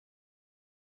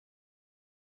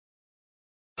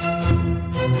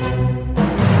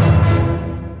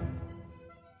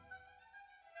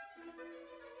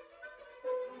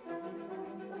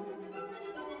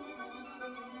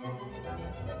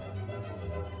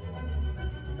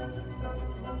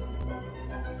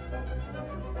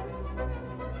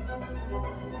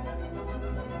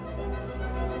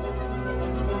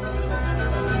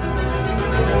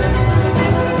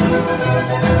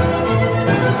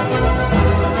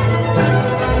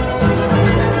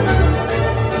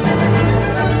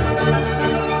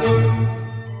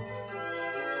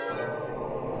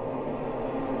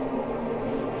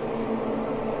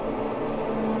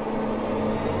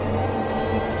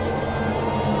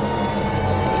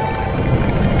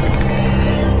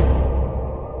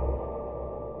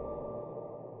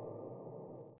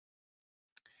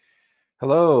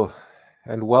Hello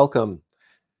and welcome.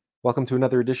 Welcome to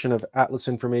another edition of Atlas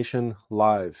Information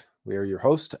Live. We are your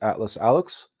host, Attlas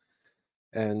Allux,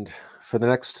 and for the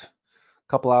next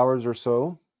couple hours or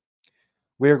so,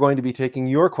 we are going to be taking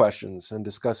your questions and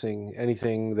discussing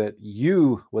anything that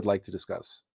you would like to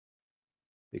discuss,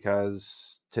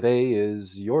 because today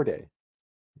is your day.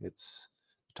 Its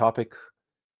topic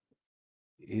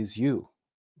is you,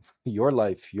 your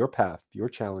life, your path, your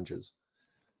challenges,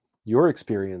 your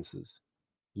experiences,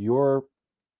 your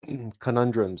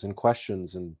conundrums and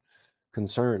questions and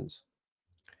concerns.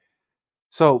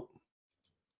 So,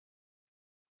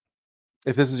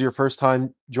 if this is your first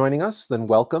time joining us, then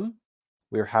welcome.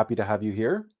 We're happy to have you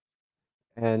here.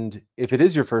 And if it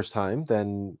is your first time,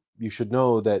 then you should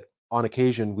know that on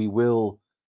occasion we will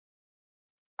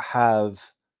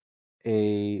have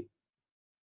a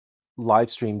live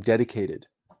stream dedicated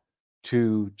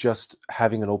to just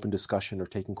having an open discussion or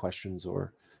taking questions,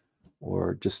 or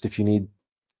just if you need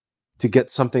to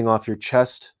get something off your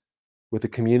chest with a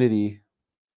community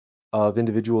of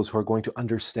individuals who are going to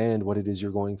understand what it is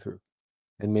you're going through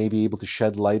and may be able to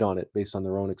shed light on it based on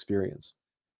their own experience.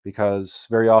 Because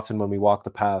very often when we walk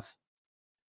the path,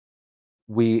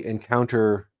 we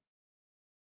encounter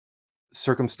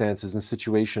circumstances and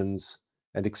situations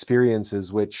and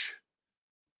experiences which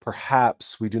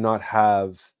perhaps we do not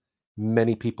have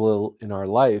many people in our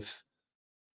life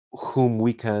whom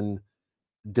we can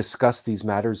discuss these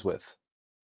matters with,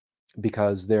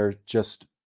 because they just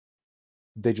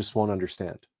won't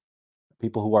understand.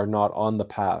 People who are not on the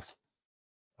path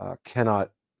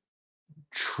cannot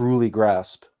truly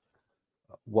grasp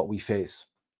what we face.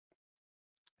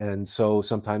 And so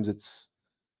sometimes it's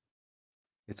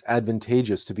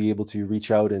advantageous to be able to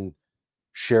reach out and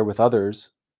share with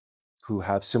others who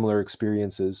have similar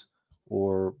experiences,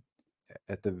 or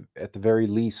at the very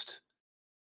least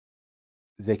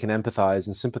they can empathize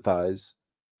and sympathize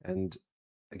and,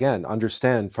 again,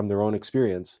 understand from their own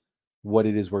experience what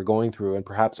it is we're going through, and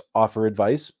perhaps offer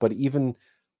advice. But even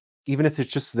if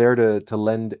it's just there to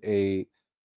lend a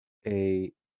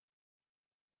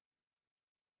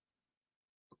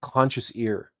conscious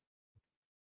ear,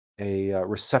 a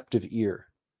receptive ear,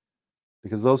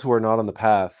 because those who are not on the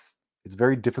path, it's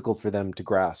very difficult for them to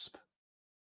grasp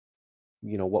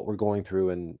what we're going through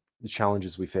and the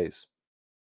challenges we face.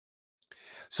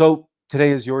 So today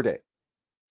is your day,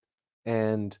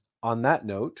 and on that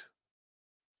note,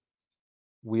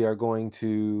 we are going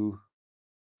to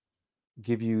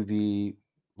give you the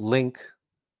link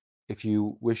if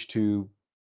you wish to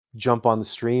jump on the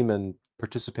stream and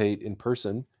participate in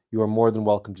person. You are more than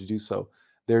welcome to do so.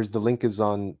 The link is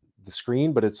on the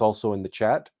screen, but it's also in the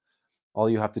chat. All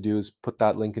you have to do is put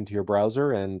that link into your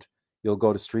browser and you'll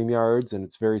go to StreamYards, and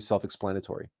it's very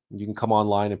self-explanatory. You can come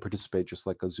online and participate just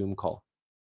like a Zoom call.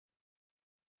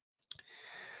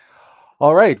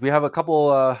 All right, we have a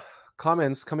couple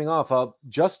comments coming off.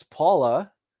 Just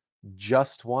Paula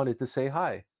just wanted to say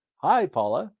hi. Hi,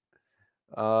 Paula.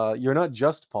 You're not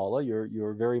just Paula.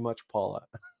 You're very much Paula.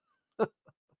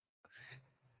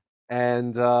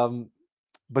 And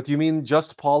but do you mean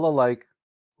just Paula,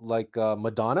 like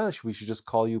Madonna? We should just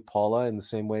call you Paula in the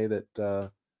same way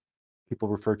that people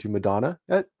refer to Madonna,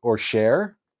 or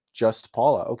Cher? Just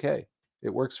Paula. Okay, it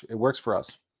works. It works for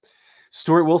us.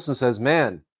 Stuart Wilson says,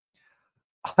 "Man,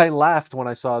 I laughed when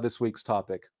I saw this week's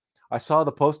topic. I saw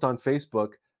the post on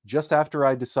Facebook just after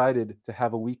I decided to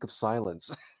have a week of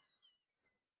silence."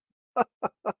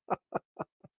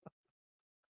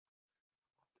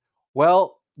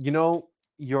 Well,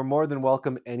 you're more than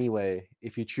welcome anyway.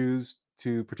 If you choose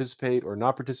to participate or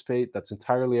not participate, that's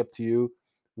entirely up to you.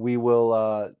 We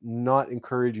will not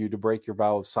encourage you to break your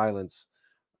vow of silence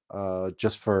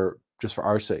just for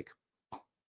our sake.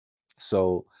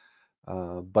 So,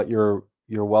 but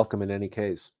you're welcome in any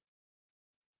case.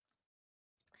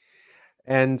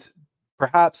 And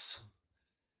perhaps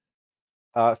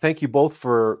thank you both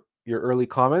for your early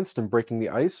comments and breaking the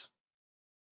ice.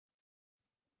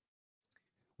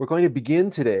 We're going to begin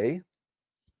today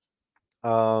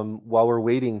while we're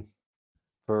waiting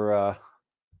for.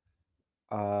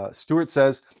 Stuart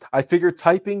says, "I figure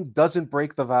typing doesn't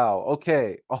break the vow."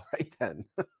 Okay, all right then.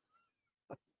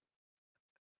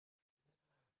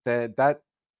 That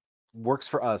works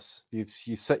for us. If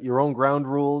you set your own ground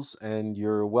rules and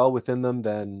you're well within them,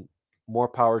 then more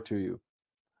power to you.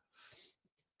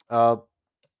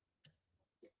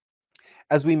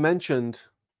 As we mentioned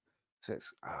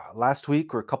last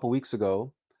week or a couple weeks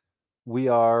ago, we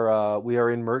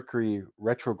are in Mercury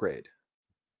retrograde,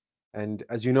 and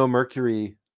as you know,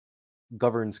 Mercury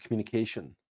governs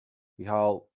communication.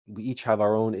 We each have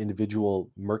our own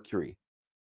individual Mercury,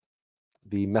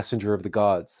 the messenger of the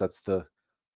gods. That's the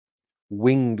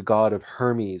winged god of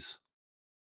Hermes.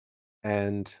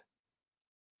 And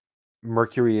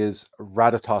Mercury is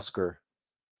Ratatoskr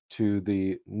to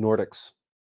the Nordics.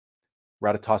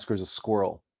 Ratatoskr is a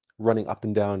squirrel running up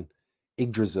and down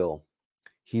Yggdrasil.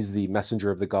 He's the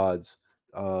messenger of the gods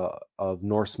of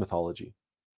Norse mythology.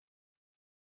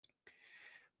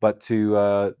 But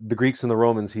to the Greeks and the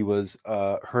Romans, he was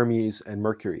Hermes and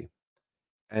Mercury.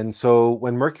 And so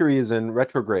when Mercury is in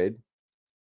retrograde,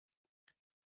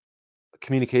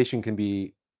 communication can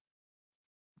be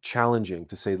challenging,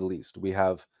 to say the least. We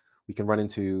can run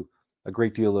into a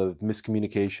great deal of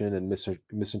miscommunication and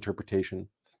misinterpretation.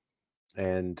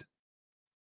 And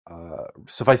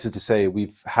suffice it to say,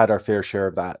 we've had our fair share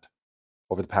of that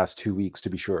over the past 2 weeks, to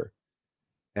be sure.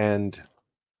 And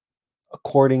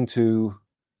according to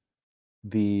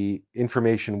the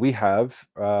information we have,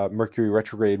 Mercury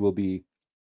retrograde will be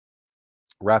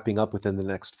wrapping up within the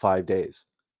next 5 days.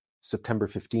 September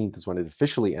 15th is when it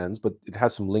officially ends, but it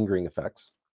has some lingering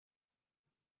effects.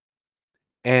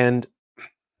 And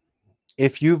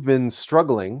if you've been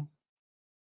struggling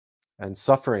and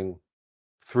suffering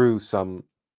through some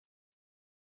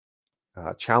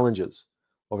challenges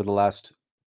over the last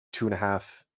 2.5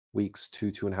 weeks,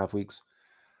 two and a half weeks,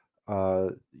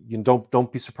 you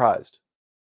don't be surprised,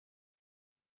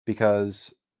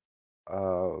 because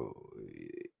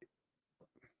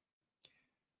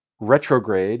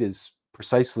retrograde is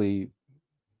precisely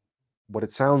what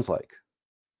it sounds like.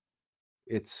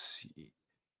 It's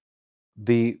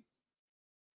that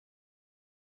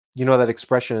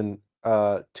expression,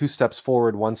 2 steps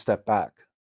forward, 1 step back.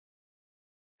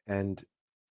 And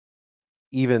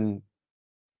even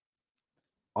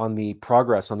on the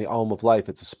progress, on the Alm of life,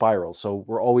 it's a spiral. So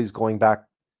we're always going back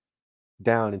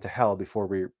down into hell before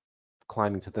we're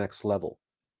climbing to the next level.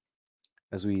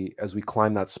 As we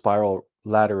climb that spiral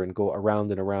ladder and go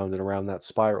around and around and around that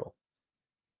spiral.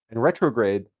 And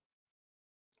retrograde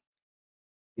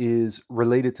is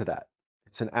related to that.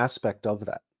 It's an aspect of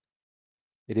that.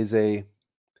 It is a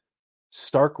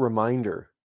stark reminder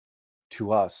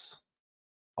to us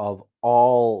of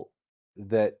all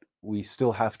that we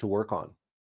still have to work on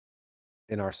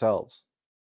in ourselves.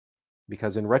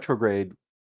 Because in retrograde,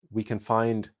 we can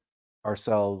find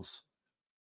ourselves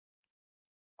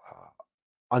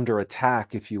under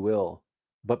attack, if you will,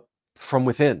 but from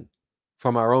within,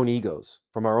 from our own egos,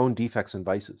 from our own defects and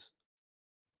vices.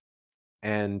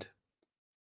 And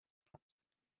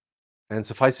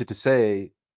suffice it to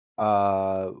say, we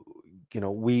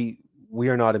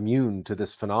are not immune to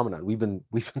this phenomenon. We've been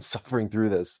suffering through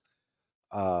this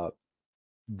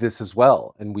as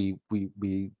well, and we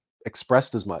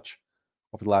expressed as much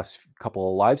over the last couple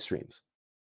of live streams.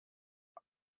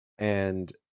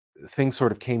 And things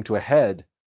sort of came to a head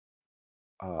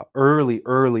early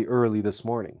this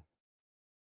morning.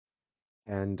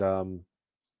 And well,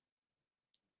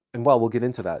 we'll get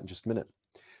into that in just a minute.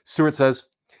 Stuart says,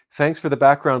 thanks for the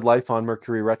background life on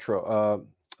Mercury Retro,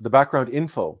 the background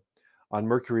info on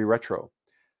Mercury Retro.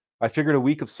 I figured a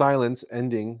week of silence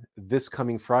ending this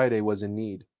coming Friday was in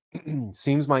need.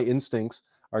 Seems my instincts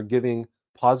are giving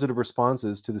positive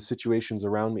responses to the situations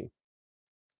around me.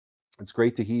 It's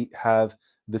great to have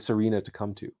this arena to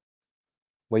come to.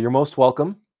 Well, you're most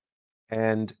welcome.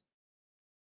 And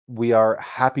we are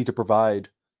happy to provide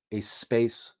a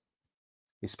space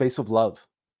of love,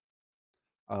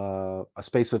 a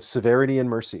space of severity and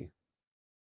mercy.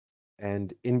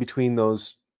 And in between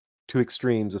those two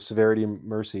extremes of severity and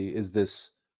mercy is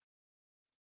this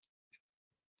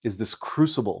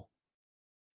crucible.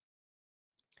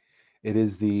 It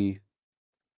is the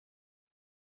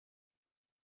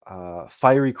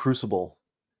fiery crucible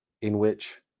in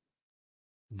which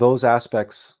those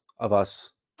aspects of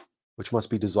us which must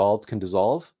be dissolved can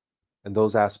dissolve, and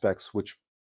those aspects which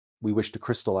we wish to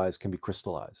crystallize can be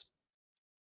crystallized.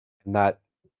 And that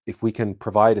if we can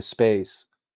provide a space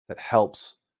that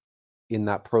helps in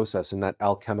that process, in that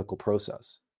alchemical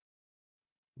process.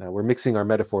 Now, we're mixing our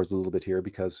metaphors a little bit here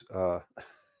because,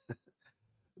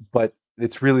 but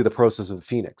it's really the process of the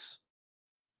phoenix.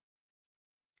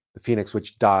 The phoenix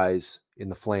which dies in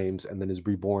the flames and then is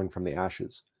reborn from the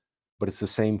ashes. But it's the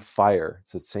same fire.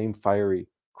 It's the same fiery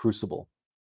crucible.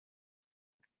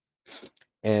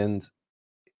 And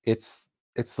it's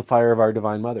the fire of our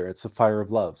Divine Mother. It's the fire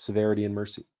of love, severity, and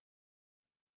mercy.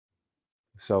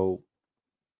 So,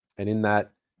 and in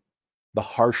that, the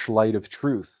harsh light of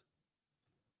truth,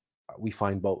 we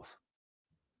find both.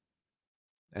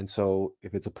 And so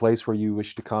if it's a place where you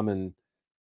wish to come and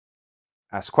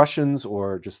ask questions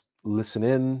or just listen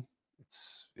in,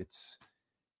 it's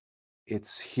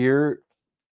here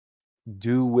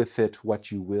do with it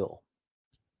what you will,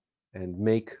 and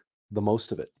make the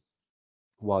most of it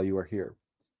while you are here.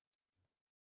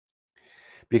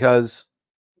 Because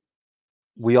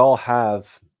we all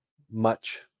have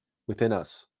much within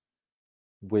us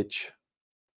which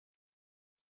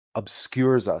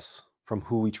obscures us from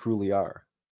who we truly are,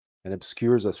 and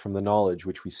obscures us from the knowledge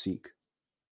which we seek.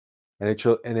 And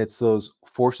it's those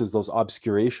forces, those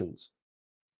obscurations,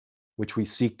 which we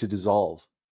seek to dissolve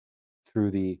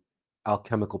through the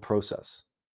alchemical process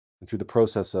and through the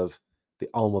process of the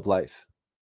Alm of Life,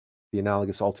 the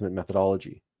analogous ultimate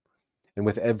methodology. And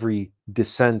with every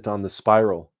descent on the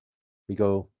spiral, we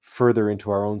go further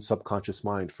into our own subconscious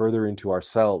mind, further into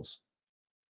ourselves,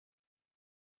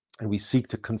 and we seek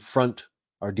to confront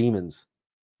our demons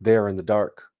there in the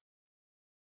dark.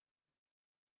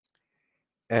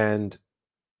 And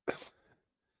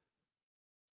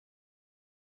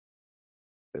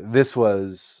this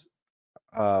was,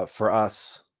 for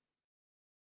us,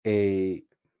 an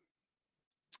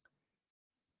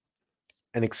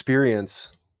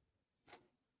experience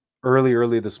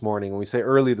early this morning. When we say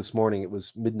early this morning, it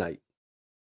was midnight.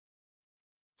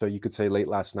 So you could say late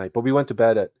last night, but we went to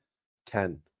bed at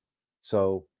 10.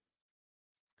 So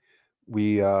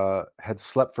we had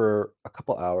slept for a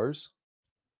couple hours.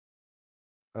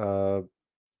 Or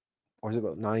was it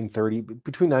about 9:30?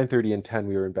 Between 9:30 and 10,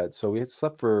 we were in bed. So we had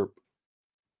slept for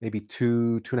maybe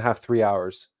 2.5, 3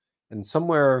 hours. And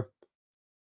somewhere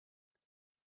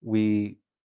we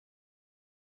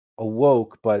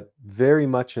awoke, but very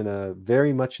much in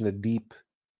a deep,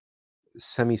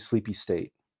 semi-sleepy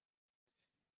state.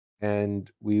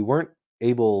 And we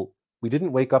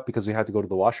didn't wake up because we had to go to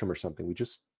the washroom or something.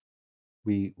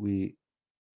 We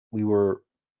were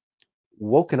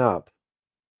woken up,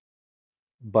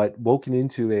 but woken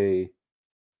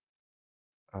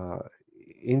uh,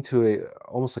 into a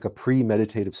almost like a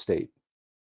pre-meditative state.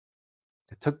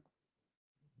 It took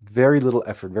very little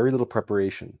effort, very little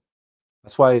preparation.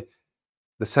 That's why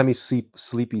the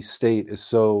semi-sleepy state is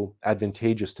so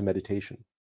advantageous to meditation.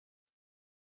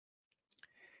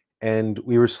 And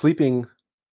we were sleeping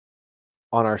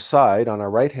on our side, on our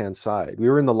right-hand side. We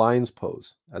were in the lion's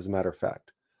pose, as a matter of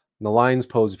fact. And the lion's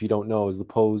pose, if you don't know, is the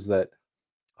pose that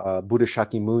Buddha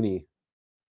Shakyamuni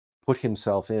put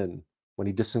himself in when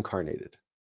he disincarnated.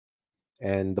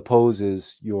 And the pose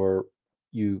is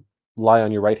you lie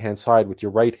on your right-hand side with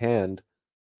your right hand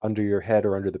under your head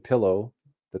or under the pillow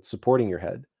that's supporting your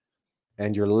head,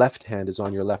 and your left hand is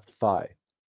on your left thigh.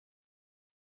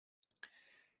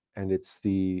 And it's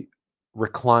the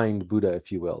reclined Buddha,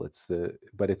 if you will.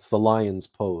 But it's the lion's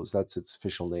pose. That's its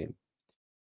official name.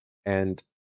 And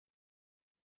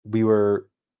we were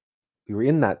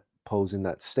in that pose, in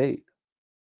that state,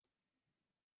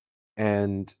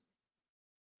 and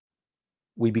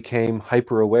we became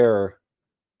hyper aware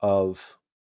of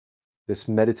this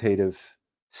meditative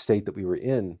state that we were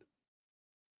in.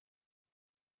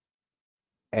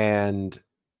 And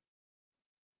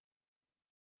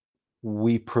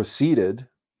we proceeded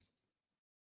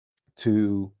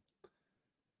to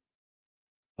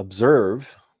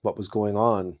observe what was going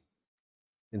on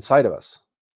inside of us.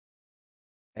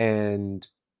 And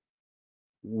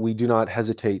we do not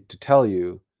hesitate to tell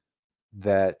you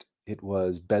that it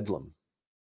was bedlam.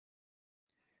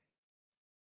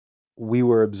 We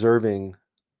were observing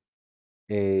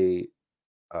a,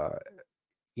 uh,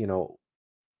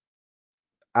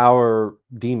 our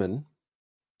demon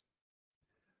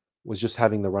was just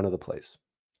having the run of the place.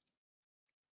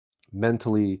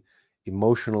 Mentally,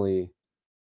 emotionally,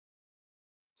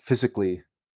 physically.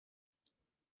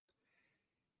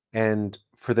 And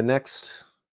for the next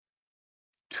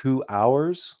 2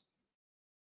 hours,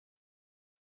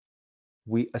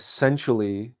 we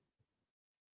essentially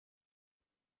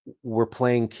were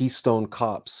playing Keystone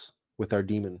Cops with our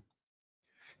demon.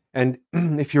 And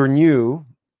if you're new,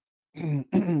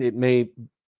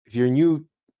 if you're new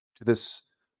to this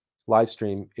live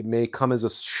stream, it may come as a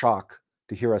shock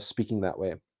to hear us speaking that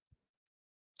way.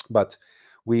 But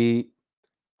we,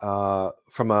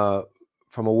 from a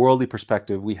worldly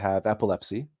perspective, we have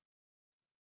epilepsy,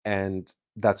 and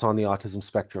that's on the autism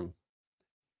spectrum.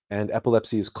 And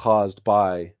epilepsy is caused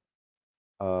by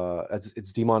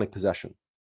it's demonic possession.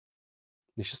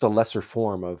 It's just a lesser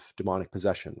form of demonic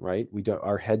possession, right?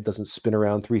 Our head doesn't spin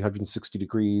around 360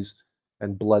 degrees,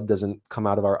 and blood doesn't come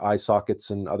out of our eye sockets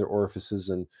and other orifices,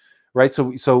 and right.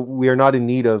 So we are not in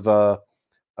need of an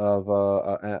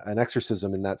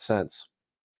exorcism in that sense.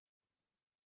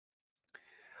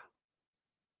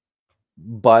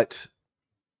 But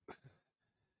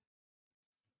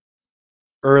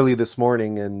early this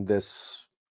morning, in this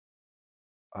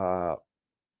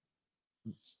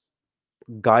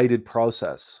guided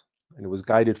process, and it was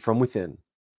guided from within.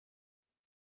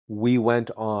 We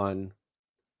went on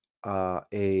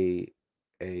a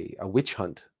witch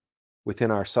hunt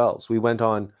within ourselves. We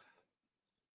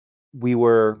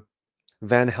were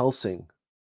Van Helsing,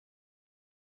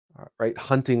 right?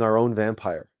 Hunting our own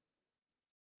vampire,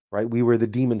 right? We were the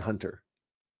demon hunter.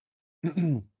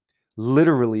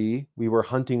 Literally, we were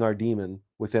hunting our demon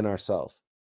within ourselves.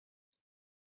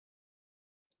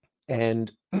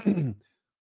 And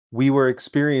we were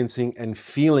experiencing and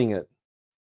feeling it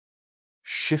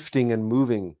shifting and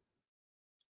moving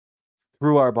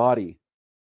through our body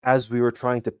as we were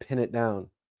trying to pin it down.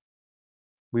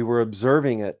 We were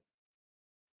observing it,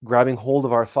 grabbing hold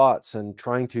of our thoughts and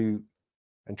trying to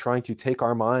take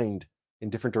our mind in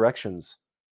different directions.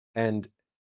 And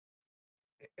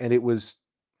it was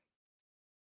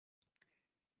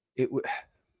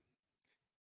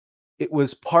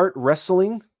part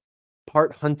wrestling,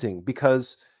 part hunting,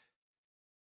 because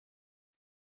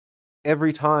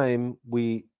every time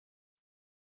we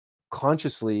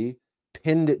consciously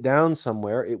pinned it down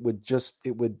somewhere, it would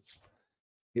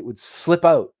slip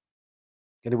out,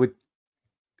 and it would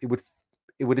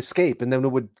escape, and then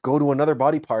it would go to another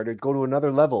body part, it'd go to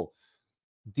another level,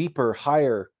 deeper,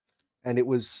 higher. And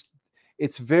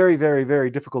it's very, very,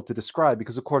 very difficult to describe,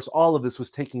 because of course all of this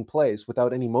was taking place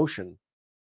without any motion.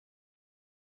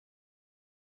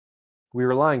 We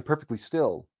were lying perfectly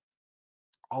still.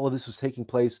 All of this was taking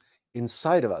place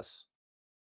inside of us.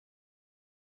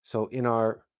 So in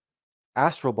our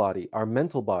astral body, our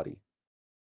mental body,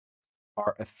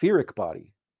 our etheric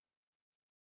body,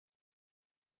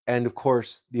 and of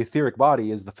course the etheric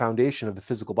body is the foundation of the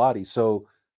physical body. So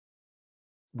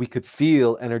we could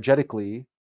feel energetically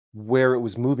where it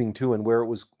was moving to and where it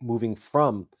was moving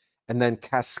from, and then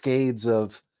cascades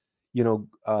of, when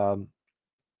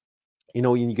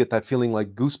you get that feeling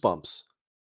like goosebumps,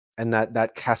 and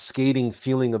that cascading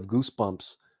feeling of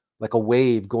goosebumps, like a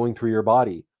wave going through your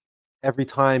body every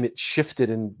time it shifted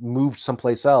and moved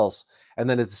someplace else. And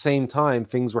then at the same time,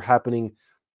 things were happening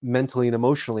mentally and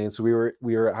emotionally, and so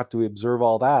we have to observe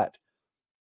all that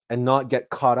and not get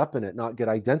caught up in it, not get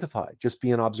identified, just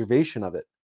be an observation of it.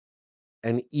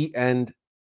 And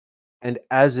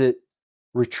as it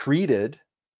retreated,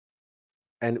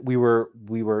 and we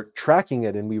were tracking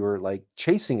it, and we were like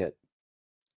chasing it,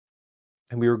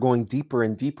 and we were going deeper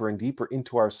and deeper and deeper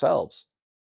into ourselves.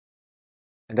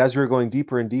 And as we were going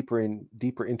deeper and deeper and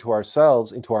deeper into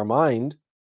ourselves, into our mind,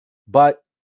 but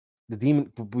the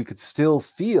demon, we could still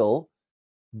feel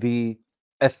the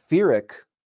etheric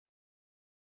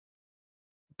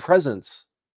presence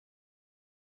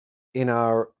in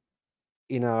our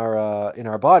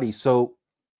body. So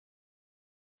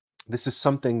this is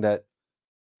something that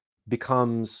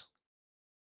becomes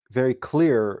very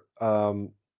clear.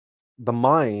 The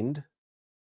mind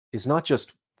is not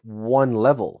just one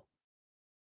level.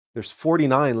 There's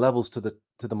 49 levels to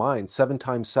the mind, 7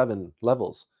 times 7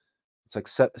 levels. It's like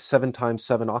 7 times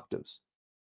 7 octaves.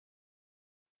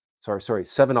 Sorry,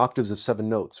 7 octaves of 7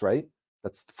 notes, right?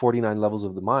 That's 49 levels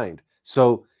of the mind.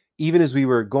 So even as we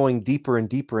were going deeper and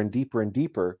deeper and deeper and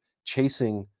deeper,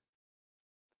 chasing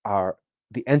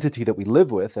the entity that we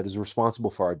live with, that is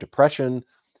responsible for our depression,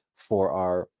 for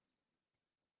our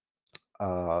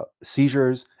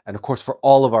seizures, and of course for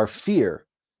all of our fear.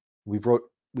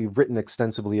 We've written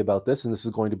extensively about this, and this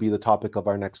is going to be the topic of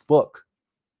our next book.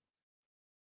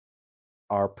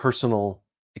 Our personal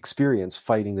experience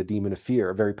fighting the demon of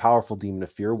fear, a very powerful demon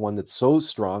of fear, one that's so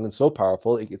strong and so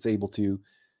powerful it's able to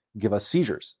give us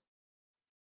seizures.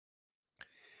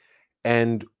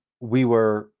 And we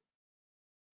were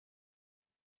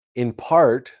in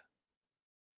part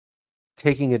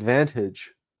taking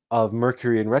advantage of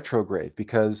Mercury in retrograde,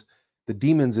 because the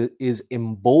demons is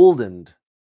emboldened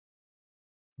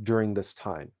during this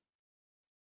time,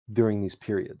 during these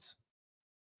periods,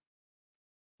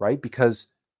 right? Because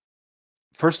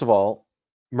first of all,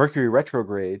 Mercury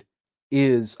retrograde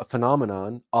is a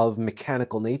phenomenon of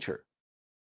mechanical nature.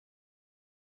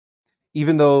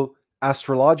 Even though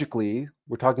astrologically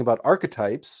we're talking about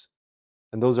archetypes,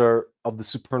 and those are of the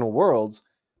supernal worlds,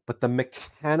 but the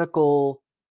mechanical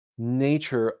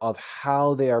nature of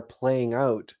how they are playing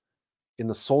out in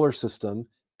the solar system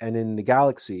and in the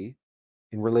galaxy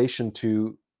in relation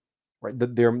to, right,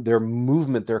 their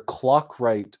movement, their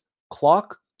clock-like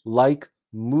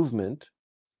movement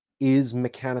is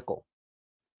mechanical.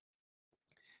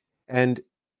 And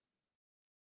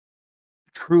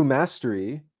true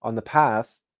mastery on the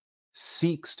path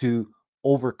seeks to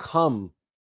overcome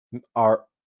our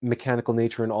mechanical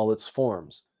nature in all its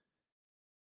forms.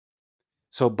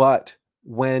 So, but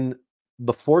when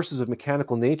the forces of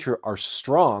mechanical nature are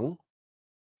strong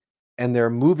and they're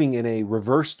moving in a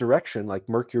reverse direction, like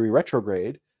Mercury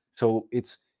retrograde. So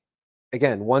it's,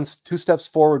 again, two steps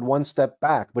forward, one step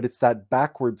back, but it's that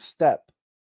backward step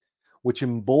which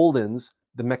emboldens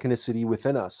the mechanicity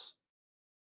within us.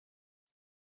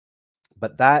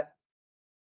 But that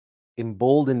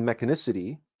emboldened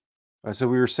mechanicity, so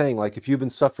we were saying, like, if you've been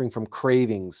suffering from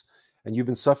cravings and you've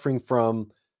been suffering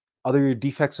from other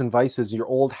defects and vices, your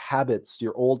old habits,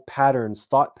 your old patterns,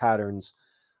 thought patterns,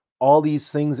 all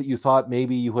these things that you thought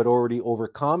maybe you had already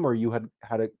overcome or you had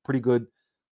a pretty good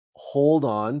hold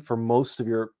on for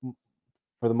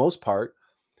the most part,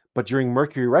 but during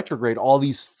Mercury retrograde, all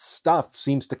these stuff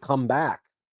seems to come back,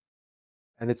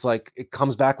 and it's like it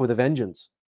comes back with a vengeance.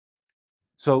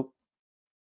 So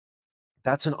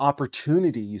that's an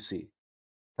opportunity, you see.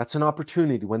 That's an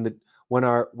opportunity when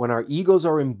our egos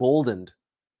are emboldened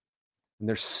and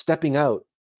they're stepping out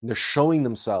and they're showing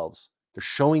themselves, they're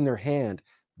showing their hand.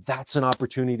 That's an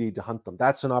opportunity to hunt them.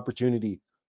 That's an opportunity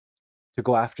to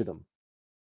go after them.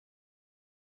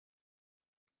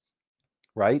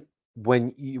 Right?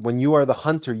 When you are the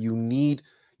hunter, you need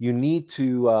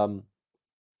to,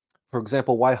 for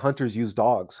example, why hunters use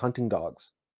dogs, hunting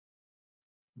dogs.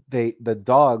 The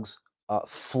dogs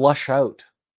flush out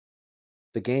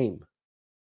the game.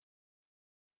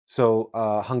 So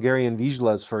Hungarian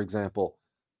Vizslas, for example,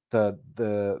 but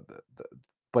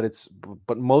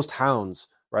most hounds,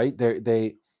 right?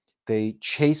 They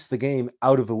chase the game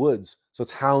out of the woods. So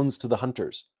it's hounds to the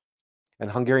hunters, and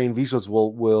Hungarian Vizslas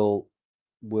will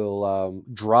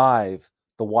drive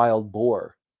the wild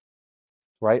boar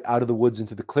right out of the woods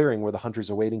into the clearing where the hunters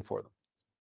are waiting for them.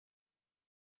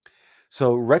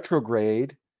 So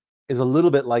retrograde is a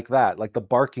little bit like that, like the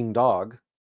barking dog,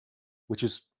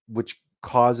 which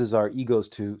causes our egos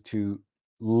to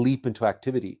leap into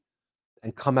activity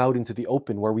and come out into the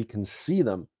open where we can see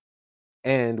them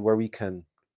and where we can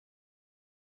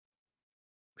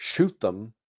shoot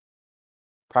them,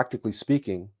 practically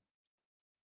speaking,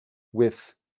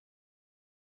 with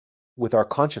our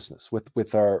consciousness,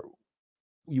 with our,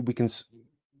 we can,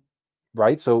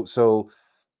 right? So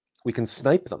we can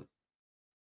snipe them.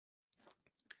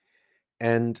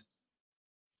 And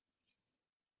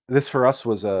this for us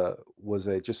was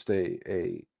just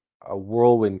a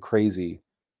whirlwind crazy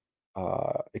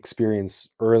experience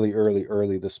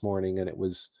early this morning, and it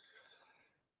was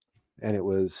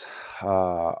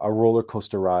a roller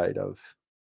coaster ride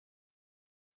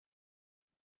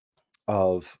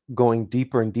of going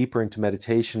deeper and deeper into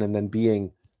meditation and then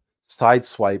being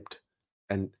sideswiped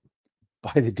and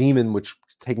by the demon, which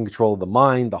taking control of the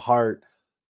mind, the heart,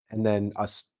 and then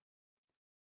us,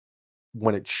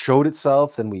 when it showed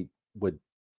itself, then we would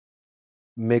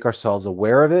make ourselves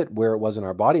aware of it, where it was in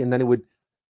our body, and then it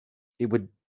would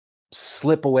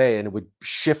slip away and it would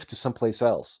shift to someplace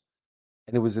else.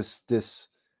 And it was this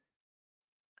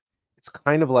it's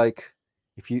kind of like,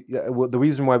 if you, the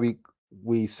reason why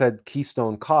we said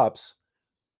Keystone Cops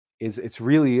is it's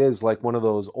really is like one of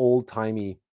those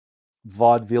old-timey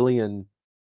vaudevillian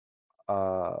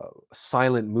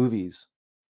silent movies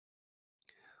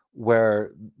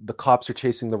where the cops are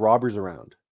chasing the robbers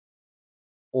around.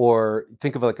 Or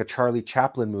think of it like a Charlie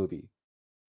Chaplin movie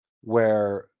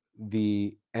where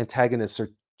the antagonists are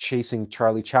chasing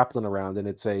Charlie Chaplin around, and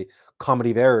it's a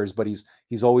comedy of errors, but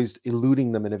he's always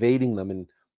eluding them and evading them and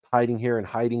hiding here and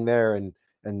hiding there, and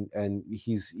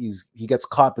he gets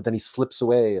caught, but then he slips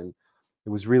away, and it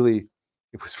was really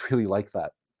like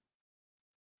that.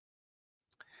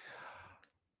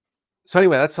 So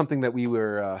anyway, that's something that we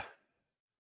were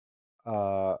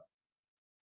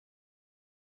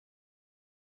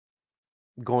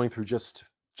going through just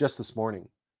this morning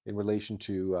in relation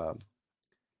to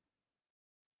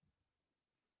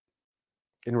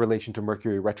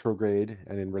Mercury retrograde,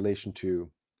 and in relation to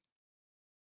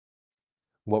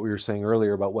what we were saying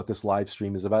earlier about what this live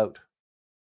stream is about.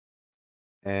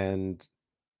 And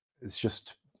it's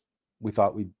just, we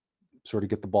thought we'd sort of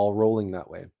get the ball rolling that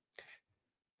way.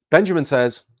 Benjamin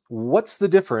says, what's the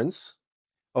difference?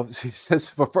 Oh, he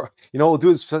says, we'll do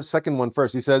his second one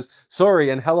first. He says, sorry,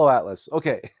 and hello, Atlas.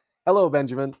 Okay, hello,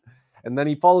 Benjamin. And then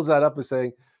he follows that up with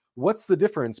saying, what's the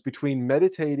difference between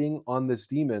meditating on this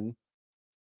demon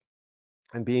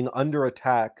and being under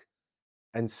attack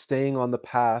and staying on the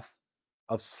path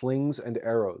of slings and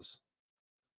arrows?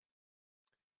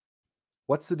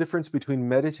 What's the difference between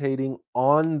meditating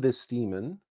on this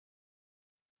demon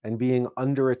and being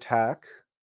under attack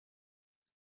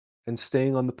and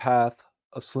staying on the path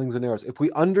of slings and arrows? If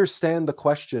we understand the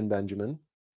question, Benjamin,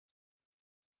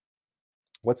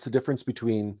 what's the difference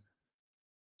between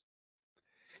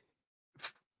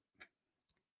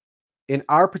In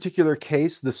our particular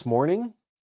case this morning,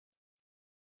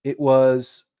 it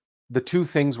was the two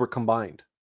things were combined.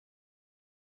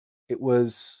 It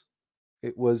was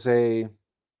a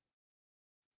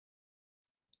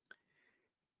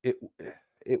it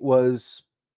it was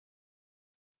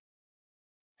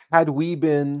had we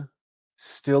been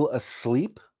still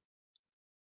asleep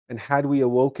and had we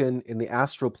awoken in the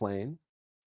astral plane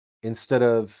instead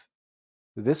of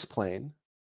this plane,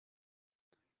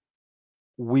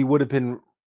 we would have been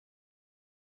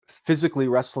physically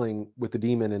wrestling with the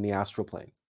demon in the astral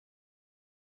plane.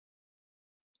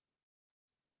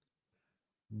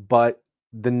 But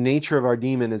the nature of our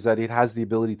demon is that it has the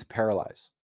ability to paralyze.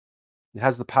 It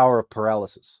has the power of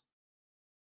paralysis.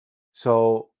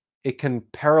 So it can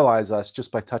paralyze us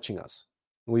just by touching us.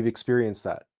 And we've experienced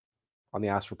that on the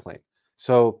astral plane.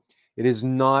 So it is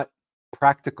not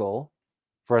practical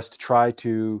for us to try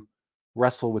to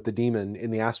wrestle with the demon in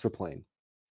the astral plane,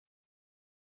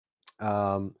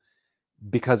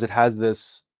 because it has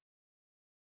this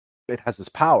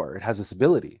power, it has this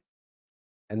ability,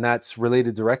 and that's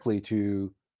related directly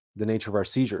to the nature of our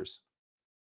seizures.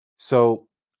 So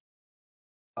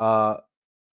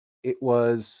it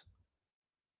was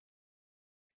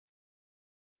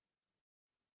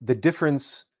the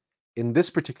difference in this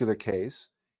particular case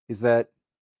is that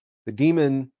the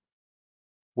demon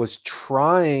was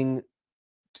trying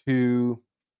to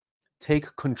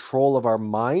take control of our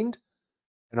mind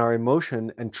and our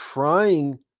emotion and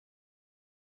trying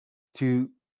to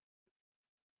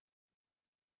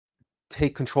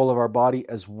take control of our body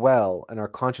as well and our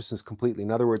consciousness completely.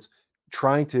 In other words,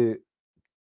 trying to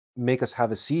make us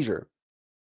have a seizure.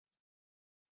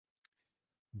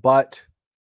 But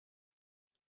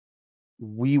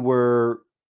we were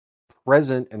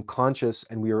present and conscious,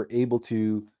 and we were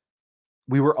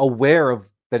aware of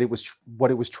that it was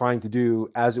what it was trying to do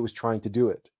as it was trying to do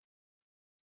it.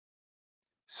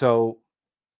 So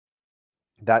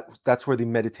that's where the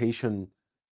meditation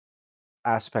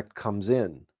aspect comes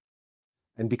in.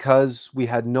 And because we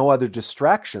had no other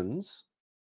distractions,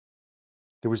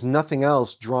 there was nothing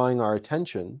else drawing our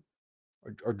attention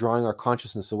or drawing our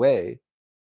consciousness away,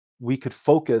 we could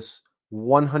focus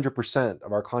 100%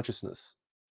 of our consciousness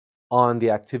on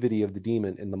the activity of the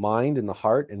demon in the mind, in the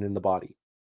heart, and in the body.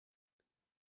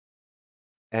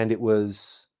 And it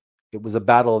was a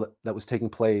battle that was taking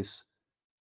place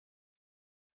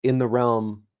in the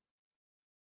realms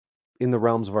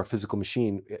of our physical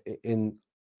machine,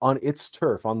 on its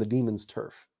turf, on the demon's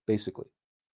turf, basically,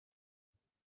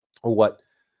 or what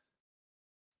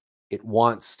it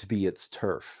wants to be its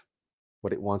turf,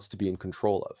 what it wants to be in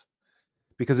control of,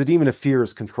 because a demon of fear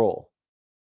is control.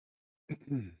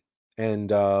 And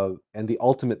the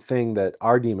ultimate thing that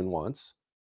our demon wants,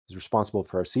 is responsible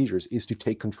for our seizures, is to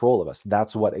take control of us.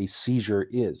 That's what a seizure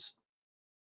is.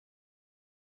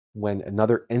 When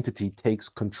another entity takes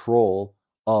control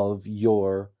of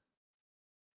your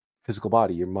physical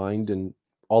body, your mind, and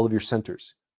all of your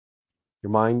centers,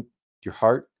 your mind, your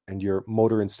heart, and your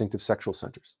motor, instinctive, sexual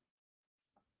centers.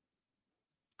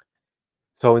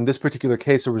 So in this particular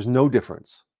case, there was no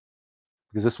difference,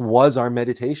 because this was our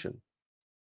meditation,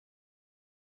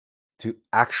 to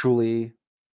actually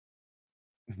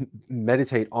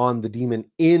meditate on the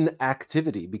demon in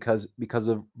activity, because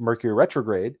of Mercury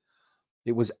retrograde,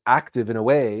 it was active in a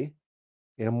way,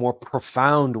 in a more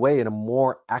profound way, in a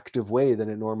more active way than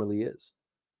it normally is.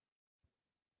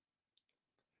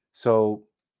 So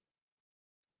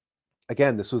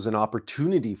again, this was an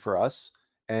opportunity for us,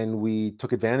 and we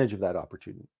took advantage of that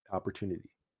opportunity.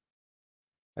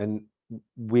 And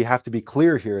we have to be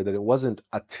clear here that it wasn't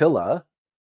Attila,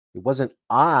 it wasn't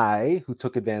I who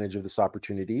took advantage of this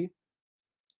opportunity.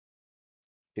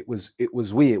 It was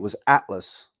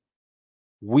Attlas.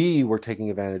 We were taking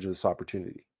advantage of this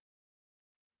opportunity.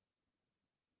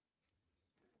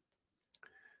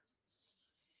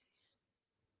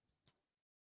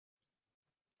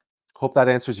 Hope that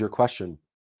answers your question.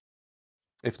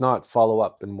 If not, follow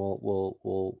up and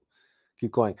we'll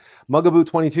keep going.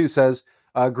 Mugaboo22 says,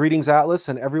 greetings, Attlas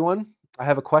and everyone. I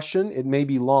have a question. It may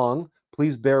be long.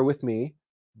 Please bear with me.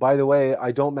 By the way,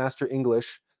 I don't master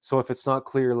English, so if it's not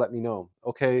clear, let me know.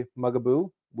 Okay,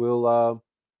 Mugaboo,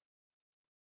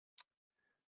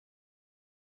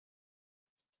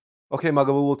 okay,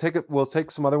 Mugaboo, we'll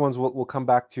take some other ones. We'll come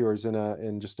back to yours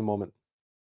in just a moment.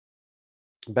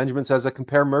 Benjamin says, I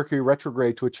compare Mercury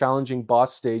retrograde to a challenging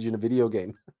boss stage in a video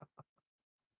game.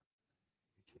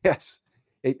 Yes,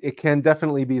 it can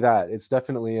definitely be that. It's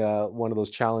definitely one of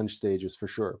those challenge stages for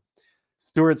sure.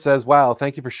 Stuart says, wow,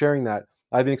 thank you for sharing that.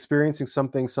 I've been experiencing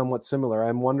something somewhat similar.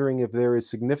 I'm wondering if there is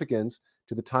significance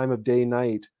to the time of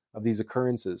day-night of these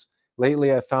occurrences.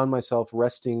 Lately, I found myself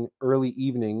resting early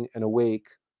evening and awake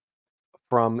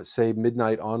from, say,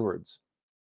 midnight onwards.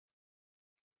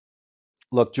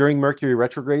 Look, during Mercury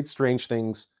retrograde, strange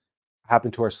things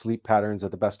happen to our sleep patterns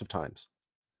at the best of times.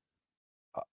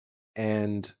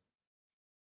 And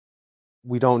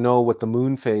we don't know what the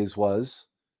moon phase was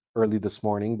early this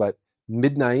morning, but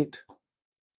midnight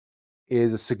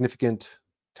is a significant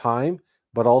time,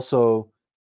 but also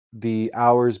the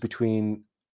hours between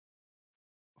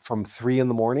from 3 in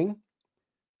the morning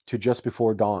to just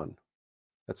before dawn.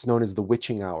 That's known as the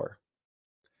witching hour.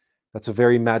 That's a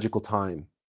very magical time.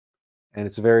 And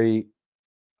it's a very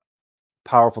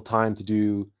powerful time to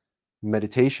do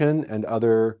meditation and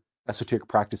other esoteric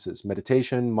practices.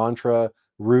 Meditation, mantra,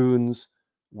 runes,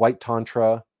 white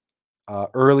tantra,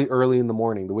 early in the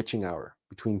morning, the witching hour,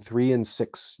 between 3 and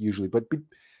 6 usually, but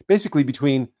basically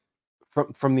between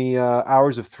from the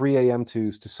hours of 3 a.m.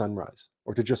 to sunrise,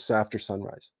 or to just after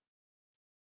sunrise.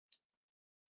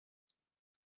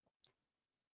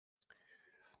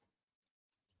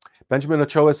 Benjamin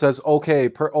Ochoa says, okay,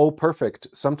 perfect.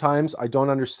 Sometimes I don't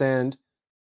understand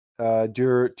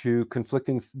due to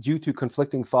conflicting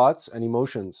thoughts and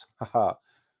emotions. Haha.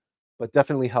 But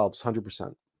definitely helps,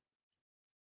 100%.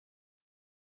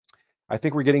 I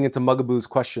think we're getting into Mugaboo's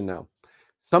question now.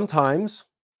 Sometimes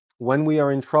when we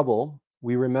are in trouble,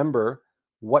 we remember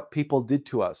what people did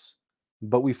to us,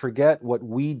 but we forget what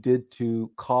we did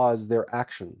to cause their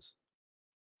actions.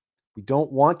 We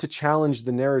don't want to challenge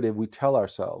the narrative we tell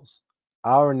ourselves.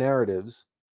 Our narratives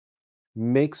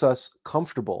makes us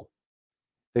comfortable.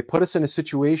 They put us in a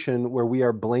situation where we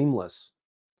are blameless.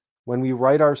 When we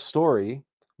write our story,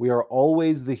 we are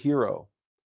always the hero.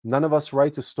 None of us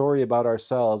writes a story about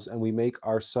ourselves and we make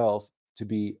ourselves to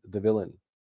be the villain.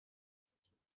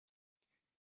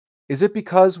 Is it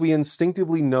because we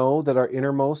instinctively know that our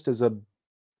innermost is a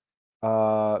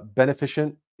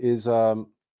beneficent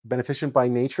by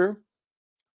nature?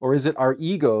 Or is it our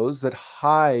egos that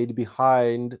hide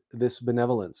behind this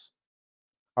benevolence?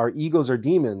 Our egos are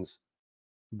demons,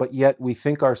 but yet we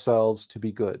think ourselves to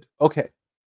be good. Okay,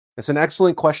 it's an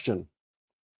excellent question.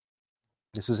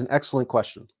 This is an excellent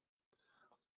question.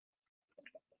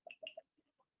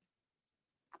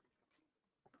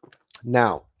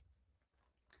 Now,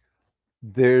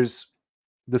 there's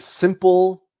the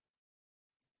simple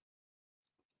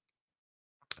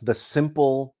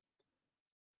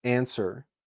answer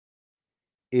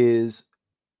is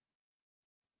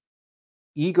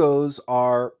egos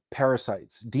are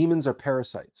parasites. Demons are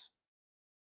parasites.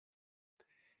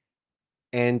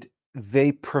 And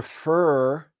they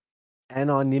prefer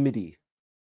anonymity.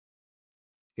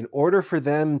 In order for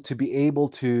them to be able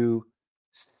to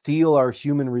steal our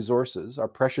human resources, our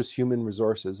precious human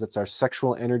resources, that's our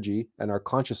sexual energy and our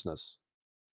consciousness,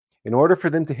 in order for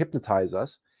them to hypnotize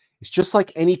us, it's just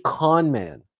like any con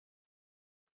man,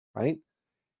 right?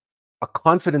 A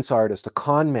confidence artist, a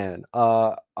con man,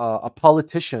 a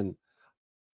politician,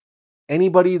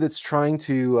 anybody that's trying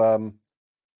to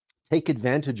take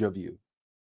advantage of you,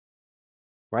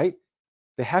 right?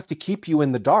 They have to keep you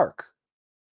in the dark.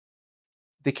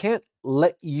 They can't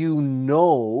let you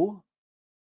know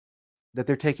that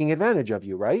they're taking advantage of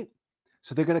you, right?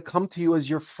 So they're going to come to you as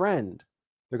your friend.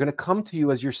 They're going to come to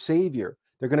you as your savior.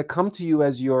 They're going to come to you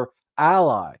as your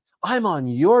ally. I'm on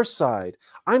your side.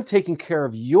 I'm taking care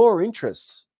of your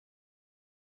interests.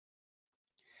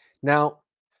 Now,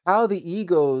 how the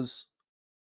egos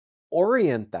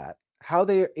orient that, how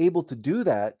they are able to do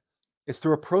that, is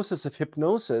through a process of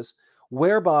hypnosis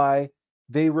whereby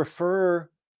they refer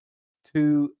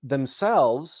to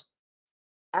themselves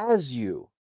as you.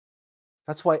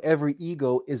 That's why every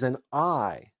ego is an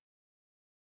I.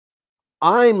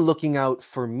 I'm looking out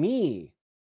for me.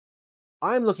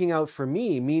 I'm looking out for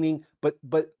me, meaning, but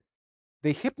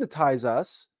they hypnotize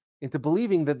us into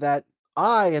believing that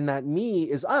I and that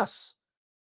me is us.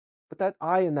 But that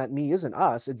I and that me isn't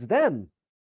us, it's them.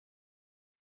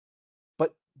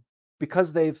 But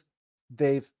because they've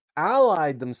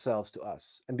allied themselves to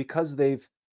us, and because they've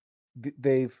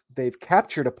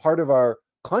captured a part of our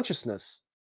consciousness,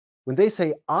 when they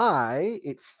say I,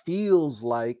 it feels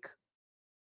like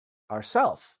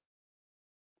ourself.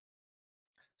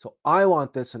 So I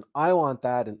want this and I want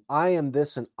that and I am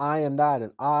this and I am that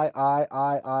and I.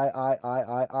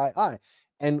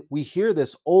 And we hear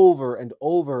this over and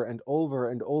over and over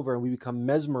and over, and we become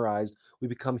mesmerized, we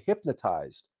become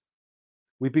hypnotized,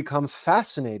 we become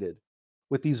fascinated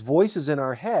with these voices in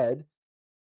our head.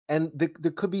 And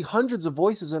there could be hundreds of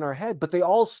voices in our head, but they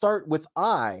all start with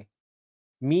I,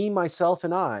 me, myself,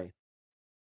 and I.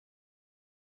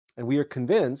 And we are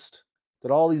convinced that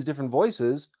all these different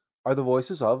voices are the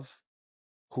voices of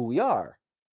who we are,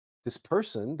 this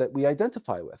person that we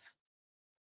identify with.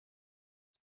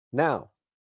 Now,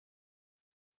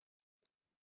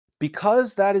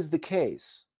 because that is the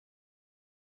case,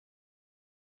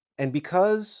 and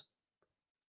because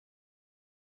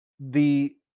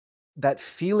that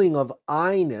feeling of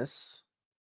I-ness,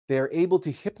 they're able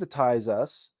to hypnotize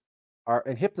us,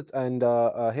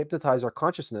 hypnotize our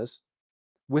consciousness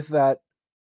with the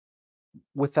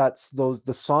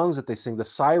songs that they sing, the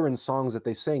siren songs that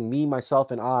they sing, me,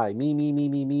 myself, and I,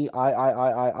 me,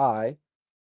 I.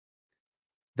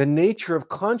 The nature of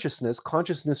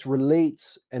consciousness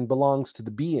relates and belongs to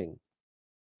the being,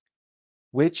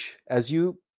 which, as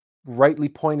you rightly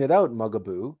pointed out,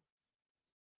 Mugaboo,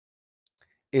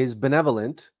 is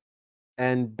benevolent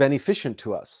and beneficent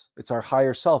to us. It's our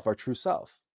higher self, our true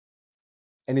self,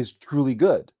 and is truly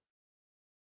good.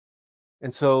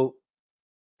 And so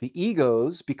the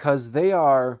egos, because they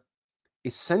are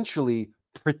essentially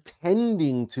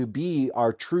pretending to be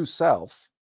our true self,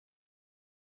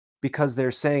 because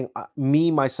they're saying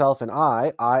me, myself, and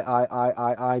I,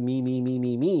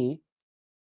 me,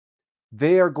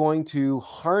 they are going to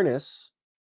harness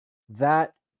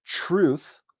that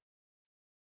truth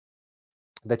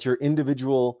that your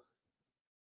individual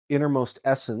innermost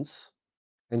essence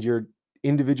and your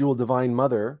individual divine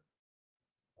mother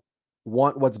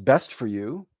want what's best for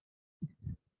you.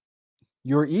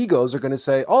 Your egos are going to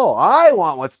say, oh, I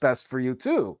want what's best for you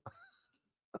too.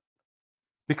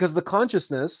 Because the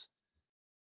consciousness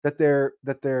that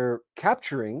they're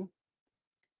capturing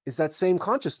is that same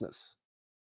consciousness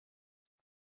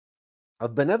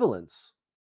of benevolence.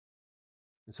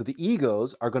 And so the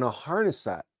egos are going to harness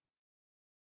that.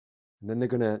 And then they're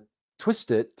going to twist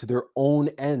it to their own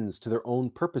ends, to their own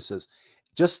purposes,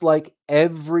 just like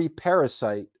every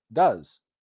parasite does.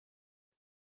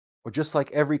 Or just like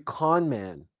every con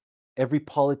man, every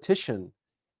politician,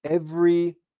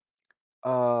 every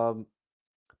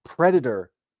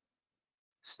predator,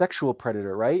 sexual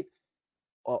predator, right?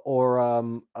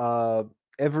 Or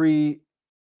every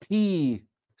P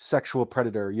sexual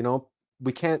predator. You know,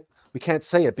 we can't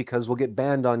say it because we'll get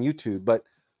banned on YouTube. But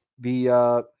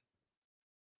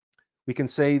we can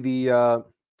say the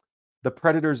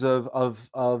predators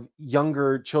of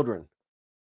younger children,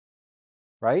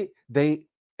 right? They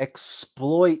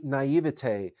exploit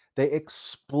naivete. They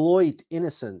exploit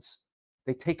innocence.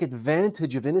 They take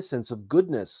advantage of innocence, of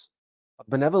goodness, of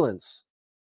benevolence.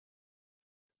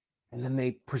 And then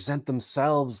they present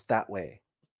themselves that way,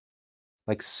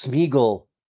 like Smeagol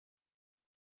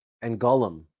and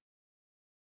Gollum.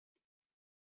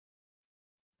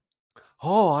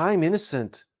 Oh, I'm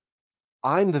innocent.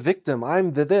 I'm the victim.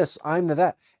 I'm the this. I'm the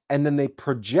that. And then they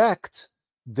project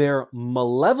their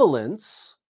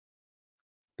malevolence.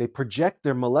 They project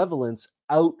their malevolence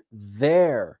out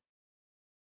there.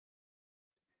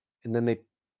 And then they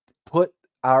put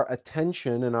our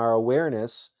attention and our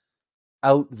awareness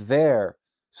out there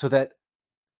so that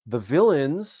the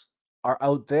villains are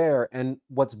out there, and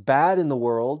what's bad in the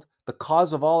world, the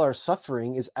cause of all our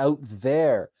suffering, is out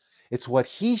there. It's what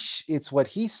he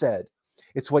said.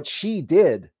 It's what she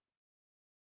did.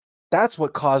 That's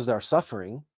what caused our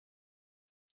suffering.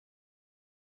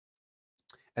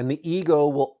 And the ego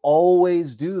will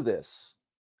always do this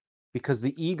because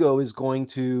the ego is going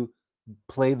to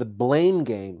play the blame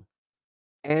game,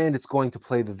 and it's going to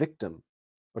play the victim,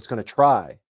 or it's going to try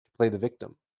to play the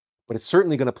victim, but it's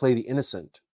certainly going to play the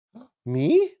innocent.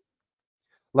 Me?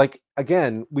 Like,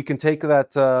 again, we can take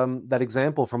that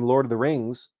example from Lord of the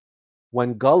Rings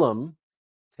when Gollum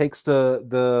takes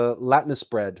the Latmus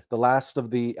bread, the last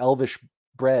of the elvish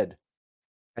bread,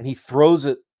 and he throws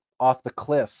it off the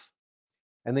cliff.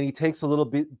 And then he takes a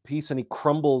little piece and he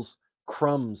crumbles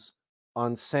crumbs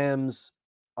on Sam's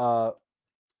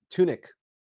tunic.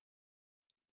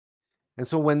 And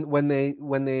so when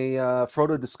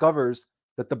Frodo discovers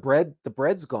that the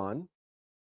bread's gone,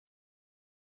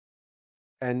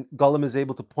 and Gollum is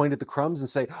able to point at the crumbs and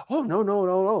say, "Oh, no.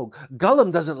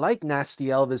 Gollum doesn't like nasty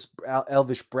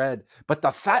elvish bread, but the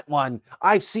fat one,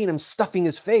 I've seen him stuffing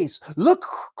his face. Look,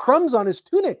 crumbs on his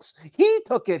tunics. He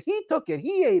took it. He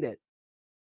ate it."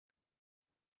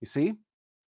 You see?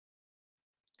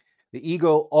 The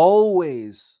ego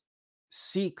always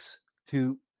seeks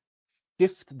to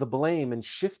shift the blame and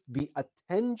shift the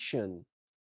attention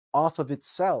off of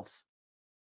itself.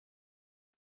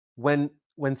 When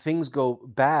things go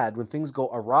bad, when things go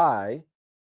awry,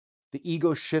 the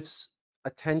ego shifts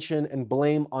attention and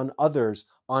blame on others,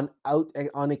 on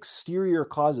exterior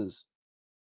causes,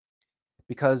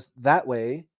 because that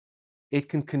way it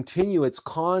can continue its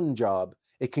con job.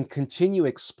 It can continue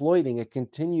exploiting. It can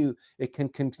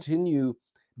continue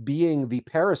being the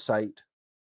parasite,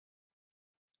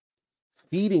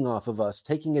 feeding off of us,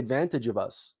 taking advantage of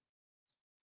us.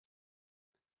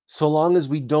 So long as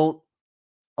we don't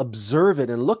observe it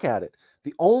and look at it.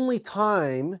 The only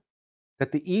time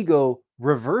that the ego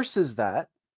reverses that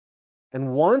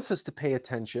and wants us to pay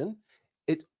attention,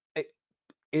 it it,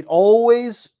 it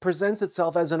always presents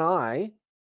itself as an I.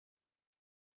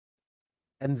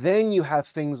 And then you have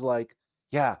things like,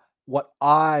 yeah, what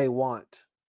I want,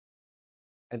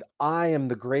 and I am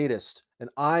the greatest, and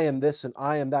I am this, and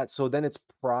I am that. So then it's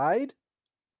pride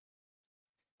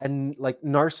and like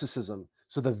narcissism.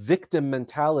 So the victim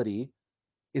mentality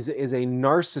is a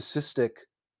narcissistic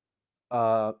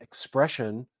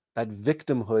expression, that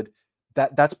victimhood,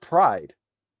 that's pride.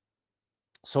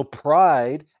 So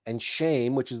pride and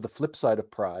shame, which is the flip side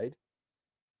of pride,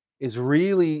 is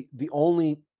really the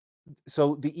only.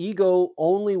 So the ego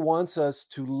only wants us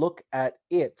to look at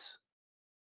it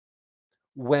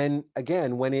when,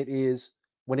 again, when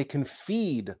it can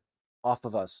feed off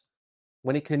of us,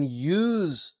 when it can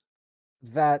use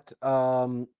that,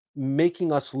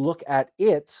 making us look at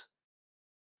it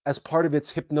as part of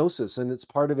its hypnosis, and it's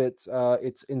part of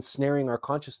it's ensnaring our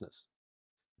consciousness.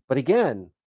 But again,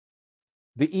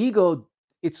 the ego,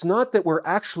 it's not that we're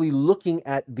actually looking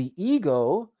at the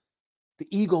ego. The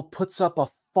ego puts up a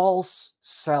false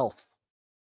self,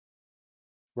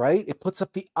 right? It puts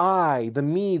up the I, the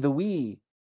me, the we,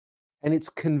 and it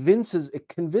convinces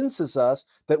us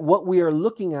that what we are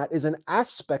looking at is an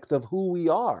aspect of who we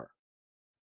are.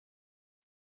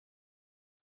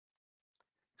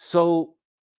 So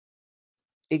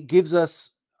it gives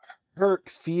us hurt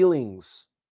feelings.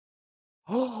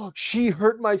 Oh, she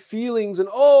hurt my feelings, and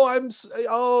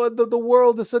the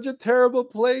world is such a terrible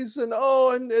place, and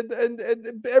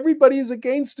and everybody is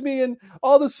against me, and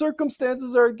all the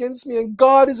circumstances are against me, and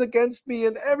God is against me,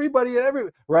 and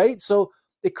right? So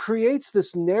it creates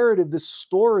this narrative, this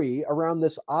story around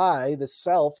this I, this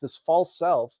self, this false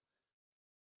self,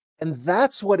 and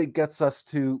that's what it gets us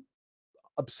to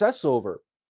obsess over.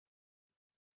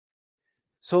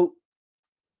 So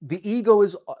the ego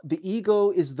is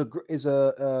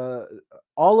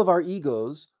all of our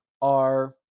egos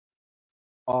are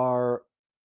are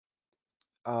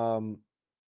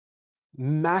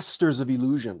masters of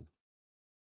illusion.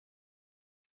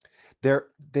 They're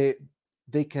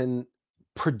they can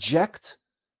project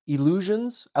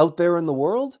illusions out there in the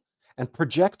world and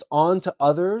project onto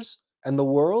others and the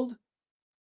world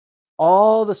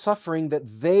all the suffering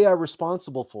that they are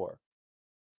responsible for.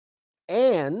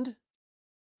 And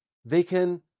they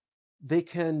can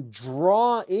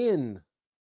draw in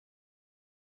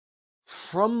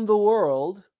from the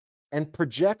world and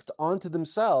project onto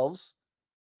themselves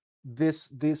this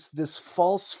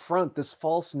false front, this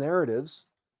false narratives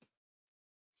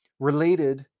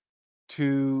related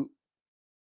to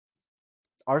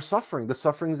our suffering, the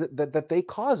sufferings that they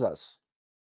cause us.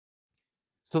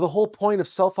 So the whole point of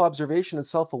self-observation and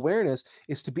self-awareness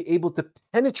is to be able to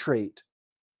penetrate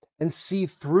and see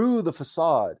through the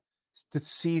facade, to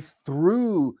see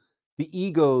through the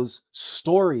ego's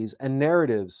stories and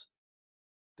narratives,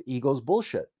 the ego's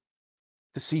bullshit,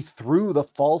 to see through the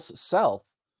false self,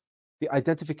 the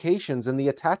identifications and the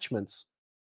attachments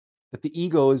that the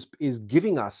ego is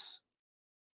giving us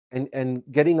and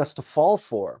getting us to fall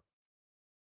for.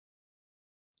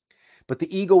 But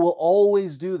the ego will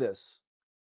always do this.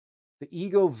 The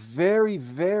ego very,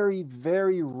 very,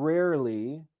 very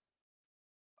rarely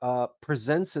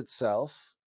presents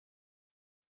itself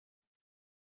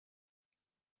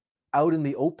out in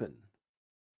the open.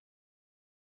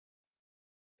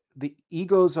 The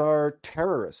egos are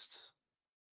terrorists.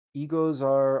 Egos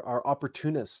are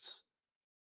opportunists.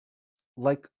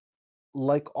 Like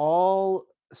all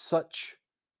such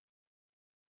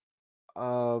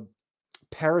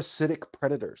parasitic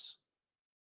predators.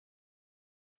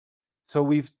 So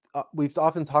we've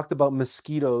often talked about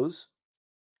mosquitoes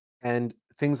and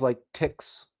things like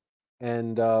ticks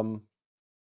and other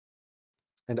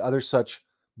such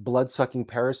blood-sucking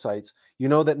parasites. You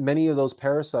know that many of those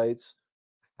parasites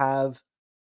have,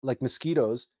 like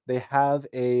mosquitoes, they have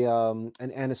an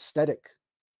anesthetic.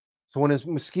 So when a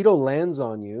mosquito lands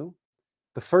on you,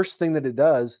 the first thing that it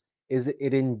does is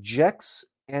it injects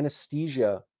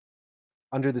anesthesia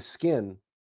under the skin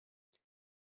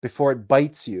before it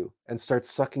bites you and starts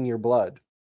sucking your blood.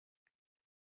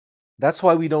 That's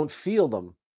why we don't feel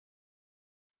them,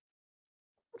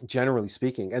 generally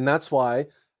speaking. And that's why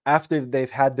after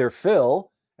they've had their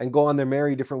fill and go on their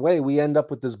merry different way, we end up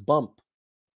with this bump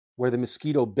where the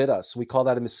mosquito bit us. We call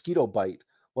that a mosquito bite.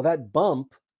 Well, that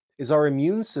bump is our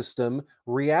immune system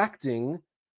reacting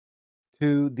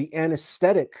to the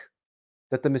anesthetic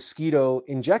that the mosquito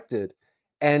injected.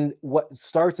 And what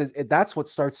starts is that's what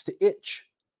starts to itch.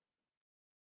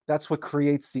 That's what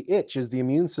creates the itch, is the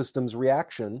immune system's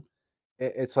reaction.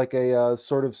 It's like a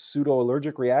sort of pseudo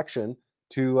allergic reaction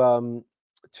to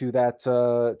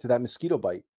that mosquito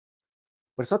bite.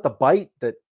 But it's not the bite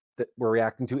that we're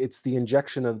reacting to; it's the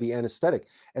injection of the anesthetic.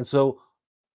 And so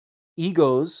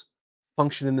egos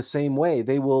function in the same way.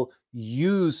 They will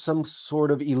use some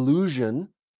sort of illusion,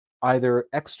 either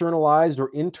externalized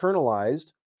or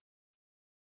internalized,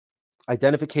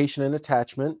 identification and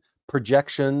attachment,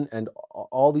 projection, and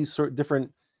all these sort of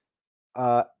different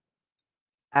uh,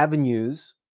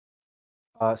 avenues,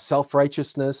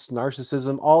 self-righteousness,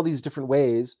 narcissism, all these different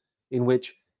ways in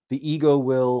which the ego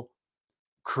will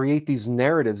create these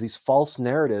narratives, these false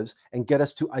narratives, and get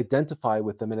us to identify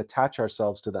with them and attach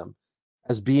ourselves to them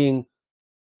as being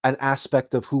an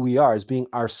aspect of who we are, as being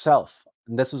ourself.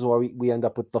 And this is why we end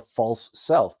up with the false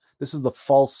self. This is the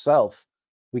false self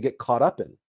we get caught up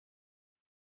in.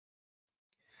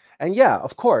 And yeah,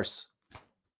 of course,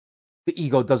 the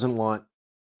ego doesn't want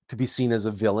to be seen as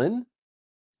a villain,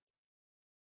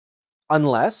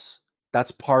 unless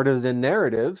that's part of the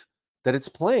narrative that it's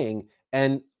playing.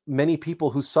 And many people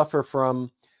who suffer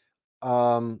from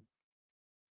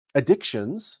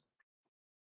addictions,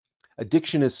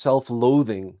 addiction is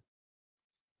self-loathing,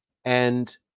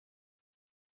 and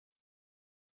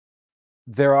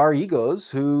there are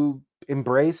egos who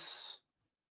embrace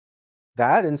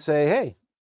that and say, hey,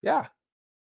 yeah,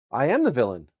 I am the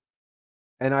villain.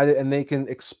 And they can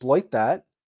exploit that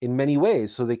in many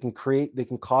ways. So they can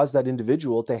cause that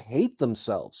individual to hate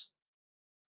themselves.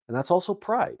 And that's also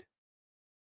pride.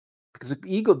 Because the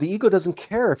ego doesn't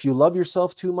care if you love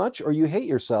yourself too much or you hate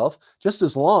yourself, just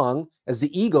as long as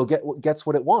the ego gets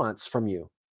what it wants from you.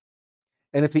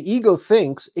 And if the ego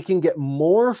thinks it can get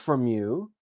more from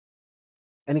you,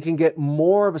 and it can get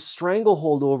more of a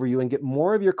stranglehold over you and get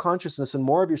more of your consciousness and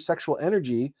more of your sexual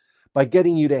energy by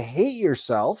getting you to hate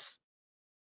yourself,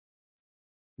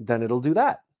 then it'll do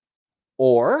that.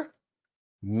 Or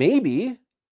maybe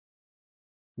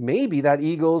that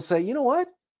ego will say, you know what?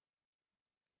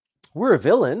 We're a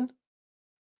villain,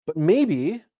 but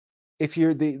maybe if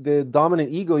you're the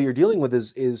dominant ego you're dealing with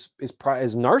is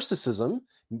narcissism,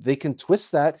 they can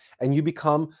twist that and you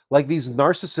become like these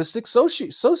narcissistic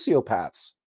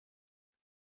sociopaths.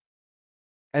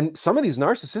 And some of these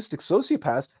narcissistic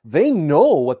sociopaths, they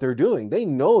know what they're doing. They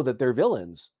know that they're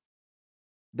villains.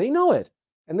 They know it,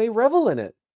 and they revel in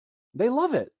it. They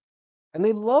love it. And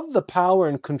they love the power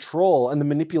and control and the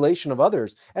manipulation of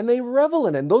others. And they revel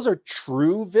in it. And those are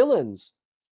true villains.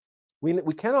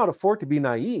 We cannot afford to be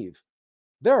naive.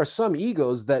 There are some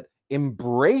egos that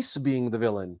embrace being the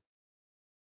villain.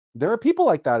 There are people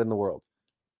like that in the world.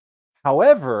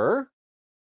 However,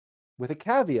 with a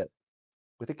caveat,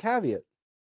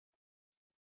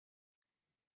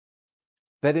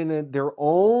 that in their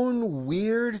own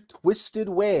weird, twisted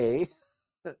way,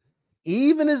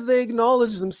 even as they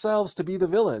acknowledge themselves to be the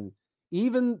villain,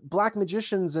 even black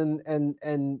magicians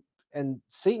and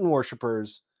Satan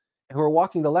worshippers who are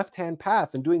walking the left-hand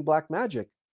path and doing black magic,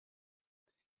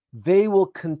 they will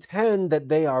contend that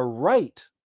they are right.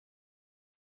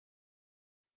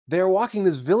 They're walking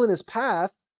this villainous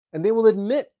path, and they will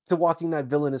admit to walking that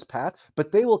villainous path,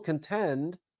 but they will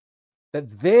contend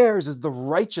that theirs is the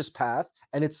righteous path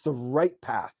and it's the right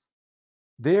path.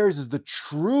 Theirs is the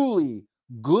truly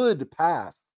good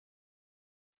path.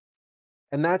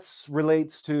 And that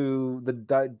relates to the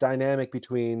dynamic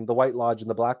between the White Lodge and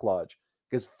the Black Lodge.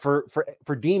 Because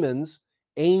for demons,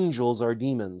 angels are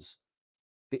demons.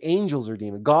 The angels are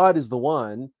demons. God is the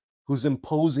one who's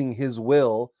imposing his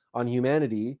will on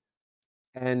humanity.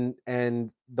 And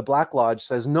the Black Lodge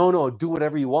says, no, do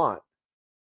whatever you want.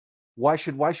 Why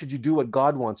should you do what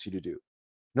God wants you to do?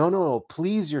 No,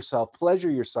 please yourself,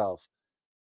 pleasure yourself.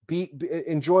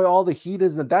 Enjoy all the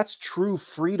hedonism. That's true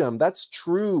freedom. That's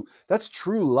true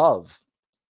love,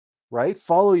 right?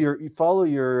 Follow your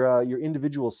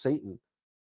individual Satan.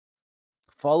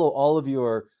 Follow all of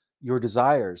your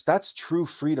desires. That's true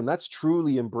freedom. That's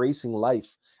truly embracing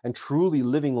life and truly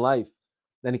living life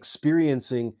and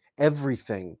experiencing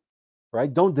everything,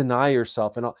 right? Don't deny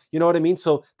yourself, and you know what I mean.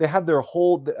 So they have their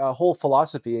whole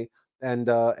philosophy and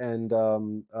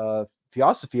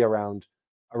theosophy around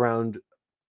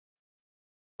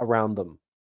them,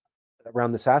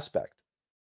 around this aspect.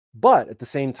 But at the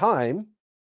same time,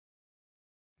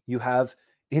 you have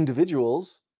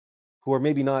individuals who are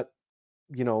maybe not,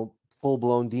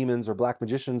 full-blown demons or black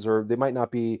magicians, or they might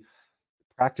not be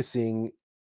practicing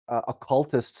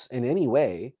occultists in any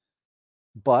way,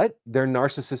 but they're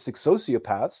narcissistic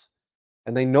sociopaths,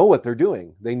 and they know what they're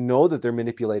doing. They know that they're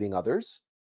manipulating others.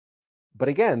 But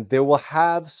again, they will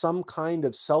have some kind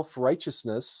of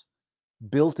self-righteousness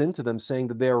built into them saying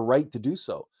that they're right to do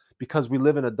so, because we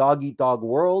live in a dog-eat-dog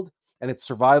world and it's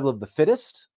survival of the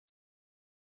fittest.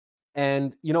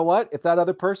 And you know what? If that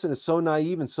other person is so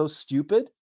naive and so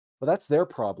stupid, well, that's their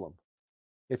problem.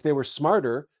 If they were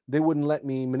smarter, they wouldn't let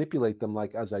me manipulate them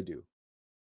like as I do.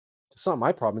 It's not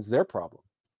my problem, it's their problem.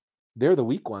 They're the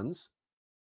weak ones.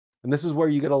 And this is where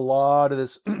you get a lot of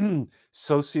this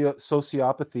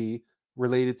sociopathy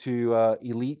related to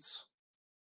elites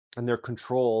and their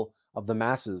control of the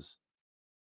masses.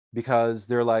 Because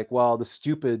they're like, well, the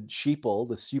stupid sheeple,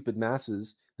 the stupid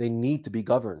masses, they need to be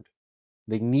governed.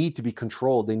 They need to be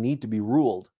controlled. They need to be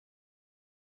ruled.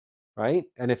 Right?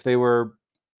 And if they were,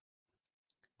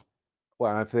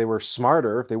 well, if they were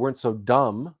smarter, if they weren't so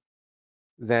dumb,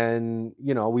 then,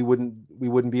 you know, we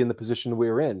wouldn't be in the position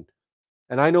we're in.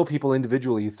 And I know people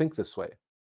individually who think this way.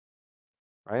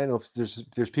 Right? I know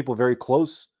there's people very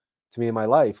close to me in my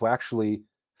life who actually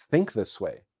think this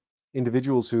way.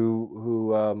 Individuals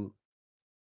who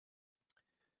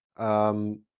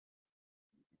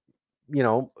you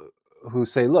know, who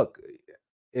say, look,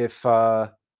 if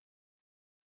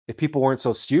people weren't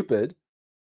so stupid,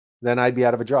 then I'd be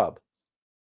out of a job.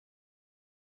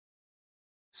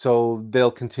 So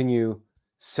they'll continue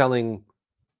selling,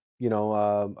 you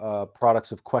know,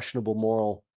 products of questionable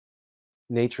moral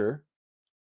nature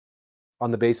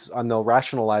on the basis, and they'll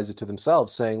rationalize it to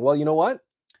themselves, saying, well, you know what?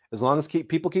 As long as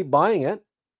people keep buying it,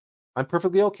 I'm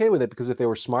perfectly okay with it, because if they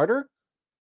were smarter,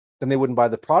 then they wouldn't buy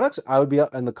the products. I would be,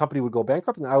 and the company would go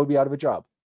bankrupt, and I would be out of a job.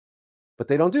 But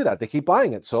they don't do that. They keep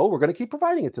buying it, so we're going to keep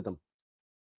providing it to them.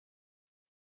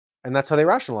 And that's how they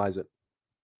rationalize it.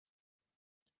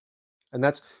 And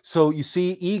that's, so you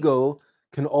see, ego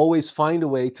can always find a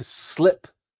way to slip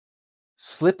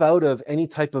out of any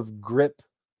type of grip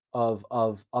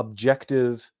of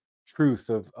objective truth,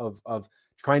 of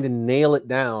trying to nail it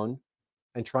down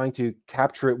and trying to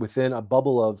capture it within a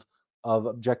bubble of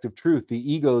objective truth.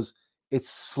 The ego's, it's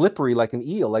slippery like an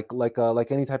eel,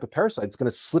 like any type of parasite. It's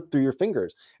going to slip through your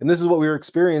fingers. And this is what we were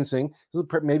experiencing. This is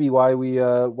maybe why we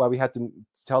had to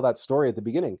tell that story at the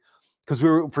beginning, because we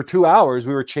were, for 2 hours,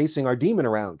 we were chasing our demon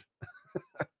around.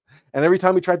 And every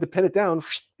time we tried to pin it down,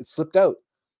 it slipped out.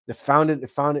 It found it.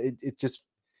 It just,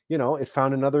 you know, it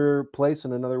found another place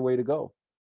and another way to go.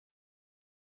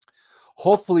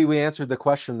 Hopefully we answered the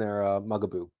question there,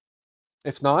 Mugaboo.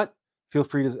 If not, feel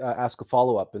free to ask a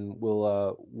follow-up, and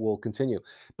we'll continue.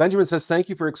 Benjamin says, thank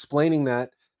you for explaining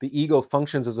that the ego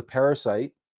functions as a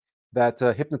parasite that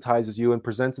hypnotizes you and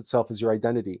presents itself as your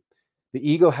identity.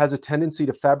 The ego has a tendency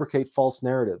to fabricate false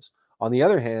narratives. On the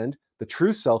other hand, the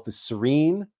true self is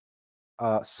serene,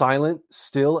 silent,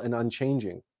 still, and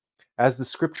unchanging. As the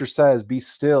scripture says, be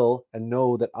still and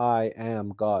know that I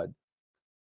am God.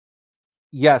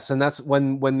 Yes, and that's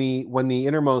when the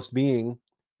innermost being,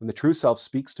 when the true self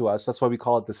speaks to us, that's why we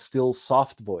call it the still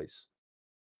soft voice,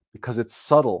 because it's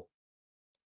subtle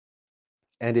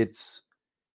and it's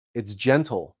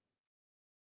gentle.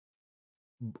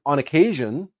 On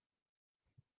occasion,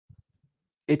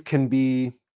 it can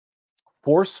be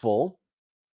forceful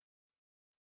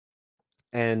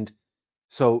and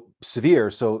so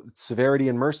severe, so severity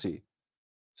and mercy.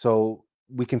 So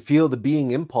we can feel the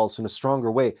being impulse in a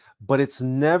stronger way, but it's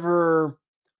never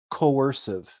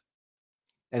coercive,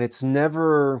 and it's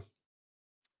never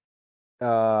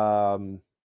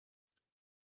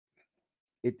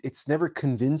it's never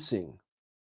convincing.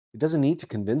 It doesn't need to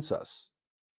convince us.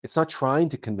 It's not trying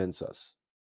to convince us,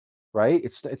 right?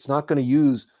 It's not going to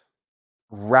use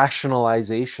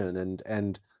rationalization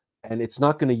and it's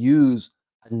not going to use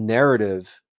a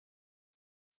narrative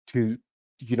to,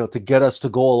 you know, to get us to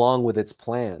go along with its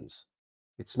plans.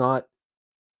 It's not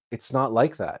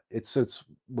like that. It's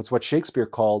what Shakespeare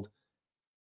called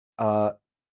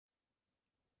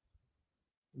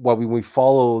when we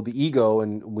follow the ego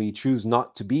and we choose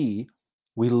not to be,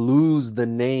 we lose the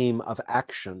name of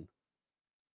action.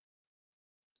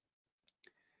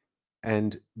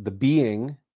 And the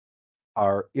being,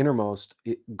 our innermost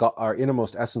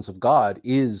essence of God,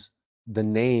 is the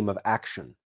name of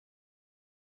action.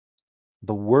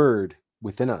 The word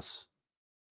within us.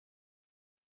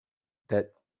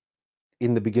 That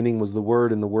in the beginning was the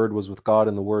word, and the word was with God,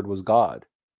 and the word was God.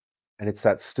 And it's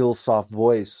that still soft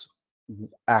voice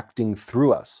acting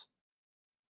through us.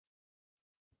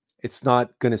 It's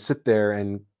not going to sit there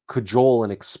and cajole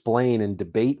and explain and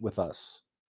debate with us.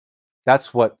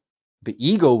 That's what the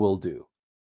ego will do,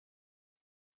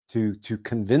 to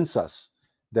convince us,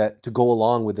 that to go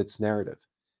along with its narrative.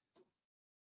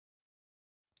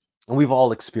 And we've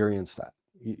all experienced that.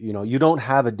 You know, you don't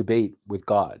have a debate with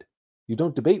God. You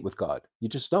don't debate with God. You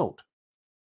just don't.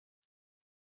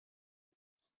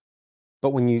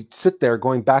 But when you sit there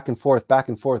going back and forth, back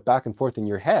and forth, back and forth in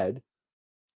your head,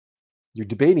 you're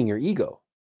debating your ego.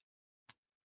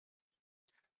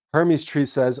 Hermes Tree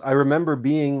says, I remember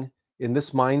being in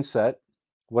this mindset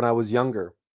when I was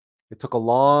younger. It took a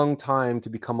long time to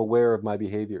become aware of my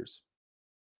behaviors.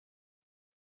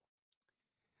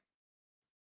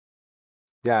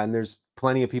 Yeah, and there's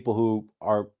plenty of people who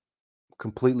are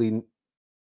completely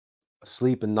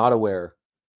asleep and not aware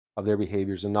of their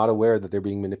behaviors and not aware that they're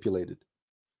being manipulated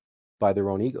by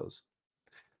their own egos.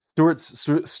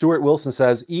 Stuart Wilson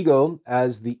says, ego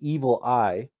as the evil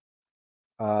eye,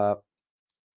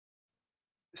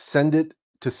 send it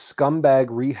to scumbag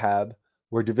rehab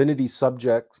where divinity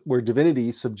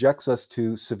subjects us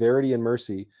to severity and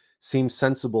mercy seems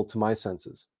sensible to my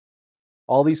senses.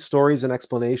 All these stories and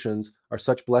explanations are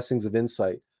such blessings of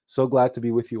insight. So glad to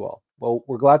be with you all. Well,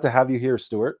 we're glad to have you here,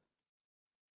 Stuart.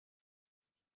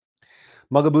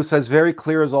 Mugaboo says, very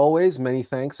clear as always. Many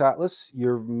thanks, Atlas.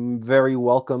 You're very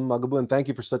welcome, Mugaboo, and thank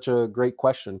you for such a great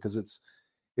question, because it's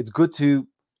good to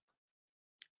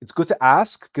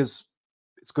ask, because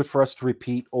it's good for us to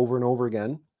repeat over and over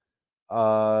again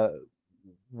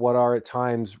what are at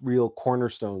times real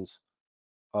cornerstones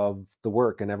of the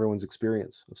work and everyone's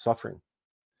experience of suffering.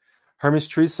 Hermes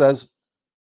Tree says,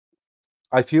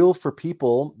 I feel for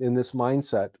people in this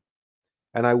mindset,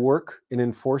 and I work in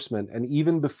enforcement, and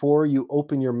even before you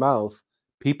open your mouth,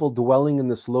 people dwelling in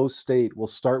this low state will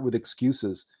start with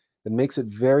excuses that makes it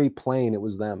very plain it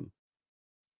was them.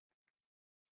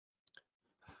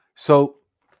 So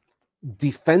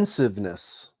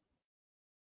defensiveness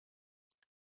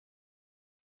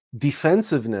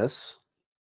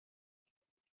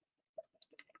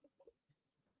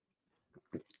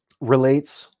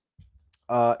relates,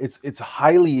 it's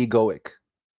highly egoic.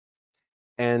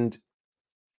 And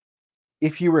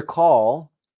if you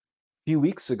recall, a few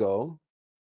weeks ago,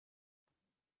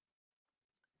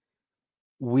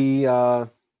 we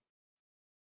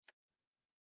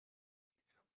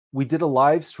did a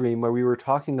live stream where we were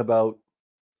talking about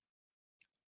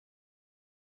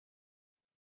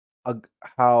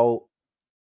how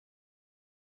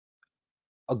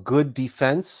a good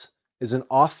defense is an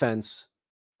offense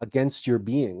against your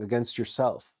being, against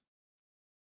yourself.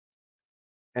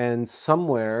 And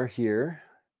somewhere here,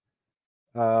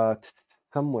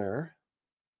 somewhere,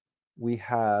 we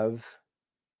have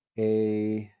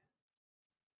a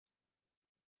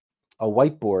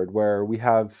whiteboard where we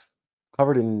have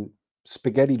covered in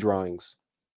spaghetti drawings.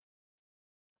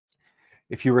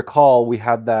 If you recall, we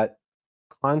had that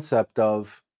concept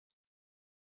of,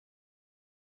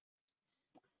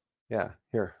 yeah,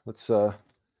 here, let's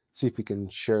see if we can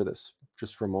share this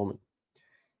just for a moment.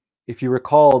 If you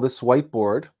recall this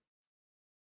whiteboard,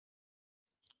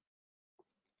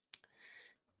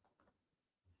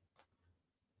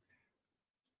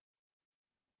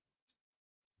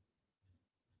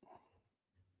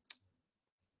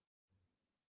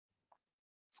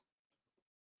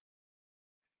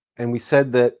 and we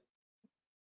said that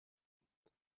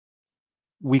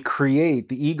the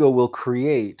ego will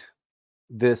create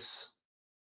this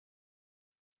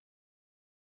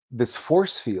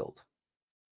force field.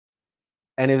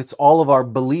 And it's all of our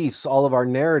beliefs, all of our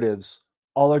narratives,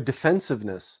 all our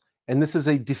defensiveness. And this is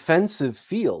a defensive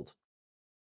field.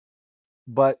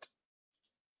 But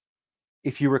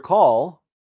if you recall,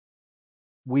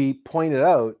 we pointed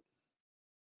out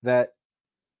that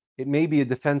it may be a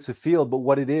defensive field, but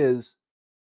what it is,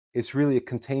 it's really a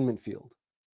containment field.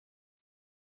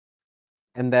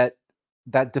 And that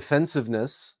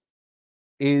defensiveness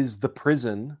is the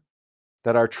prison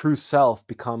that our true self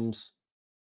becomes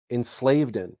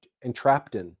enslaved in,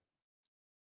 entrapped in,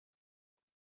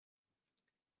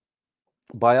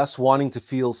 by us wanting to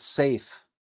feel safe,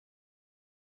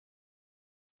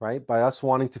 right? By us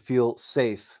wanting to feel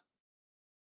safe,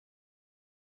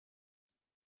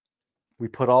 we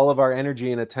put all of our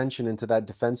energy and attention into that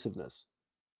defensiveness.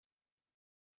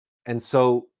 And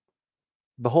so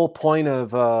the whole point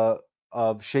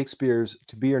of Shakespeare's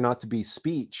to be or not to be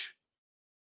speech,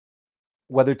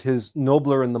 whether 'tis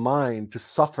nobler in the mind to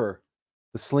suffer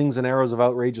the slings and arrows of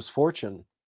outrageous fortune,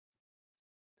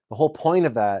 the whole point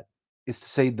of that is to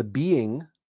say the being,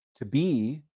 to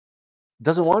be,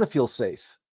 doesn't want to feel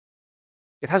safe.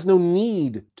 It has no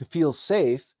need to feel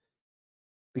safe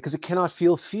because it cannot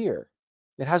feel fear.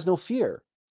 It has no fear.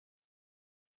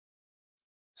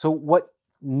 So what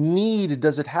need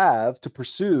does it have to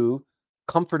pursue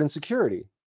comfort and security?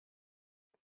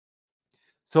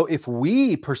 So if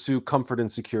we pursue comfort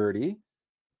and security,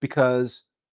 because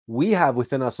we have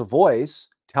within us a voice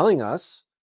telling us,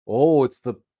 oh, it's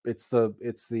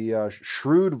the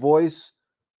shrewd voice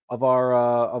of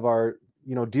our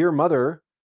dear mother,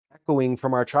 echoing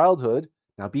from our childhood.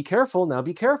 Now be careful, now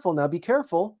be careful, now be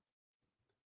careful.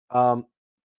 um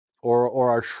or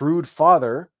our shrewd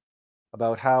father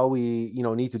about how we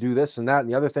need to do this and that and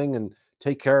the other thing, and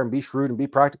take care and be shrewd and be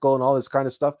practical and all this kind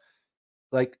of stuff.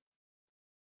 Like,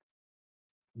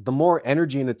 the more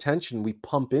energy and attention we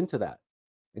pump into that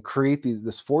and create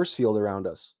this force field around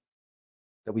us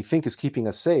that we think is keeping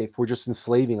us safe, we're just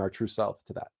enslaving our true self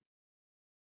to that.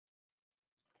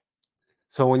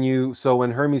 So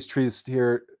when Hermes Tristan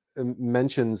here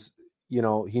mentions, he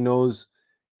knows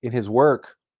in his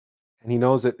work, and he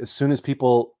knows that as soon as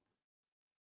people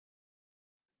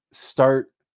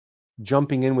start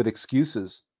jumping in with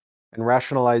excuses and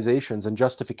rationalizations and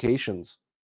justifications,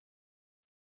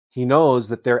 he knows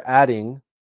that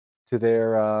to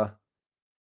their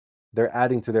they're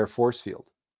adding to their force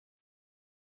field.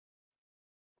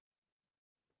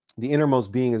 The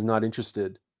innermost being is not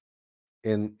interested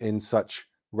in such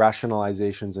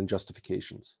rationalizations and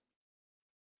justifications.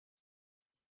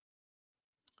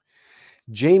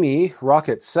 Jamie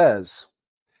Rocket says,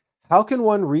 how can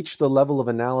one reach the level of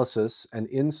analysis and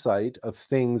insight of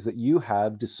things that you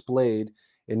have displayed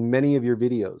in many of your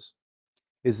videos?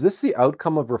 Is this the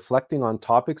outcome of reflecting on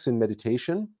topics in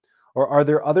meditation, or are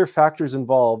there other factors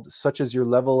involved, such as your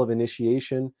level of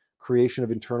initiation, creation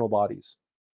of internal bodies?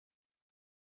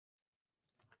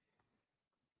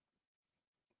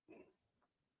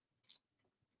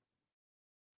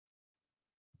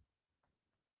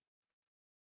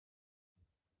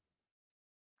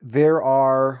 There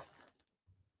are,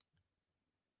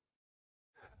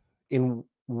 in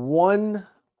one,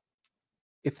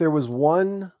 if there was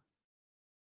one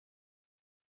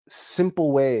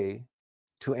simple way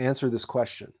to answer this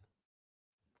question,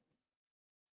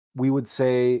 we would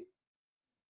say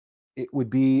it would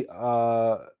be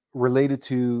related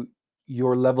to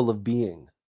your level of being.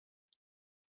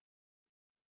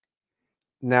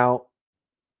 Now,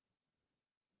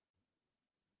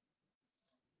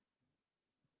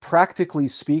 practically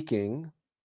speaking,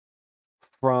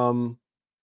 from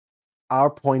our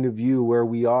point of view, where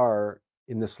we are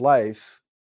in this life,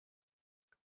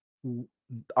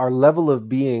 our level of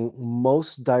being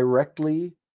most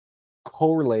directly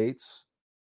correlates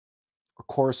or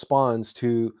corresponds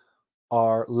to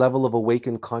our level of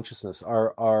awakened consciousness,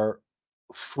 our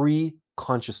free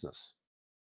consciousness.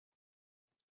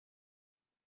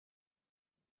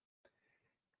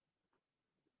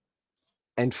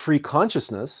 And free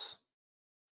consciousness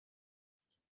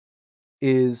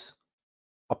is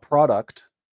a product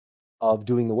of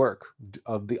doing the work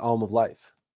of the Alm of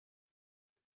Life.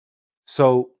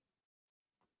 So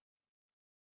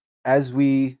as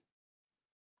we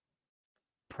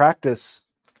practice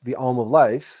the Alm of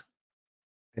Life,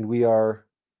 and we are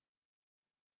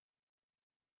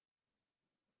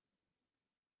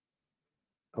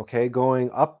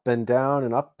going up and down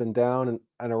and up and down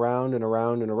and around and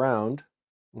around and around,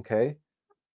 okay,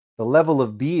 the level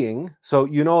of being. So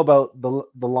about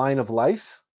the line of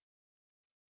life,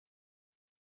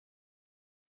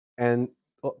 and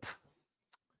oh,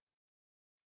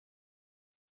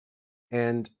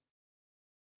 and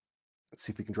let's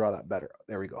see if we can draw that better.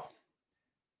 There we go.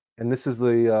 And this is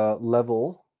the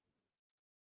level.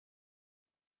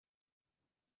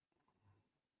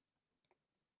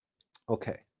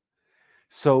 Okay.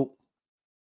 So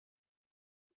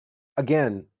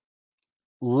again,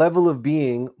 level of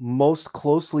being most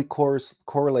closely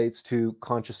correlates to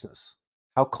consciousness.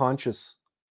 How conscious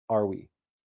are we?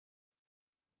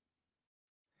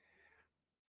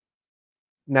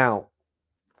 Now,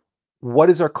 what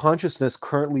is our consciousness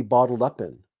currently bottled up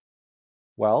in?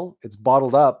 Well, it's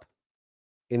bottled up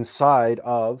inside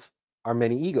of our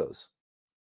many egos.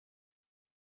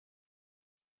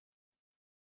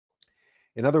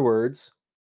 In other words,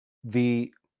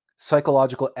 the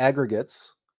psychological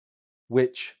aggregates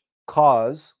which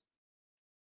cause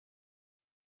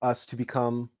us to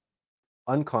become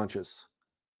unconscious,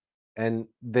 and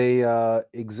they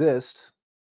exist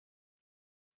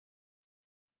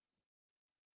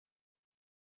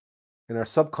in our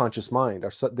subconscious mind.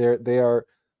 They are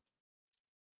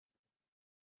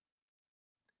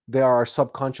our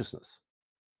subconsciousness,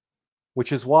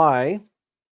 which is why,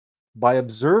 by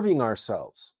observing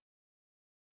ourselves,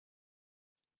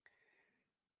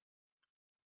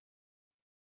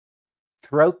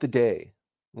 throughout the day,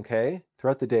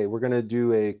 we're going to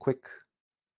do a quick.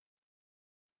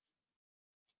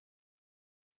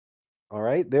 All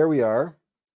right, there we are.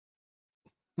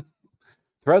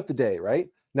 Throughout the day, right?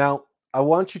 Now, I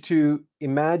want you to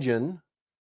imagine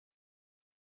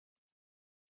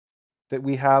that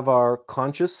we have our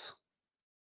conscious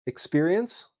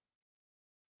experience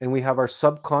and we have our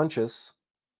subconscious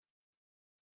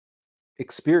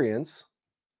experience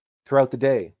throughout the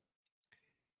day.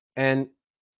 And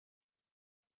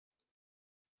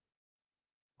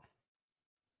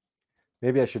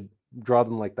maybe I should draw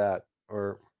them like that,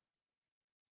 or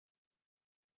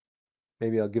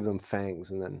maybe I'll give them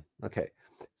fangs and then, okay.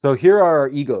 So here are our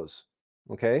egos,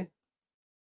 okay?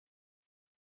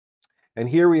 And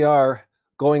here we are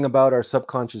going about our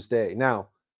subconscious day. Now,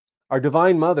 our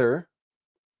Divine Mother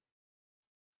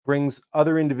brings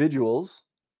other individuals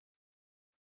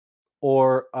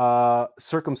or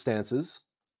circumstances,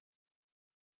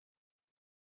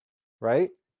 right,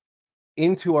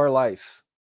 into our life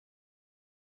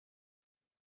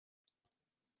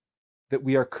that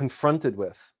we are confronted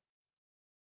with.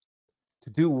 To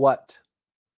do what?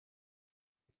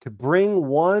 To bring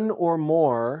one or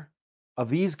more of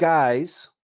these guys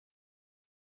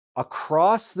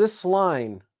across this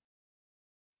line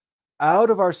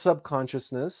out of our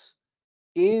subconsciousness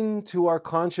into our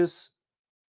conscious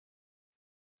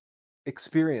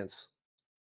experience.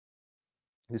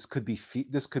 This could be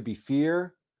this could be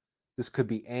fear, this could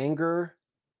be anger,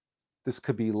 this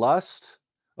could be lust.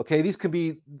 Okay, these could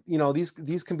be,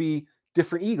 these can be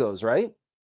different egos, right?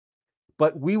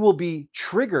 But we will be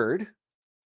triggered,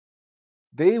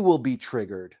 they will be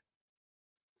triggered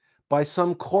by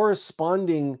some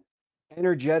corresponding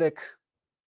energetic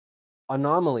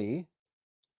anomaly,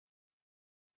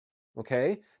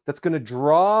 okay, that's going to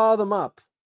draw them up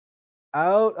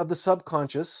out of the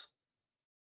subconscious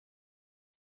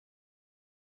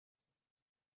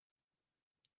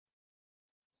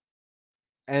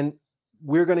and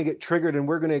we're going to get triggered and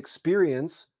we're going to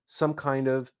experience some kind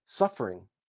of suffering.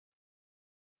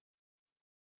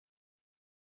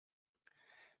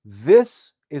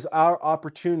 This is our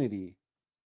opportunity.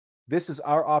 This is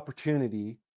our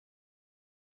opportunity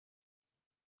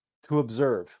to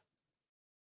observe.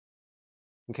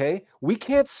 Okay? We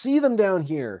can't see them down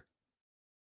here.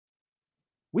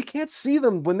 We can't see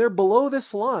them when they're below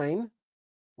this line.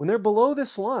 When they're below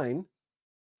this line,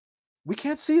 we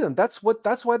can't see them. That's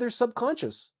why they're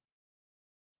subconscious.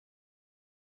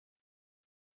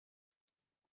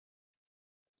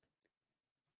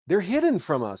 They're hidden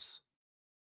from us.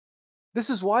 This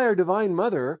is why our Divine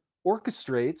Mother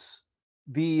orchestrates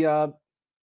the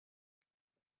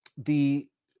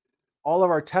all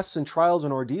of our tests and trials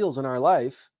and ordeals in our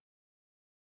life,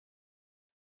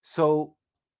 so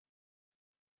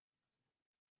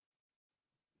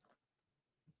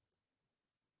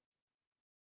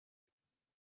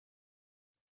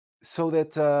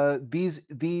that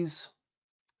these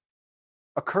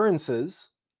occurrences,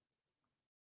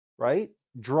 right,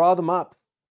 draw them up,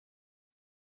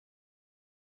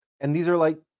 and these are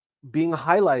like being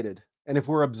highlighted. And if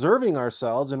we're observing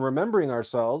ourselves and remembering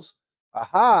ourselves,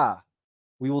 aha,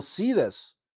 we will see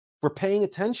this. If we're paying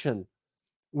attention,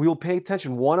 we will pay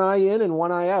attention, one eye in and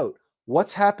one eye out.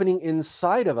 What's happening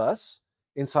inside of us,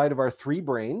 inside of our three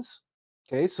brains?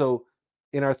 Okay, so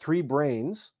in our three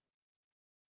brains,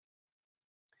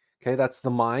 okay, that's the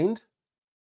mind,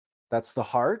 that's the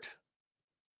heart,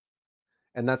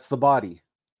 and that's the body.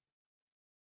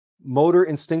 Motor,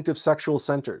 instinctive, sexual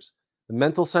centers. The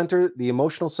mental center, the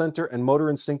emotional center, and motor,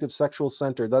 instinctive, sexual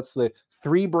center. That's the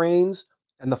three brains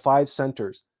and the five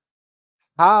centers.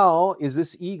 How is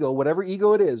this ego, whatever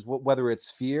ego it is, whether it's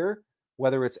fear,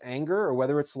 whether it's anger, or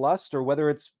whether it's lust, or whether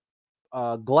it's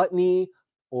gluttony,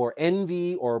 or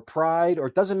envy, or pride, or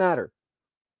it doesn't matter.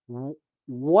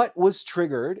 What was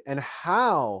triggered and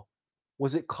how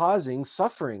was it causing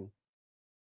suffering?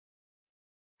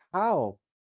 How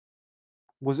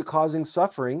was it causing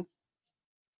suffering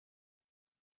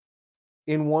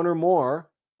in one or more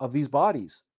of these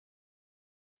bodies?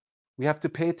 We have to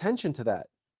pay attention to that.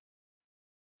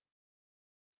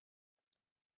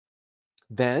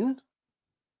 Then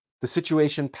the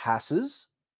situation passes,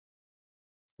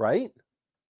 right?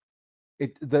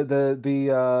 This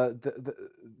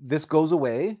goes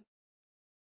away,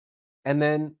 and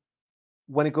then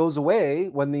when it goes away,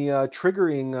 when the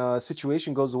triggering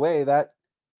situation goes away, that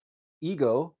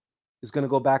ego is going to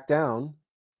go back down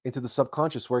into the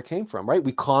subconscious where it came from, right?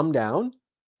 We calm down,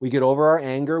 we get over our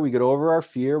anger, we get over our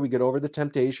fear, we get over the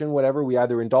temptation, whatever. We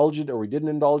either indulge it or we didn't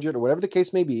indulge it, or whatever the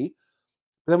case may be.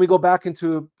 But then we go back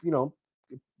into,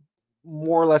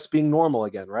 more or less being normal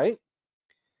again, right?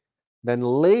 Then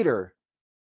later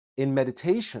in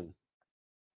meditation,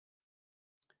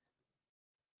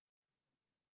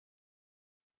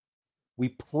 we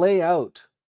play out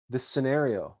this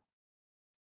scenario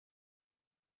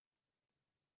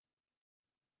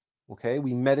Okay?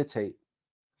 We meditate.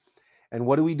 And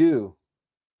what do?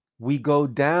 We go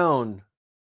down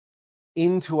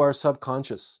into our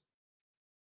subconscious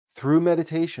through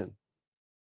meditation,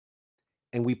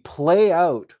 and we play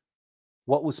out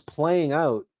what was playing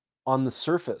out on the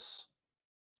surface,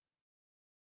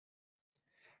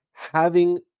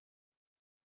 having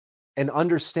an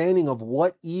understanding of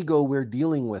what ego we're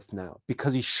dealing with now,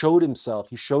 because he showed himself,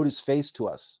 he showed his face to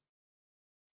us.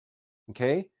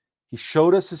 Okay? He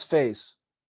showed us his face,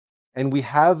 and we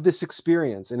have this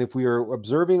experience. And if we are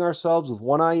observing ourselves with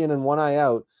one eye in and one eye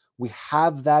out, we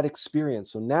have that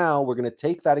experience. So now we're going to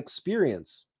take that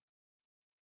experience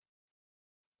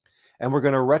and we're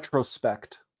going to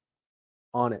retrospect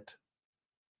on it.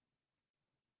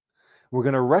 We're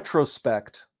going to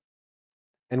retrospect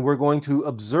and we're going to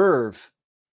observe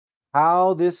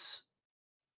how this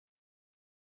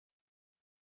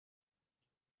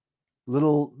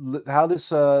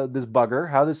this bugger,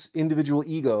 how this individual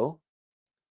ego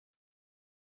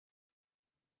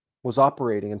was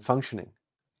operating and functioning.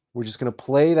 We're just going to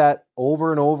play that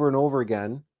over and over and over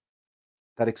again,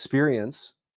 that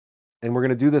experience, and we're going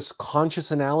to do this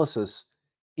conscious analysis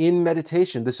in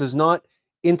meditation. This is not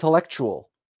intellectual.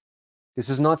 This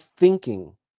is not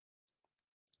thinking.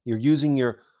 You're using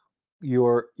your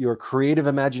creative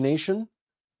imagination.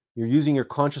 You're using your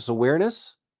conscious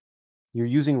awareness. You're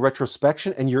using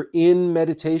retrospection, and you're in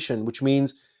meditation, which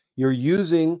means you're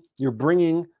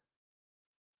bringing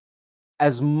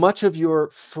as much of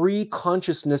your free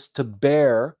consciousness to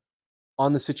bear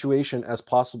on the situation as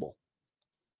possible.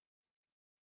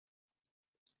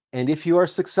 And if you are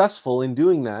successful in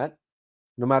doing that,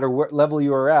 no matter what level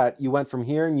you are at, you went from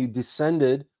here and you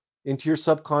descended into your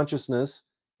subconsciousness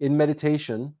in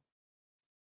meditation.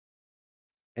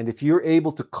 And if you're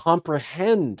able to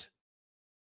comprehend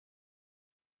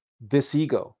this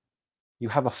ego, you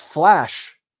have a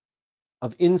flash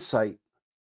of insight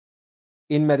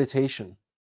in meditation.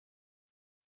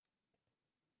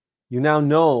 You now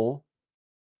know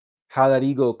how that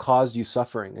ego caused you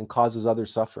suffering and causes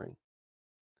others suffering.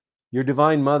 Your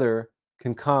Divine Mother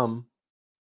can come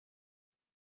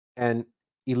and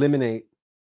eliminate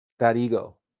that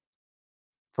ego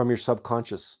from your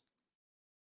subconscious.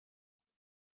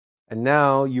 And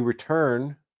now you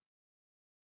return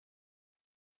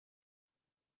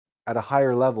at a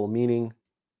higher level, meaning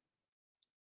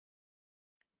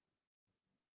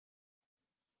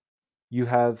you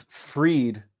have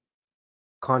freed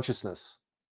consciousness.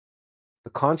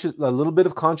 A little bit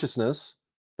of consciousness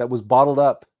that was bottled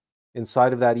up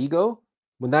inside of that ego,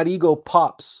 when that ego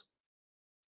pops,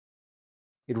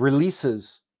 it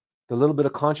releases the little bit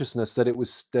of consciousness that it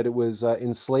was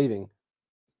enslaving,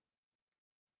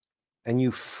 and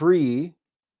you free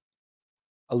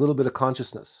a little bit of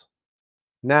consciousness.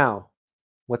 Now,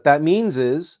 what that means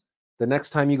is the next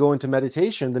time you go into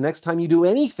meditation, the next time you do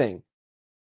anything,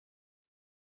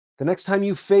 the next time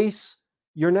you face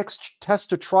your next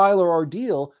test or trial or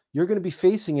ordeal, you're going to be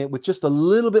facing it with just a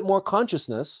little bit more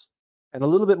consciousness and a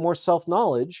little bit more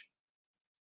self-knowledge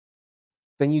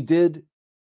than you did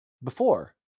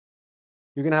before.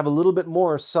 You're going to have a little bit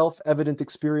more self-evident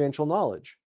experiential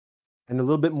knowledge and a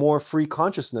little bit more free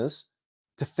consciousness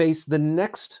to face the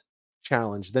next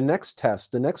challenge, the next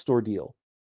test, the next ordeal.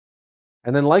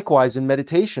 And then likewise in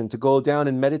meditation, to go down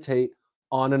and meditate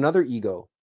on another ego.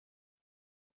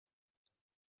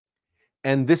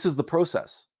 And this is the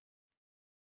process.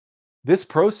 This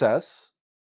process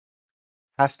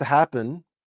has to happen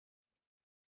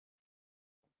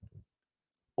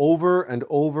over and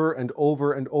over and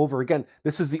over and over again.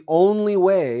 This is the only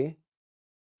way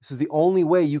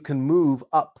you can move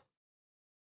up.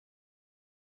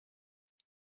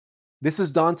 This is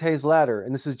Dante's ladder,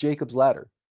 and this is Jacob's ladder.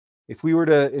 If we were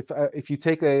to, if you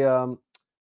take a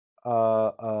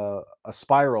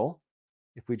spiral,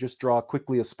 if we just draw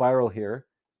quickly a spiral here,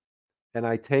 and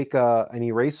I take an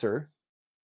eraser,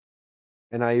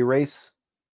 and I erase,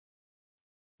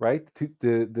 right,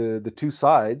 the two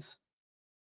sides.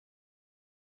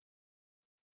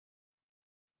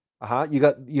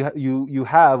 You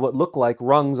have what look like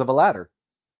rungs of a ladder,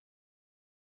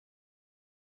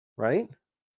 right?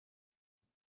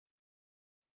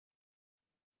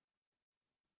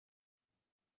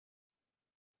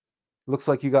 Looks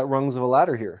like you got rungs of a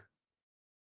ladder here,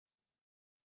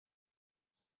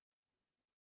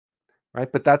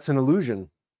 right? But that's an illusion,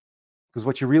 because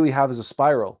what you really have is a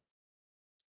spiral,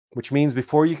 which means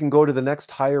before you can go to the next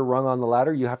higher rung on the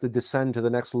ladder, you have to descend to the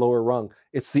next lower rung.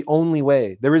 It's the only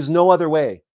way. There is no other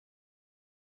way.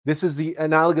 This is the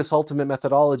analogous ultimate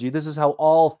methodology. This is how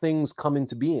all things come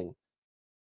into being.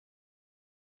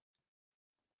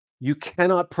 You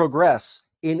cannot progress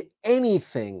in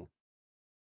anything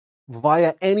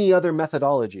via any other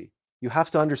methodology. You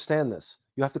have to understand this.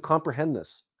 You have to comprehend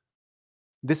this.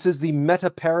 This is the meta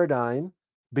paradigm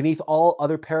beneath all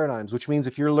other paradigms, which means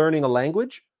if you're learning a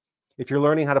language, if you're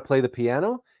learning how to play the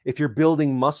piano, if you're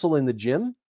building muscle in the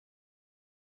gym,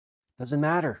 doesn't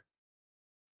matter.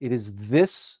 It is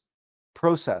this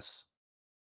process.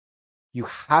 You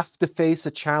have to face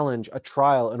a challenge, a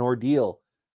trial, an ordeal.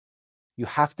 You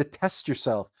have to test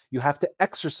yourself. You have to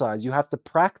exercise. You have to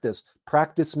practice.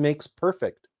 Practice makes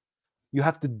perfect. You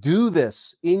have to do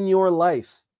this in your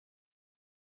life.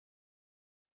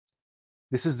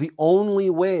 This is the only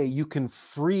way you can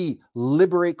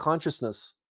liberate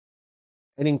consciousness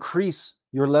and increase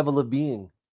your level of being.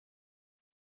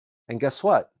 And guess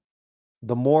what?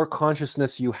 The more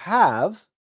consciousness you have,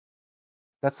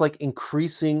 that's like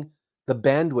increasing the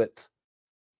bandwidth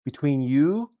between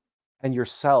you and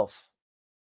yourself,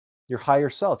 your higher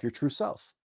self, your true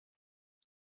self.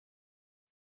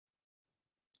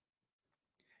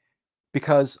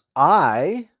 Because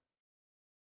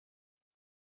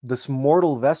this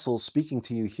mortal vessel speaking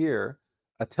to you here,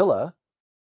 Attila,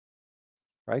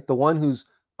 right? The one who's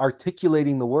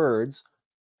articulating the words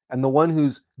and the one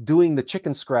who's doing the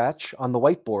chicken scratch on the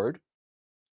whiteboard,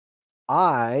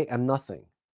 I am nothing.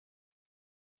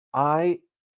 I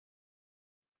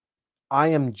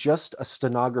am just a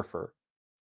stenographer.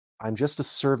 I'm just a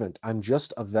servant. I'm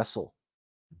just a vessel.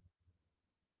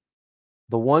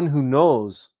 The one who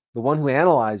knows, the one who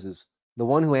analyzes, the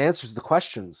one who answers the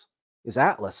questions is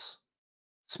Atlas.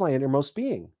 It's my innermost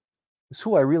being. It's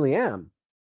who I really am.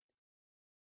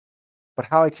 But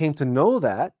how I came to know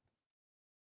that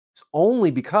is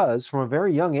only because from a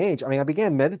very young age, I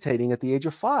began meditating at the age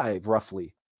of 5,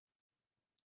 roughly.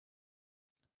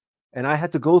 And I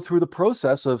had to go through the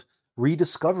process of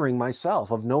rediscovering myself,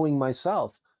 of knowing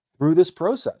myself through this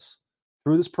process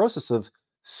of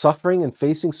suffering and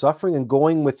facing suffering and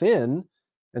going within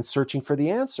and searching for the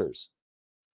answers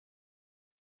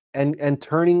and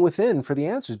turning within for the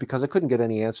answers, because I couldn't get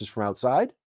any answers from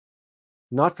outside,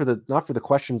 not for the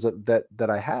questions that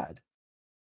I had.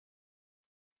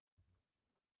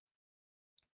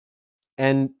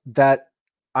 And that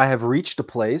I have reached a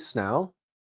place now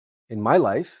in my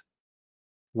life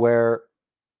where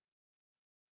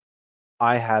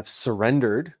I have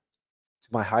surrendered to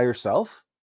my higher self,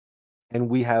 and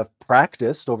we have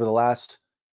practiced over the last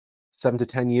 7 to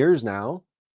 10 years now,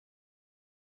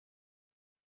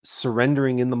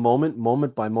 surrendering in the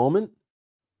moment by moment,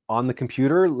 on the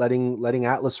computer, letting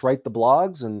Atlas write the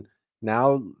blogs, and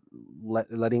now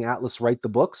letting Atlas write the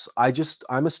books.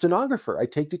 I'm a stenographer. I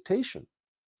take dictation.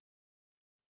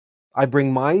 I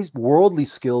bring my worldly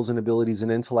skills and abilities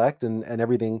and intellect and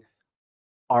everything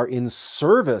are in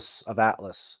service of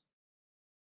Atlas.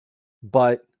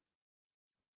 But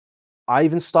I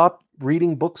even stopped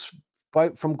reading books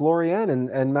from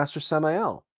Glorian and Master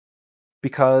Samael,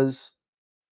 because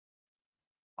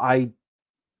I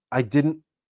didn't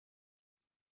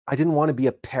want to be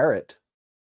a parrot,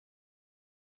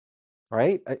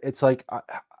 right? It's like at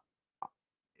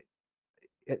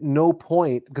no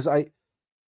point, because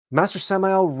Master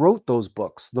Samael wrote those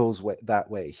books that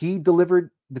way. He delivered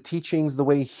the teachings the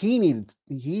way he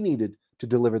needed to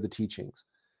deliver the teachings.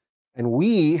 And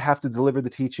we have to deliver the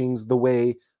teachings the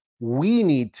way we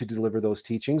need to deliver those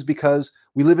teachings, because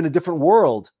we live in a different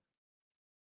world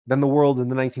than the world in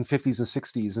the 1950s and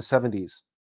 60s and 70s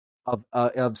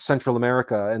of Central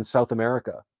America and South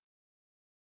America.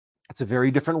 It's a very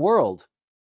different world.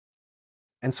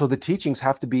 And so the teachings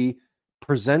have to be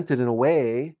presented in a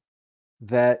way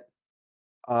that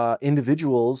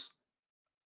individuals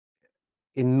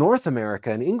in North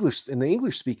America and in the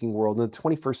English-speaking world in the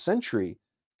 21st century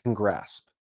can grasp.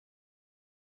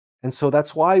 And so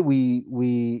that's why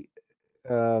we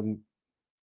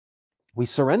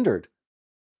surrendered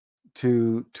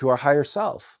to our higher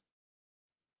self.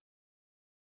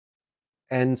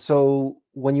 And so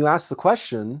when you ask the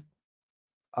question,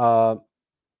 how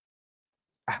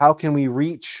can we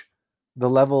reach the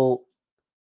level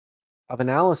of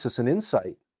analysis and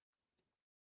insight?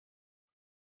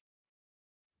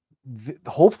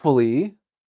 Hopefully,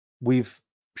 we've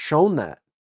shown that.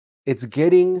 It's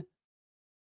getting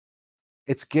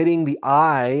the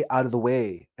I out of the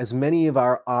way, as many of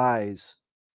our eyes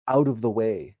out of the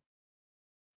way,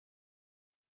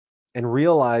 and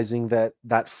realizing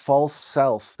that false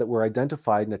self that we're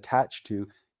identified and attached to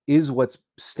is what's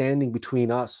standing between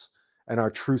us and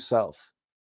our true self.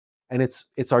 And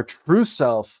it's our true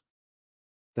self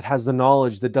that has the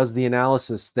knowledge, that does the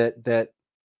analysis, that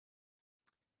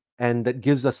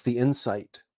gives us the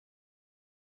insight.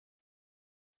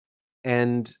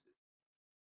 And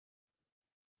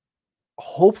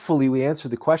hopefully we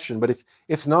answered the question. But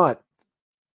if not,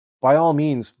 by all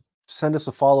means, send us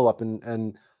a follow-up,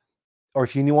 and or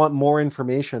if you want more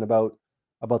information about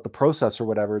the process or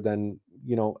whatever, then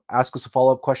ask us a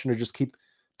follow-up question, or just keep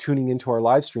tuning into our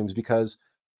live streams,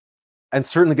 and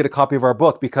certainly get a copy of our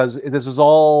book, because this is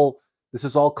all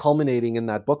culminating in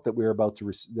that book that we're about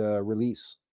to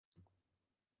release.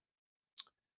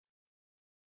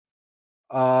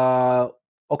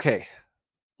 Okay.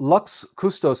 Lux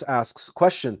Custos asks,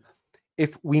 question: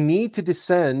 if we need to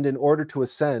descend in order to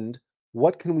ascend,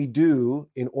 what can we do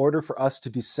in order for us to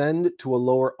descend to a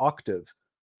lower octave?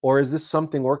 Or is this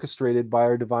something orchestrated by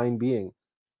our divine being?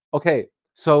 Okay,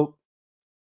 so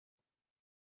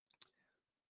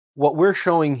what we're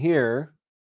showing here,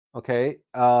 okay,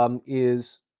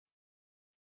 is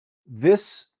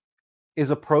this is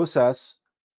a process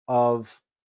of,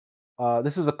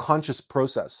 this is a conscious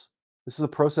process. This is a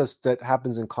process that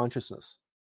happens in consciousness.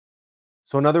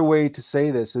 So another way to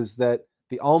say this is that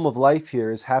the Alm of Life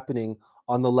here is happening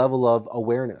on the level of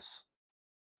awareness.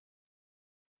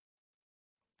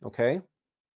 Okay?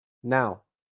 Now,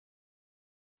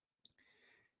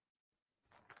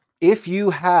 if you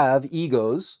have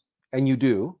egos, and you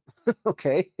do,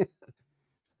 okay,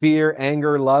 fear,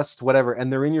 anger, lust, whatever,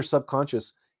 and they're in your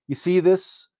subconscious, you see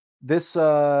this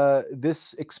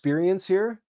experience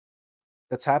here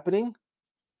that's happening?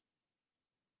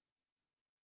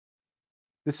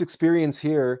 This experience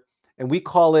here, and we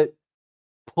call it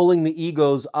pulling the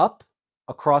egos up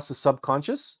across the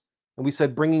subconscious, and we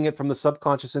said bringing it from the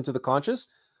subconscious into the conscious.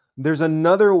 There's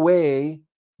another way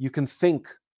you can think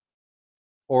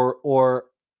or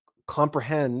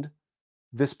comprehend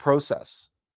this process,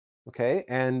 okay?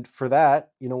 And for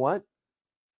that, you know what?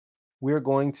 We're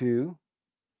going to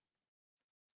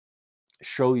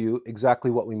show you exactly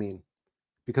what we mean,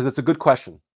 because it's a good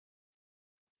question.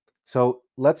 So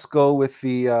let's go with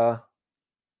the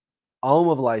Alm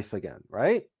of Life again,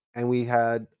 right? And we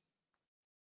had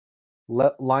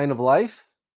line of life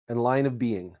and line of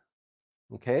being,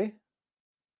 okay?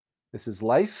 This is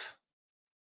life,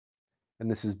 and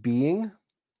this is being.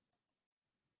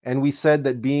 And we said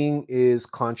that being is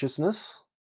consciousness.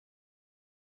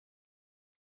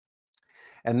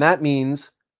 And that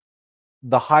means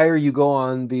the higher you go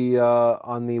on the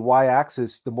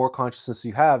y-axis, the more consciousness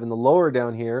you have. And the lower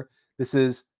down here, this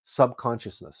is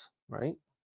subconsciousness, right?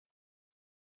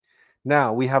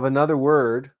 Now, we have another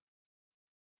word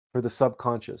for the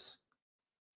subconscious,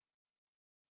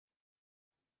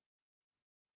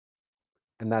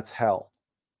 and that's hell.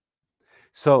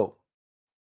 So,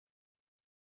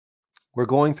 we're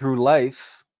going through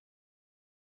life,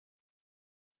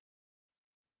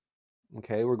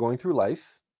 okay? We're going through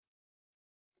life.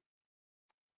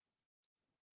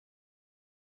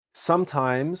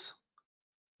 Sometimes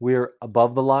we're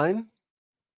above the line,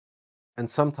 and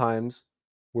sometimes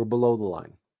we're below the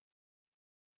line.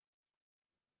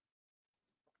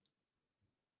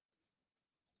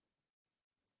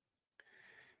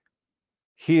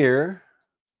 Here,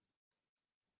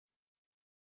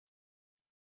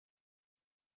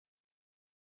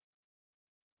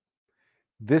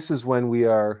 this is when we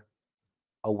are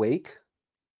awake.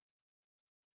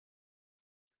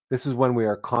 This is when we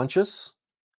are conscious.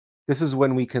 This is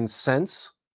when we can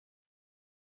sense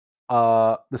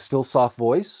the still soft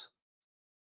voice.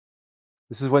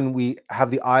 This is when we have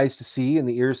the eyes to see and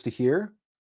the ears to hear,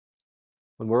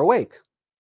 when we're awake.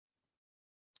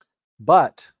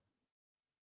 But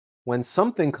when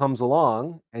something comes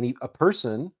along, a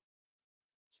person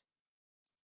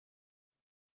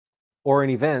or an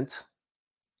event,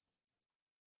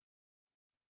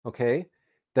 okay,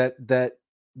 that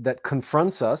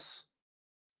confronts us,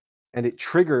 and it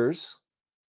triggers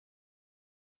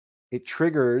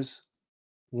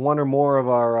one or more of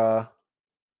our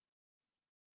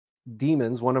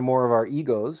demons, one or more of our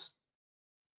egos,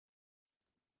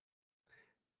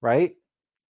 right?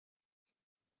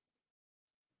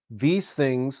 These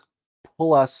things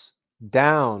pull us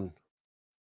down.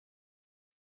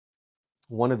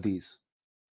 One of these,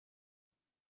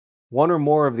 one or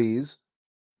more of these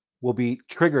will be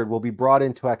triggered, will be brought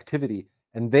into activity,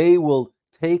 and they will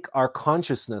take our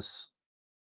consciousness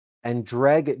and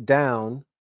drag it down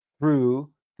through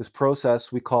this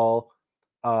process we call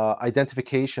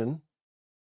identification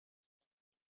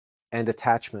and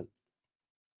attachment.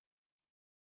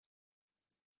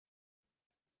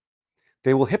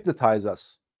 They will hypnotize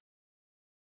us.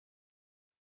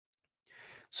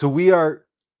 So we are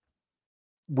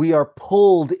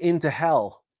pulled into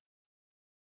hell,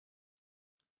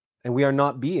 and we are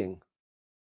not being.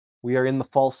 We are in the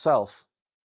false self.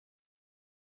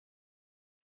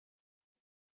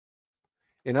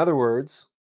 In other words,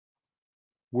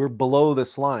 we're below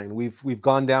this line. We've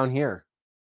gone down here.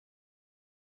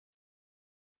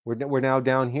 We're now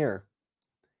down here,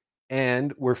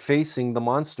 and we're facing the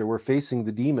monster. We're facing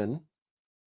the demon,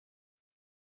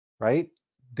 right?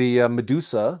 The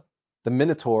Medusa, the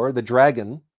Minotaur, the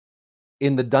dragon,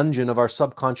 in the dungeon of our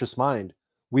subconscious mind.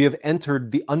 We have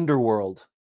entered the underworld.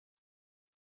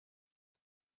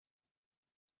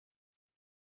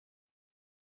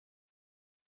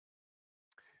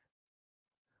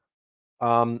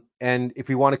 And if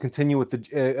we want to continue with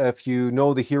if you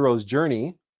know the hero's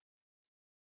journey,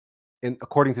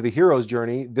 according to the hero's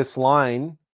journey, this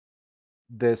line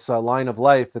of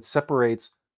life that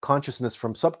separates consciousness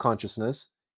from subconsciousness,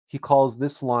 he calls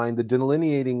this line the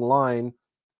delineating line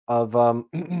of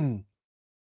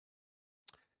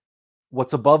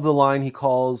what's above the line. He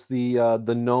calls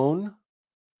the known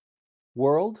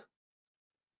world,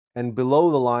 and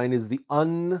below the line is the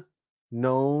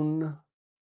unknown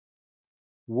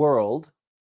world.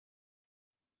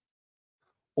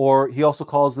 Or he also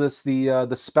calls this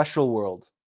the special world.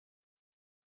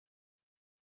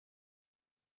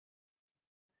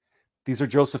 These are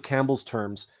Joseph Campbell's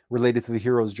terms related to the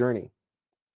hero's journey.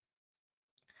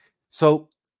 So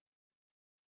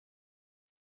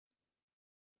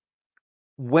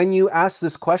when you ask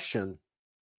this question,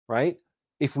 right,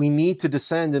 if we need to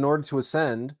descend in order to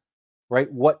ascend,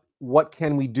 right, what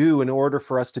can we do in order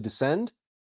for us to descend?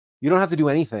 You don't have to do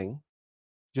anything.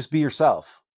 Just be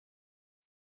yourself.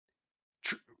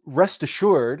 Rest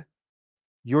assured,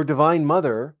 your divine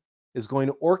mother is going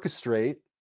to orchestrate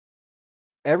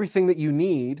everything that you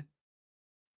need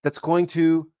that's going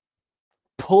to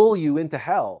pull you into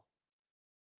hell.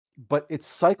 But it's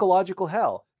psychological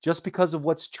hell just because of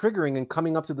what's triggering and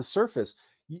coming up to the surface.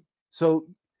 So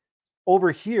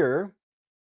over here,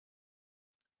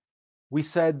 we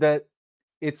said that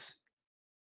it's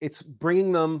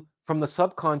bringing them from the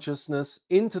subconsciousness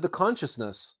into the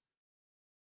consciousness.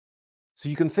 So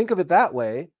you can think of it that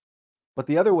way, but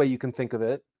the other way you can think of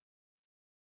it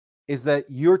is that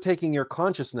you're taking your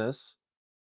consciousness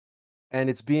and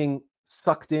it's being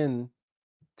sucked in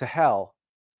to hell.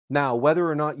 Now, whether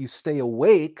or not you stay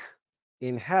awake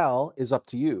in hell is up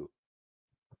to you.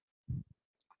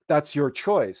 That's your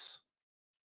choice.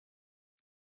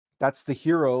 That's the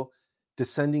hero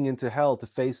descending into hell to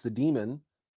face the demon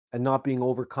and not being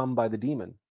overcome by the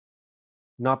demon,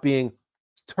 not being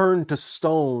turned to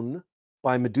stone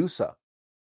by Medusa.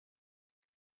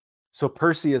 So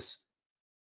Perseus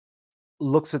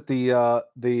looks at the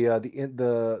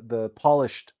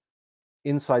polished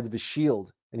insides of his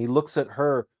shield, and he looks at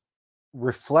her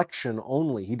reflection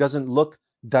only. He doesn't look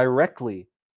directly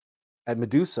at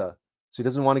Medusa, so he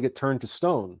doesn't want to get turned to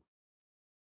stone.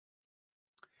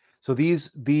 So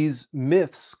these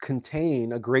myths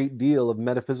contain a great deal of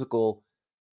metaphysical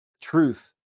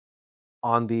truth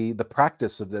on the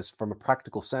practice of this from a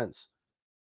practical sense.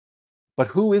 But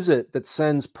who is it that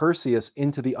sends Perseus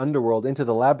into the underworld, into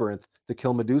the labyrinth, to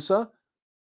kill Medusa?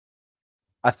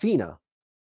 Athena,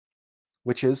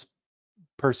 which is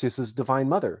Perseus's divine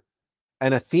mother.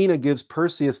 And Athena gives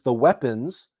Perseus the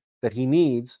weapons that he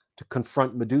needs to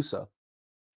confront Medusa.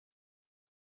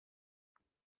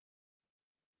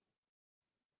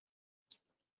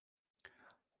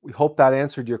 We hope that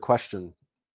answered your question,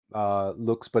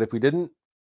 Lux. But if we didn't,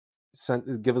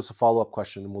 give us a follow-up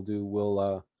question, and we'll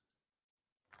do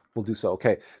so.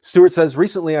 Okay. Stuart says,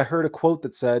 recently I heard a quote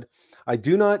that said, "I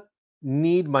do not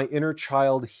need my inner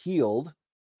child healed,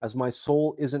 as my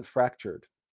soul isn't fractured."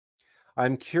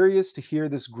 I'm curious to hear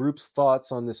this group's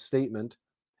thoughts on this statement,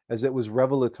 as it was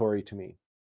revelatory to me.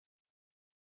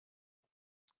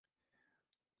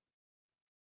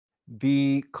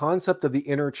 The concept of the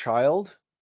inner child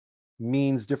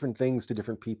means different things to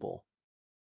different people.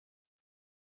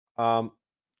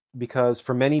 Because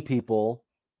for many people,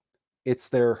 it's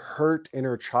their hurt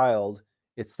inner child.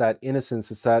 It's that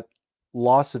innocence. It's that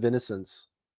loss of innocence.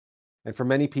 And for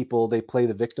many people, they play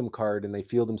the victim card and they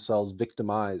feel themselves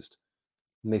victimized.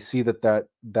 And they see that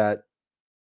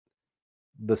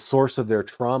the source of their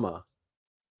trauma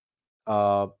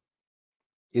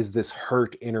is this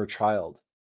hurt inner child.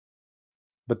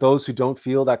 But those who don't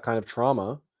feel that kind of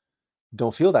trauma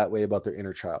don't feel that way about their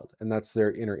inner child. And that's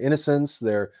their inner innocence,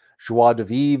 their joie de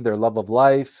vivre, their love of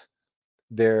life,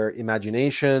 their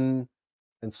imagination,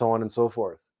 and so on and so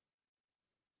forth.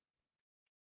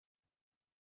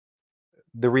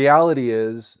 The reality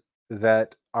is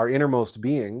that our innermost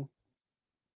being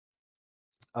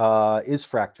is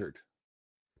fractured,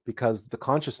 because the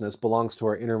consciousness belongs to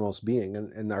our innermost being,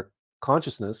 and our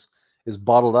consciousness is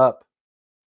bottled up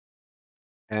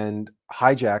and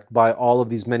hijacked by all of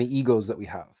these many egos that we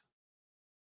have.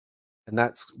 And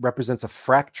that represents a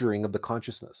fracturing of the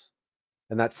consciousness.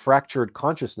 And that fractured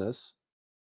consciousness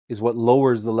is what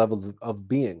lowers the level of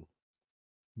being,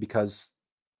 because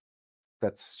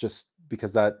that's just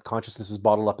because that consciousness is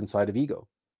bottled up inside of ego.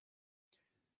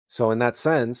 So in that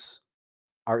sense,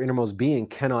 our innermost being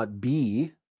cannot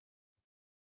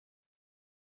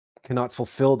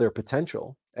fulfill their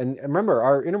potential. And remember,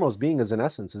 our innermost being is, in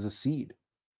essence, is a seed.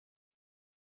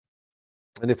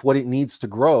 And if what it needs to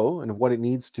grow and what it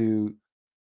needs to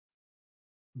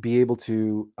be able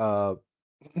to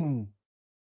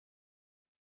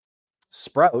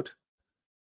sprout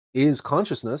is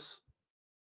consciousness,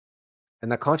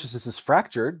 and that consciousness is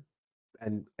fractured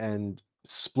and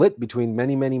split between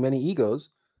many, many, many egos,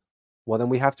 well, then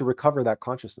we have to recover that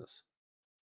consciousness.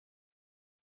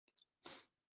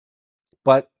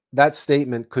 But that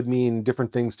statement could mean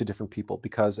different things to different people,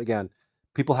 because again,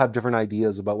 people have different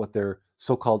ideas about what their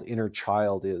so-called inner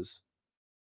child is.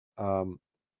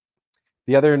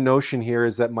 The other notion here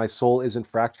is that my soul isn't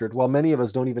fractured. Well, many of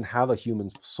us don't even have a human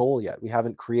soul yet. We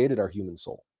haven't created our human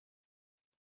soul.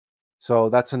 So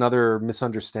that's another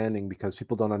misunderstanding, because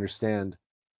people don't understand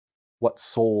what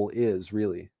soul is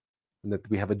really, and that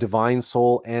we have a divine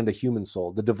soul and a human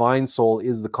soul. The divine soul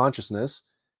is the consciousness,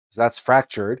 so that's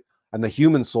fractured, and the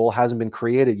human soul hasn't been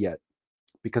created yet,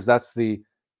 because that's the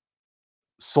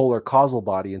solar causal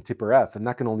body in tfor, and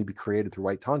that can only be created through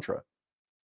white tantra.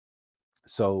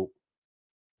 So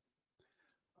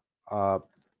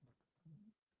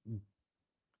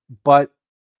but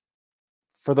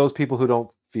for those people who don't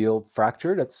feel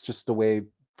fractured, that's just a way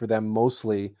for them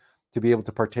mostly to be able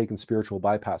to partake in spiritual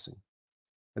bypassing.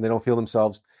 And they don't feel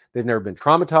themselves, they've never been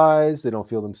traumatized, they don't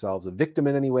feel themselves a victim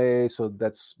in any way. So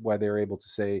that's why they're able to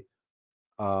say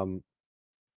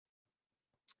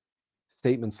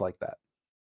statements like that.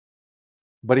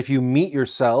 But if you meet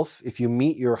yourself, if you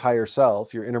meet your higher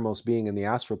self, your innermost being in the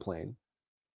astral plane,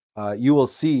 you will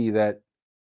see that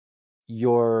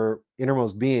your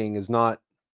innermost being is not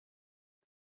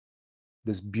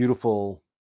this beautiful,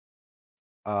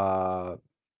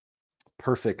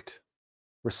 perfect,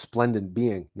 resplendent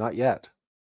being. Not yet.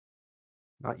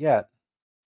 Not yet.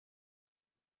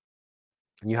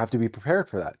 And you have to be prepared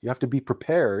for that. You have to be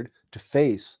prepared to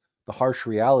face the harsh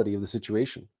reality of the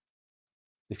situation.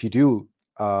 If you do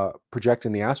project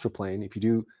in the astral plane, if you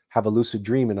do have a lucid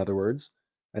dream, in other words,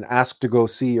 and ask to go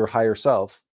see your higher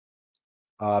self,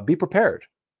 be prepared.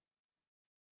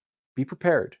 Be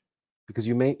prepared, because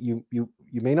you may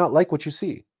not like what you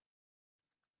see.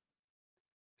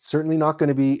 It's certainly not going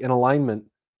to be in alignment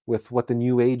with what the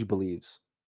New Age believes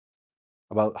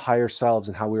about higher selves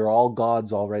and how we are all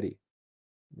gods already.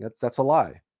 That's a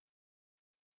lie.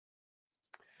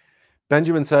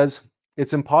 Benjamin says,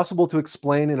 it's impossible to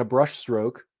explain in a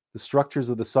brushstroke the structures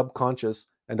of the subconscious,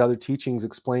 and other teachings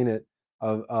explain it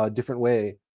a different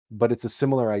way, but it's a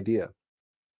similar idea.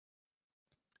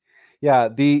 Yeah,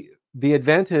 the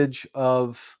advantage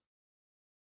of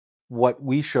what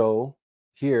we show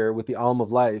here with the Alm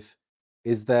of Life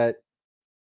is that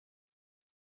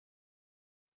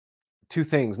two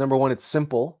things. Number one, it's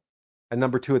simple, and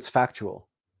number two, it's factual.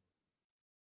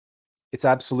 It's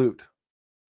absolute.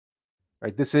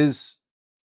 Right? This is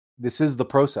the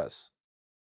process.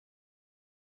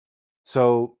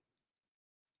 So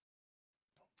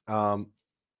I'm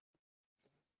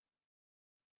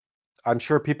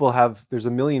sure people there's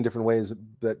a million different ways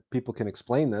that people can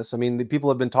explain this. I mean, the people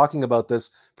have been talking about this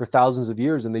for thousands of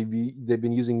years, and they've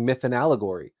been using myth and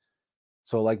allegory.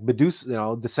 So like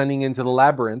Medusa, descending into the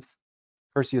labyrinth,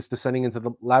 Perseus descending into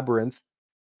the labyrinth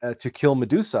to kill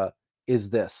Medusa is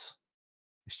this.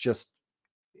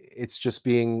 It's just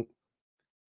being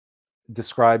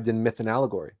described in myth and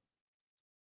allegory.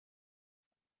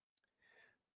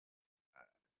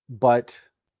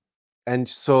 And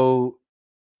so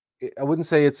I wouldn't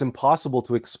say it's impossible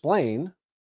to explain.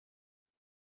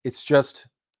 It's just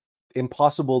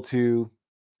impossible to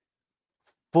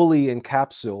fully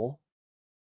encapsulate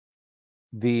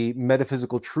the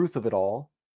metaphysical truth of it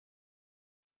all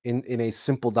in a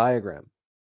simple diagram.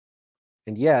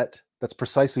 And yet, that's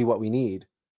precisely what we need.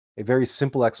 A very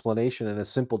simple explanation and a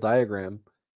simple diagram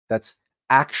that's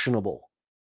actionable.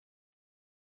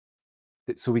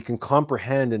 So we can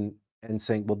comprehend and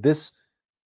saying, well, this,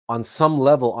 on some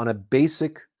level, on a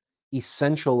basic,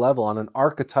 essential level, on an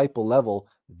archetypal level,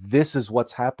 this is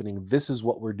what's happening. This is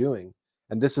what we're doing.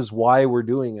 And this is why we're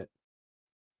doing it.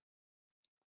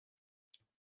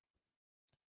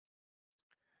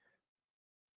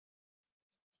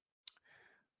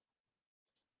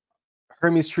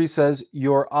 Hermes Tree says,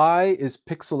 your eye is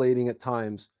pixelating at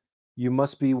times. You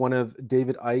must be one of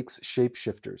David Icke's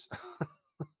shapeshifters.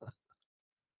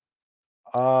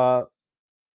 uh,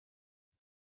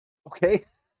 okay.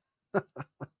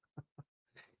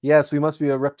 Yes, we must be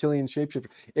a reptilian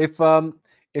shapeshifter. If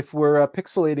we're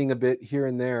pixelating a bit here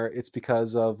and there, it's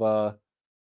because of we'll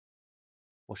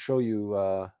show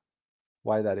you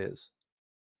why that is.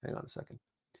 Hang on a second.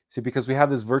 See, because we have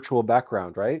this virtual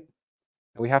background, right?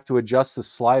 And we have to adjust the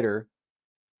slider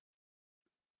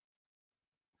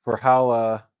for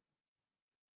how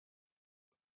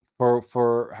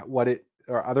for what it,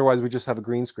 or otherwise we just have a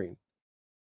green screen.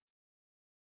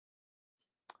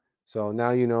 So now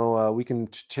you know we can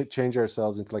change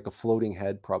ourselves into like a floating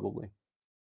head probably.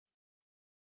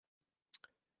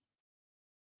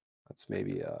 That's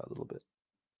maybe a little bit.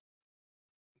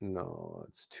 No,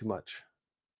 it's too much.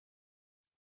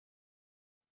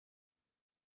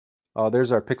 Oh,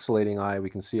 there's our pixelating eye.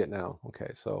 We can see it now. Okay,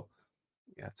 so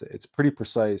yeah, it's pretty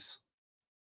precise.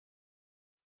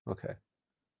 Okay.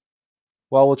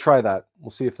 Well, we'll try that.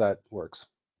 We'll see if that works.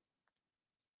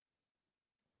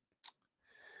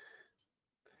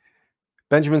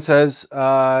 Benjamin says,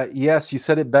 "Yes, you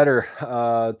said it better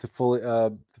to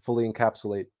fully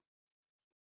encapsulate."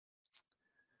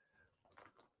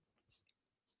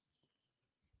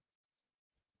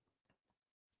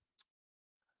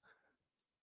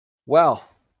 Well,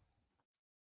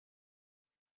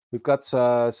 we've got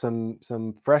some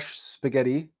fresh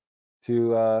spaghetti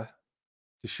to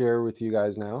share with you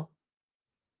guys now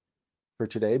for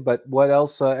today. But what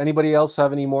else? Anybody else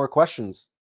have any more questions?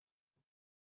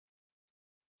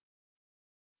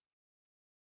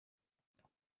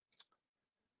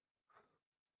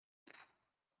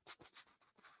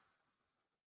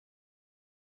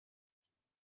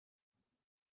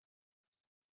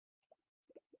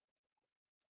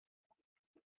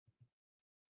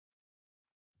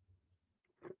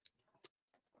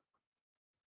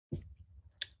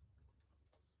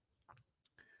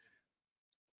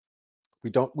 We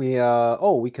don't. We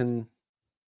oh, we can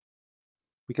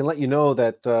let you know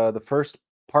that the first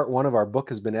part one of our book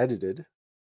has been edited.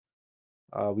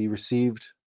 We received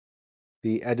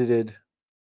the edited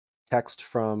text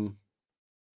from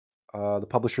the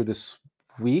publisher this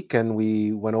week, and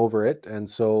we went over it. And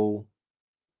so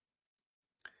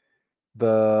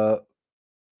the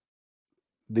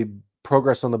the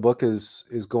progress on the book is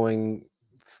going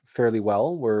fairly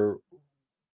well. We're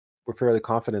fairly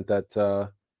confident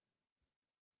that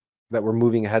that we're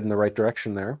moving ahead in the right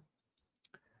direction there.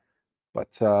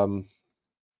 But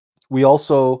we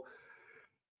also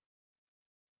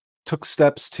took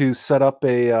steps to set up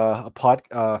a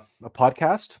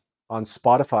podcast on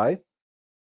Spotify,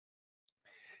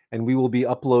 and we will be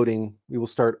uploading. We will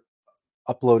start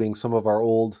uploading some of our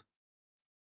old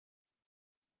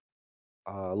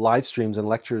live streams and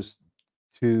lectures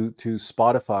to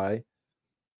Spotify,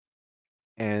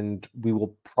 and we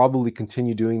will probably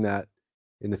continue doing that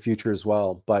in the future as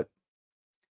well. But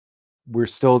we're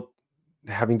still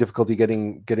having difficulty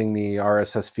getting the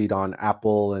RSS feed on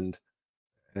Apple, and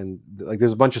like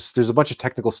there's a bunch of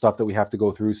technical stuff that we have to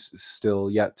go through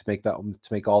still yet to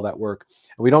make all that work.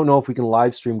 And we don't know if we can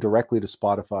live stream directly to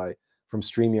Spotify from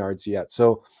StreamYards yet.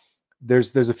 So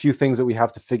there's a few things that we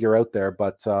have to figure out there,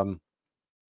 but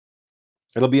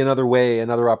it'll be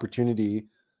another opportunity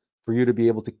for you to be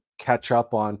able to catch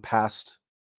up on past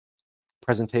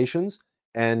presentations.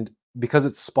 And because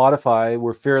it's Spotify,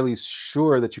 we're fairly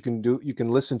sure that you can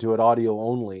listen to it audio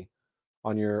only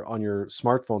on your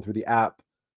smartphone through the app,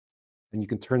 and you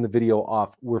can turn the video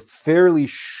off. We're fairly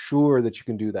sure that you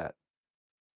can do that.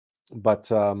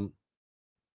 But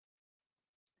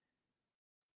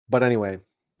anyway,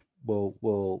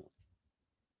 we'll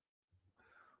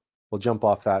jump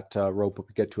off that rope if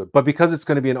we get to it. But because it's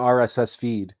going to be an RSS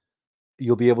feed,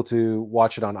 you'll be able to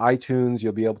watch it on iTunes.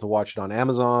 You'll be able to watch it on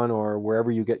Amazon or wherever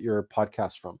you get your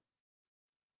podcast from.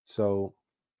 So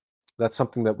that's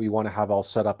something that we want to have all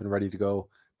set up and ready to go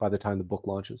by the time the book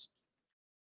launches.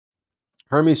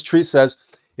 Hermes Tree says,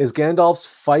 is Gandalf's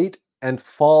fight and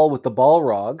fall with the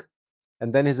Balrog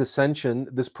and then his ascension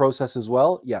this process as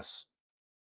well? Yes.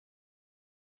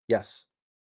 Yes.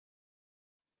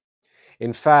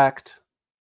 In fact,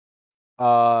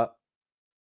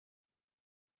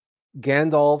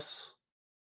 Gandalf's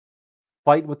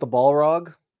fight with the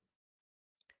Balrog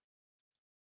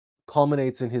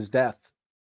culminates in his death.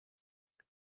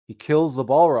 He kills the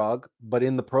Balrog, but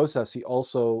in the process, he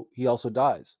also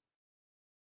dies.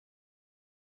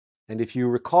 And if you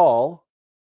recall,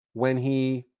 when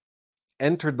he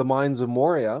entered the mines of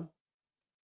Moria,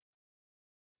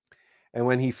 and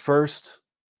when he first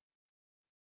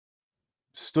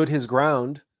stood his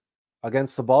ground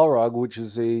against the Balrog, which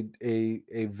is a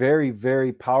very,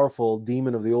 very powerful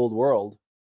demon of the old world,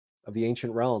 of the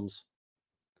ancient realms.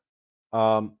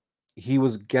 He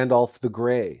was Gandalf the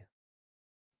Grey.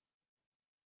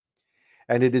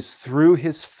 And it is through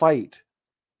his fight,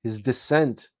 his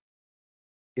descent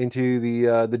into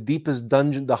the deepest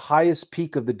dungeon, the highest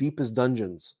peak of the deepest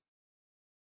dungeons,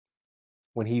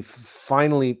 when he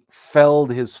finally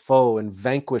felled his foe and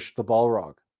vanquished the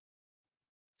Balrog.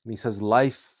 And he says,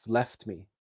 "Life left me,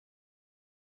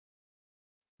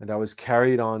 and I was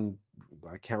carried on."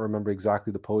 I can't remember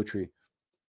exactly the poetry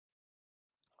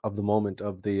of the moment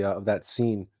of that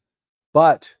scene,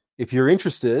 but if you're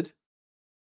interested,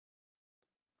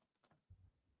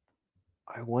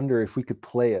 I wonder if we could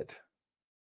play it,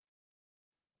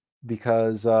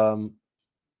 because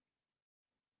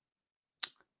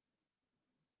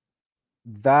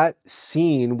that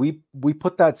scene, we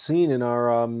put that scene in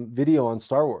our video on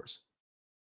Star Wars,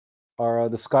 our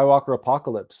the Skywalker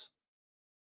Apocalypse.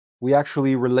 We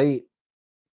actually relate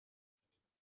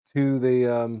to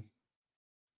the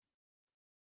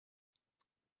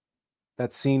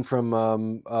that scene from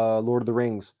Lord of the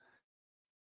Rings.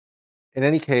 In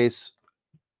any case,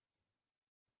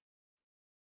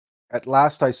 at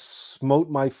last I smote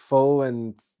my foe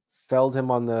and felled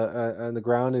him on the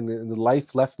ground, and the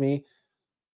life left me.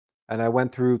 And I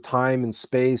went through time and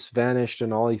space, vanished,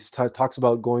 and all he talks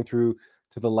about going through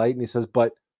to the light, and he says,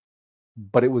 but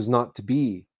it was not to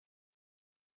be.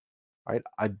 Right?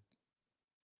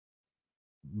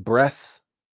 Breath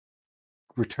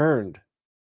returned,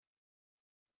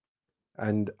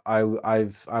 and I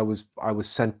was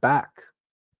sent back,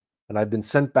 and I've been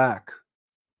sent back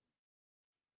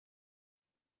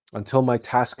until my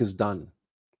task is done.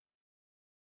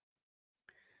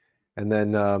 And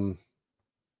then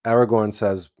Aragorn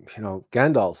says,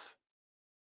 Gandalf.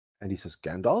 And he says,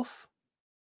 Gandalf?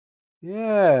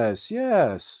 Yes,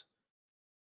 yes.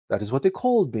 That is what they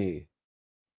called me.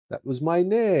 That was my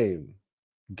name.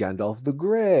 Gandalf the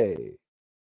Grey.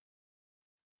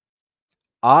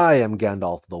 I am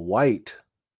Gandalf the White.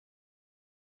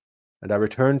 And I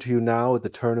return to you now at the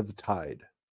turn of the tide.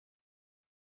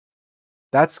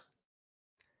 That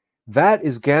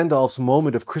is Gandalf's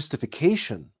moment of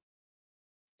Christification,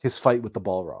 his fight with the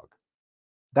Balrog.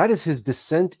 That is his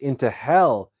descent into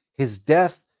hell, his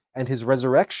death, and his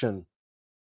resurrection.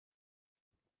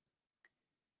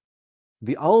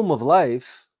 The Alm of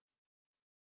Life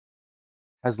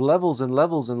has levels and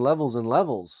levels and levels and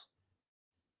levels.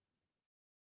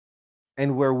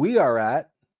 And where we are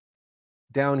at,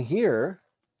 down here,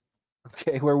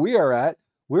 okay, where we are at,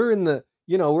 we're in the,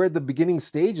 we're at the beginning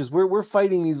stages. We're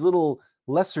fighting these little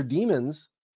lesser demons,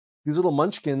 these little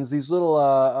munchkins, these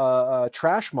little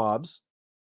trash mobs.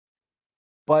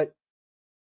 But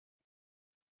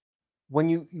when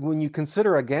you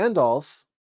consider a Gandalf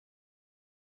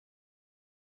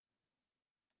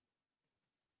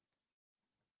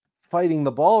fighting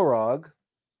the Balrog,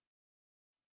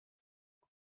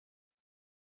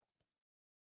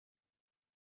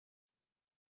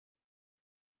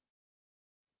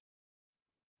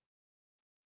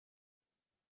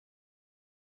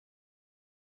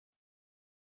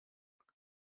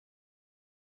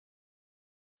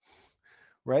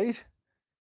 right?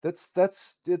 It's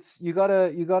you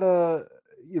gotta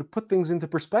put things into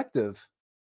perspective.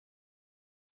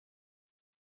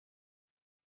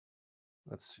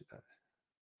 That's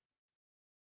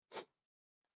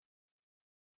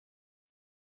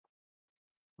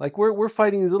like we're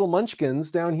fighting these little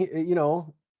munchkins down here,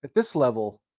 at this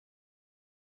level,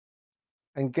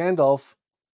 and Gandalf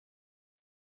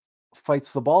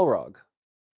fights the Balrog.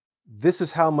 This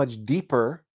is how much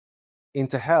deeper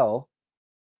into hell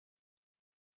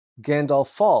Gandalf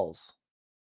falls.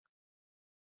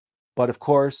 But of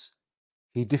course,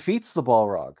 he defeats the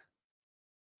Balrog.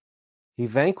 He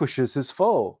vanquishes his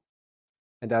foe.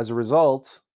 And as a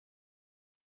result,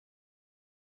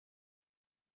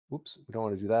 oops, we don't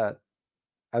want to do that.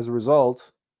 As a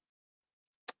result,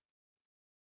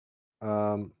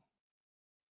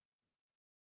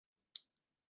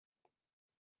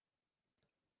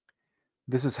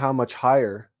 this is how much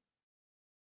higher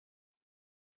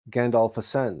Gandalf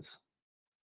ascends.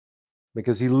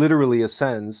 Because he literally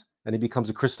ascends and he becomes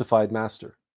a Christified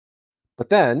master. But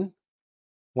then,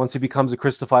 once he becomes a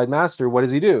Christified master, what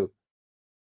does he do?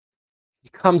 He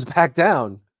comes back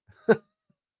down.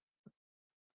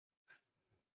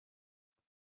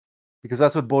 Because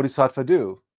that's what Bodhisattva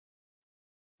do,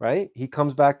 right? He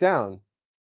comes back down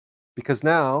because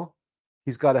now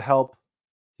he's got to help.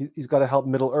 He's got to help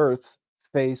Middle Earth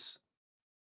face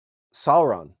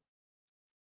Sauron.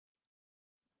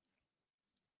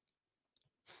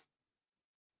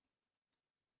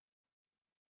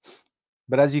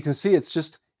 But as you can see, it's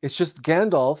just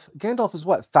Gandalf. Gandalf is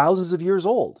what, thousands of years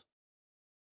old.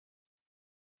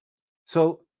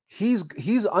 So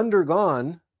he's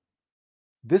undergone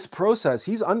this process.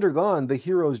 He's undergone the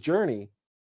hero's journey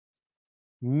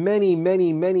many,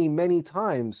 many, many, many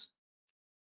times.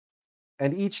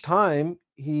 And each time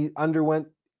he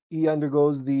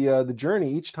undergoes the journey.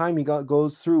 Each time he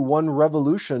goes through one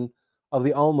revolution of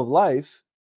the Elm of Life,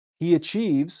 he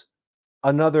achieves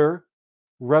another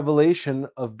revelation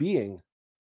of being,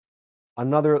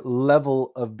 another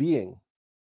level of being.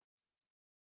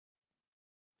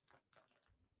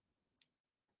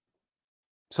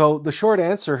 So the short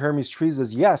answer, Hermes Trees,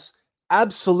 is yes,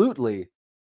 absolutely.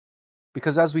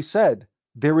 Because as we said,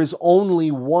 there is only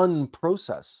one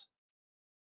process.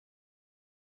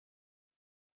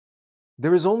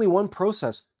 There is only one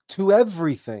process to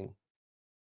everything.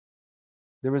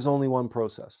 There is only one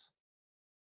process.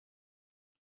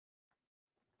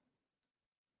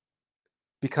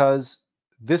 Because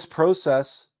this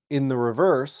process in the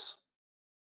reverse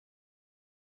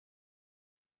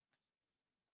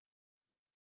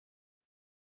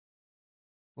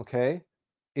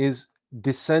is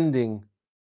descending.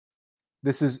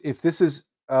 If this is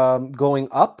going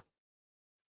up,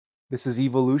 this is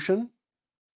evolution,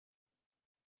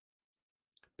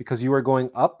 because you are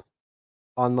going up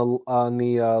on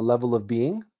the level of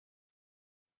being.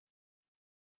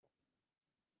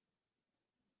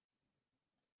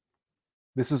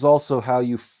 This is also how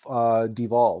you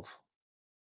devolve.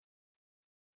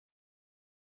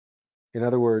 In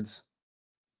other words,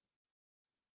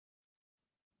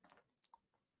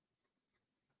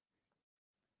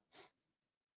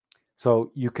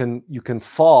 so you can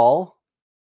fall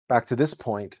back to this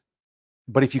point,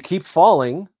 but if you keep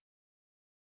falling,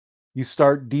 you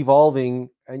start devolving,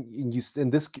 and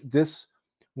this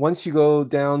once you go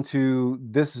down to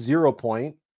this 0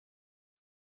 point,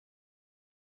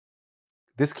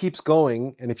 this keeps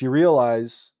going, and if you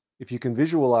can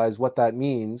visualize what that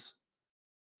means,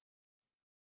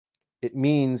 it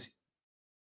means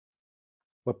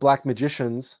what black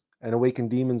magicians and awakened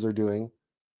demons are doing.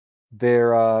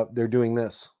 They're doing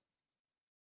this.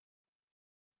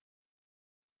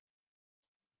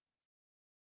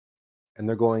 And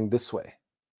they're going this way.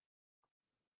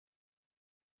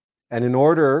 And in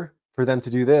order for them to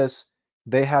do this,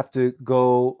 they have to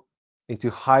go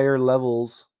into higher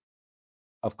levels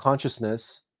of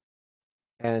consciousness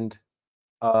and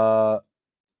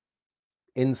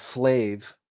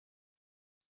enslave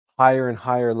higher and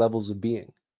higher levels of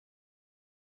being.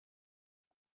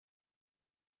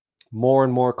 More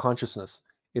and more consciousness,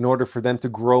 in order for them to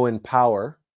grow in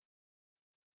power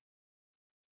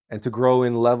and to grow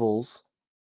in levels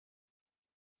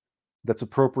that's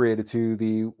appropriated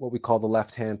to what we call the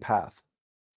left-hand path.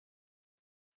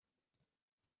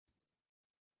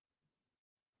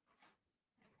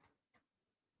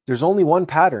 There's only one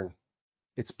pattern.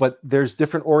 But there's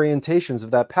different orientations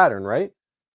of that pattern, right?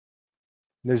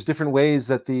 There's different ways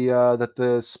that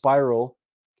the spiral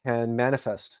can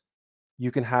manifest.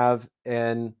 You can have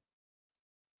an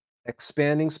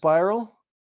expanding spiral,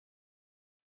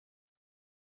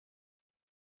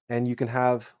 and you can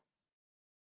have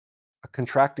a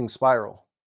contracting spiral,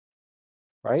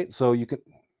 right? So you can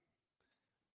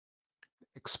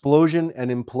explosion and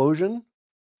implosion,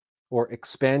 or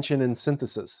expansion and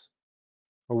synthesis,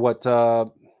 or what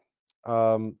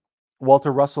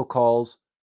Walter Russell calls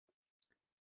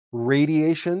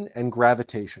radiation and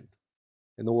gravitation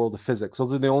in the world of physics.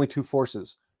 Those are the only two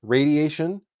forces,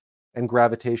 radiation and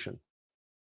gravitation.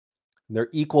 And they're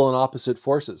equal and opposite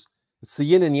forces. It's the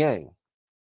yin and yang.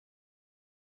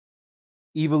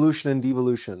 Evolution and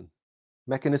devolution.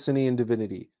 Mechanicity and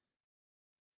divinity.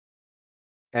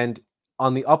 And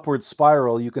on the upward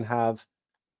spiral, you can have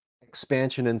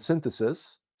expansion and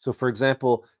synthesis. So, for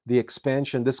example, the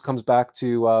expansion, this comes back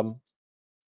to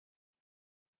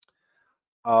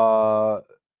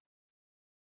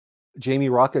Jamie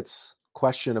Rocket's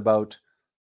question about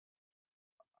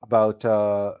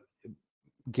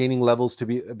gaining levels to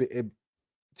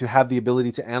have the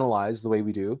ability to analyze the way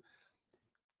we do.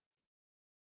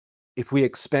 If we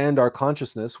expand our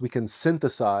consciousness, we can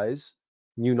synthesize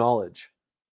new knowledge.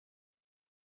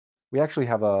 We actually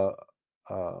have a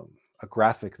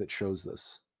graphic that shows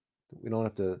this. We don't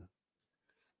have to.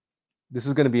 This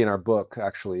is going to be in our book,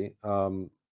 actually.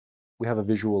 We have a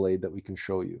visual aid that we can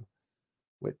show you,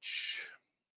 which,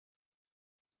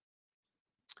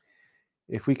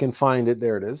 if we can find it,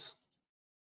 there it is.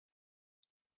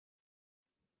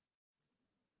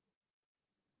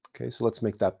 Okay, so let's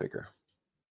make that bigger.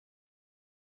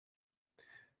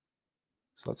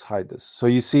 So let's hide this. So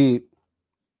you see,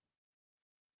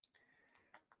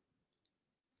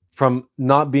 from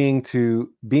not being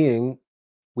to being,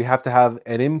 we have to have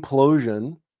an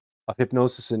implosion of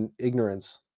hypnosis and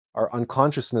ignorance. Our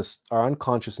unconsciousness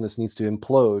needs to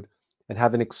implode and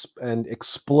have and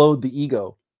explode the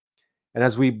ego. And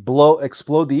as we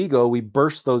explode the ego, we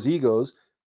burst those egos,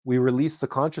 we release the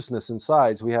consciousness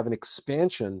inside. So we have an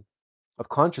expansion of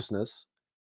consciousness.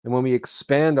 And when we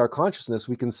expand our consciousness,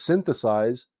 we can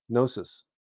synthesize gnosis.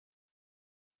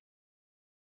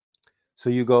 So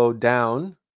you go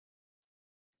down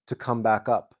to come back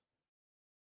up.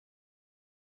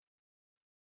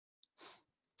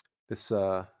 This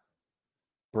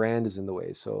brand is in the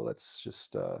way. So let's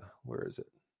just, where is it?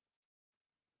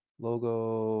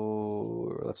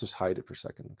 Logo. Let's just hide it for a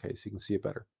second. Okay, so you can see it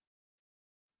better.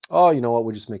 Oh, you know what?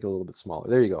 We'll just make it a little bit smaller.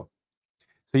 There you go.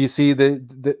 So you see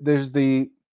there's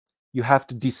you have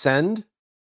to descend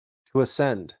to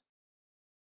ascend.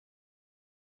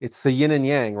 It's the yin and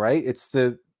yang, right? It's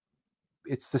the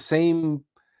same.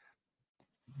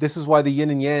 This is why the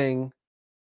yin and yang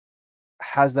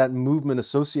has that movement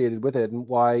associated with it, and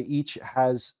why each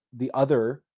has the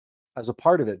other as a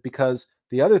part of it. Because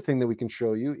the other thing that we can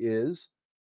show you is,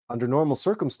 under normal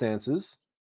circumstances,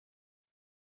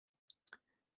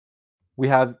 we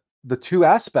have the two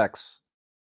aspects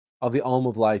of the Alm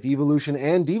of life, evolution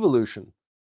and devolution.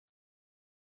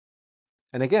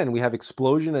 And again, we have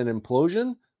explosion and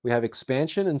implosion. We have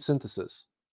expansion and synthesis.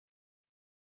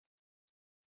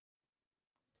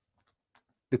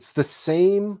 It's the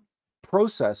same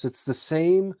process. It's the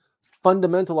same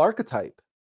fundamental archetype.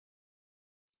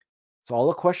 It's all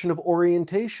a question of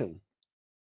orientation.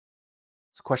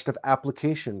 It's a question of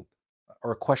application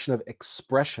or a question of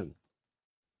expression.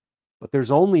 But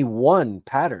there's only one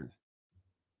pattern.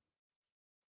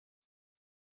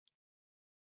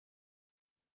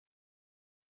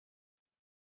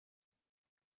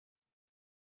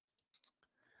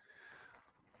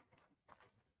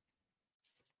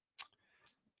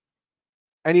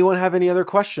 Anyone have any other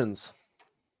questions?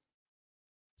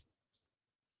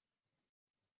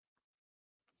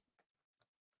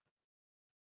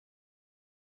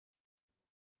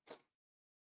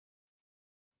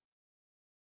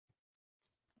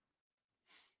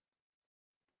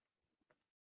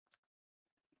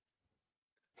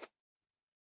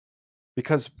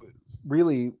 Because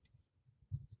really,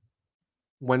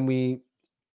 when we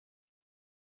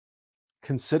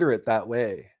consider it that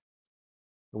way,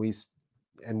 we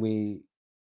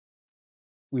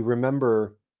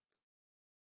remember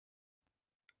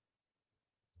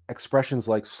expressions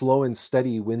like slow and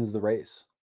steady wins the race,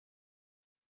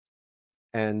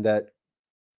 and that,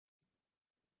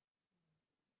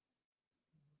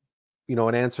 in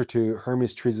answer to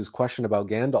Hermes Tris's question about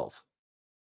Gandalf,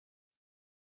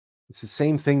 it's the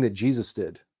same thing that Jesus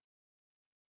did.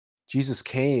 Jesus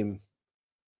came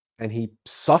and he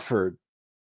suffered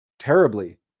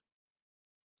terribly,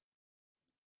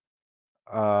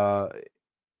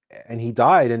 and he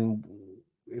died, and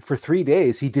for 3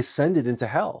 days he descended into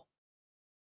hell.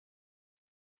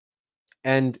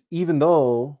 And even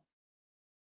though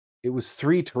it was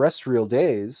 3 terrestrial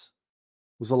days,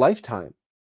 it was a lifetime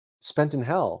spent in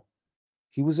hell.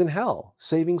 He was in hell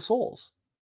saving souls.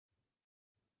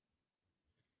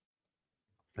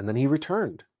 And then he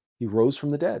returned. He rose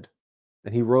from the dead.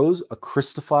 And he rose a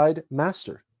Christified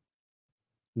master.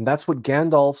 And that's what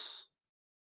Gandalf's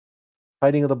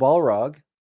fighting of the Balrog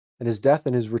and his death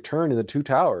and his return in the Two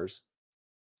Towers,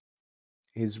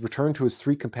 his return to his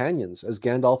 3 companions as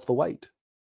Gandalf the White.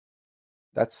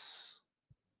 That's,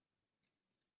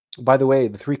 by the way,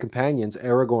 the 3 companions,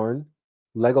 Aragorn,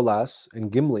 Legolas,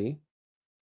 and Gimli,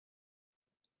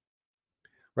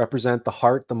 represent the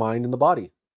heart, the mind, and the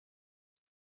body.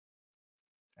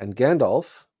 And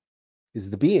Gandalf is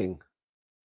the being.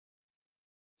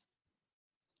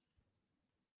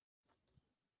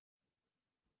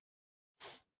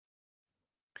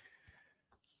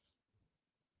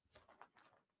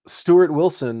 Stuart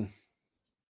Wilson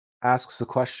asks the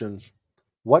question,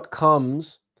 what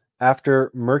comes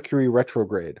after Mercury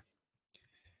retrograde?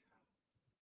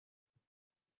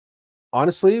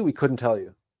 Honestly, we couldn't tell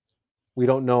you. We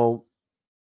don't know.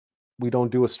 We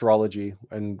don't do astrology,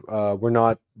 and we're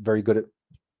not very good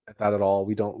at that at all.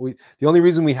 The only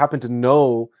reason we happen to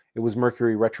know it was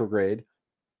Mercury retrograde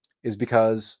is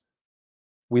because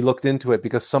we looked into it,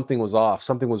 because something was off,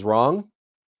 something was wrong,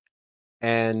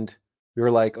 and we were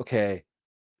like, okay,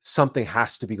 something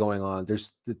has to be going on.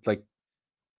 There's like,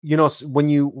 when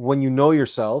you know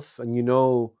yourself and you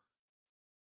know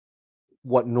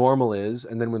what normal is,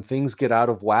 and then when things get out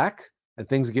of whack and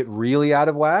things get really out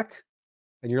of whack,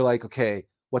 and you're like, okay,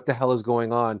 what the hell is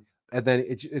going on? And then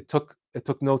it took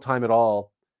no time at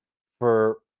all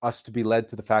for us to be led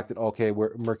to the fact that, okay,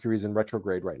 Mercury's in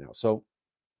retrograde right now. So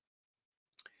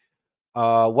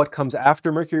what comes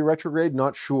after Mercury retrograde,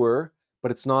 not sure,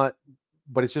 but it's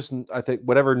just, I think,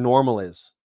 whatever normal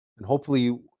is. And hopefully,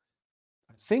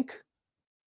 I think,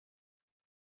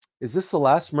 is this the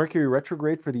last Mercury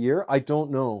retrograde for the year? I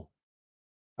don't know.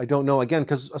 Again,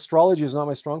 because astrology is not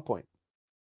my strong point.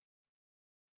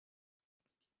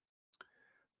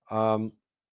 I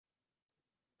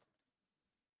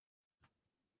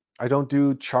don't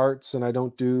do charts, and I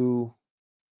don't do,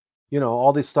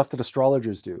 all this stuff that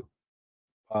astrologers do.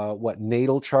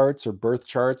 Natal charts or birth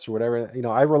charts or whatever.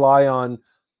 I rely on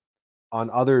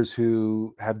others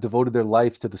who have devoted their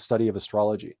life to the study of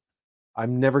astrology.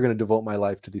 I'm never going to devote my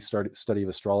life to the study of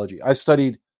astrology. I've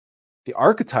studied the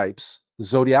archetypes, the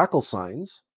zodiacal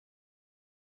signs,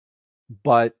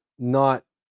 but not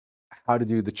how to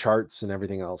do the charts and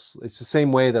everything else. It's the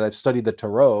same way that I've studied the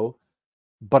tarot,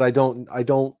 but I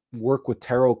don't work with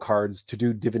tarot cards to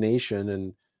do divination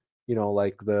and,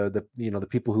 like the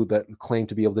people that claim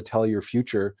to be able to tell your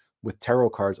future with tarot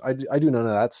cards. I do none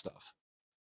of that stuff.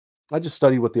 I just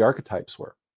studied what the archetypes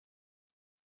were.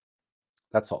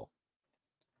 That's all.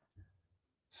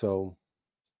 So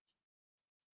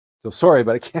sorry,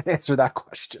 but I can't answer that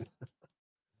question.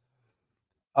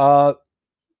 Does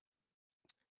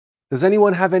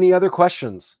anyone have any other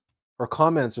questions or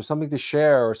comments or something to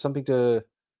share or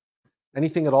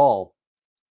anything at all?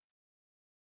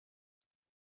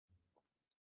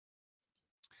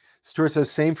 Stuart says,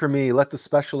 same for me. Let the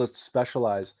specialists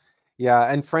specialize.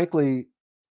 Yeah, and frankly,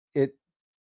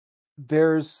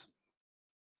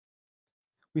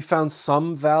 we found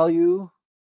some value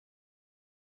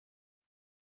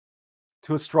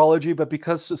to astrology, but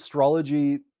because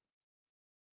astrology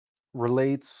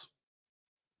relates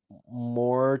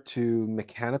more to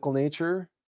mechanical nature,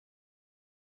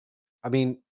 I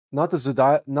mean, not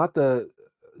the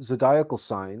zodiacal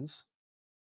signs,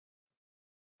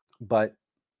 but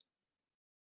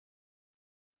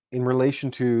in relation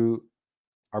to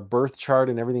our birth chart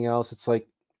and everything else, it's like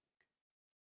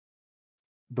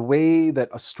the way that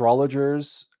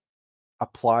astrologers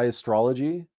apply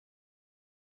astrology.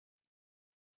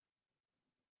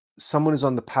 Someone who's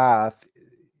on the path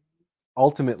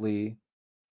ultimately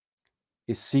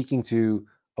is seeking to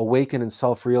awaken and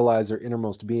self-realize their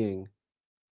innermost being,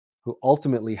 who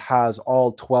ultimately has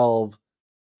all 12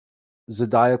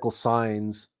 zodiacal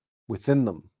signs within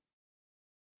them.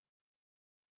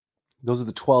 Those are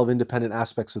the 12 independent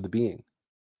aspects of the being.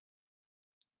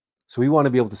 So we want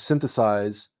to be able to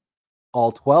synthesize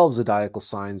all 12 zodiacal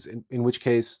signs, in which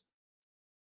case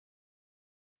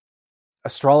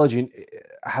astrology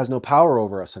has no power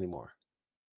over us anymore,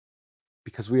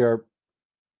 because we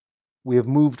have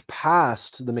moved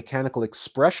past the mechanical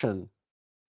expression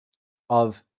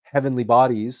of heavenly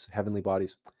bodies,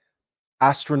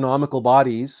 astronomical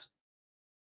bodies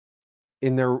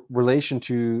in their relation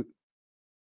to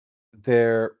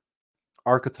their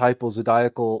archetypal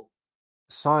zodiacal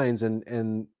signs and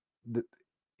in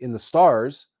the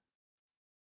stars.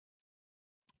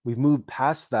 We've moved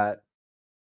past that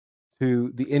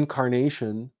to the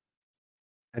incarnation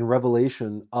and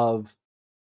revelation of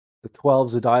the 12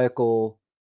 zodiacal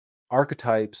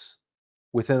archetypes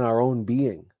within our own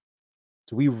being.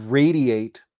 So we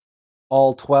radiate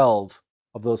all 12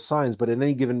 of those signs, but at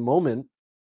any given moment,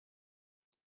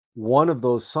 one of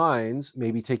those signs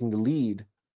may be taking the lead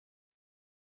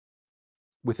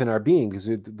within our being, because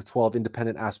the 12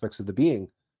 independent aspects of the being.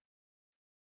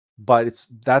 But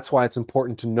that's why it's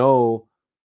important to know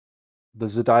the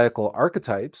zodiacal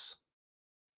archetypes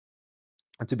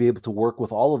and to be able to work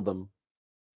with all of them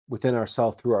within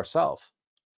ourselves, through ourselves,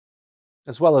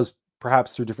 as well as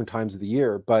perhaps through different times of the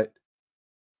year. But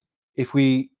if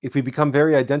we become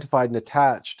very identified and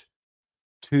attached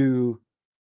to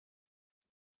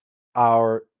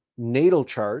our natal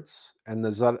charts and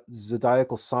the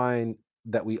zodiacal sign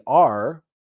that we are,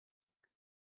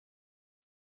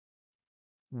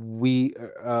 we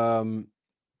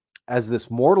as this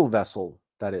mortal vessel,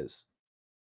 that is,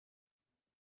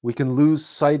 we can lose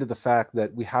sight of the fact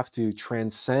that we have to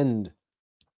transcend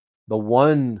the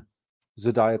one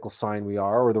zodiacal sign we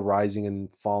are, or the rising and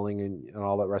falling and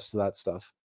all that rest of that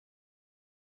stuff,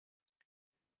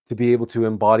 to be able to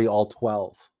embody all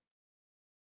 12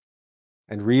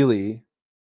 and really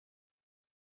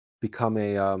become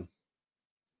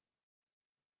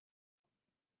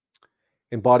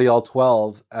embody all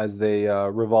 12 as they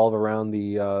revolve around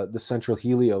the central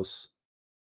Helios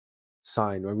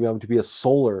sign, or we want to be a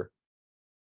solar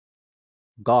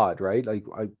god, right? Like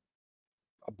a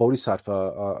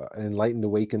bodhisattva, an enlightened,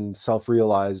 awakened,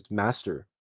 self-realized master.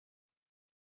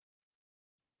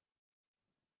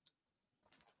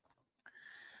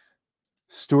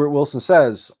 Stuart Wilson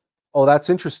says, "Oh, that's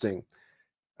interesting.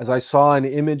 As I saw an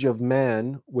image of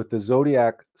man with the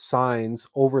zodiac signs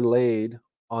overlaid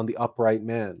on the upright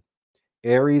man,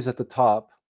 Aries at the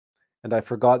top, and I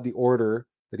forgot the order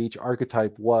that each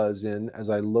archetype was in as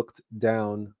I looked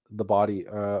down the body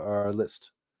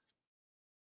list."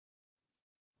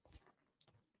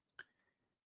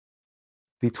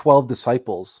 The 12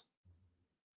 disciples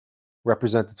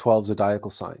represent the 12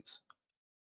 zodiacal signs.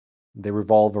 They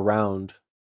revolve around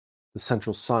the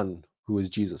central sun, who is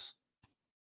Jesus.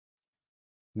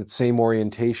 And that same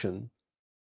orientation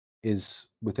is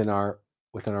within our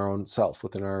own self,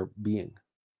 within our being.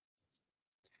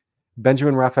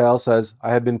 Benjamin Raphael says,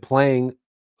 "I have been playing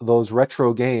those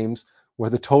retro games where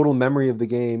the total memory of the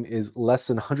game is less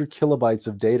than 100 kilobytes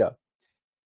of data.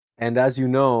 And as you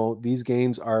know, these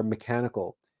games are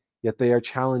mechanical, yet they are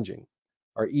challenging.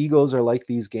 Our egos are like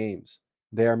these games.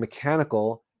 They are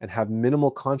mechanical and have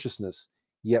minimal consciousness,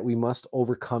 yet we must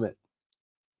overcome it."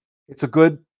 It's a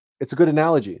good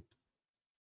analogy.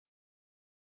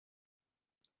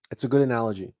 It's a good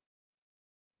analogy.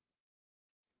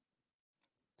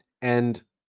 And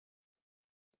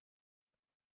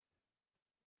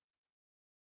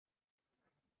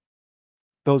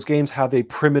those games have a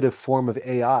primitive form of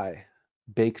AI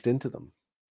baked into them,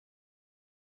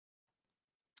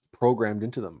 programmed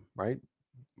into them, right?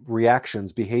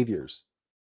 Reactions, behaviors,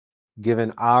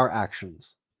 given our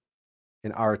actions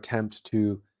in our attempt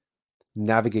to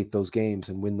navigate those games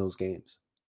and win those games.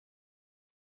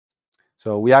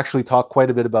 So we actually talk quite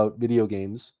a bit about video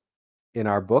games in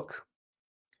our book.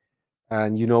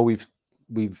 And we've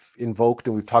invoked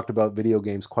and we've talked about video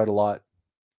games quite a lot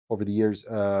over the years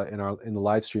in the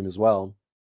live stream as well,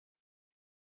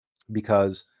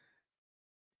 because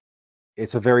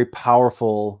it's a very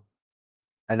powerful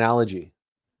analogy.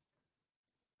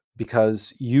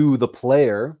 Because you, the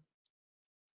player,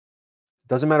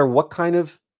 doesn't matter what kind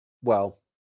of, well,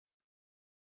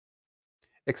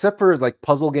 except for like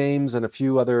puzzle games and a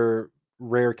few other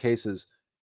rare cases,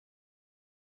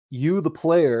 you, the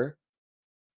player,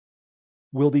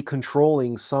 will be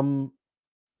controlling some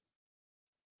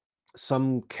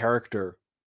character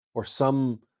or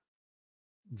some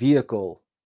vehicle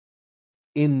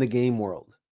in the game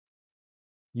world.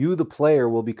 You, the player,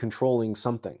 will be controlling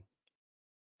something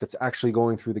that's actually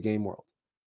going through the game world.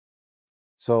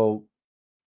 So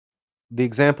the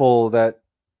example that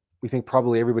we think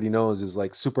probably everybody knows is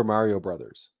like Super Mario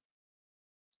Brothers.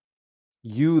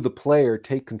 You, the player,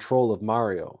 take control of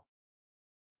Mario.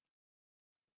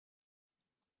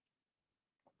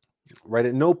 Right?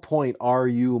 At no point are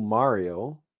you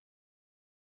Mario.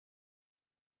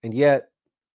 And yet,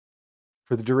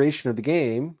 for the duration of the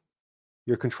game,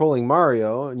 you're controlling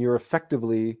Mario, and you're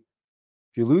effectively,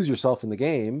 if you lose yourself in the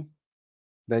game,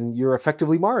 then you're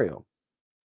effectively Mario.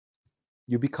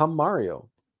 You become Mario.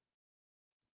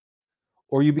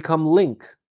 Or you become Link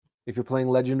if you're playing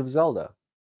Legend of Zelda.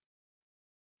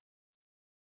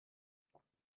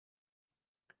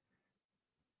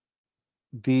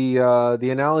 The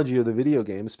analogy of the video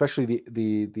game, especially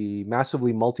the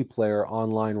massively multiplayer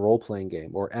online role-playing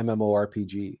game, or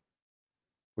MMORPG,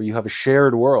 where you have a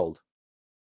shared world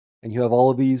and you have all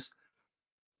of these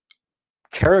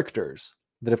characters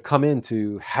that have come in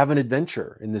to have an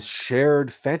adventure in this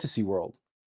shared fantasy world.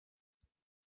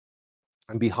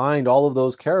 And behind all of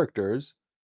those characters,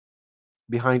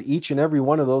 behind each and every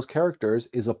one of those characters,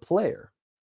 is a player.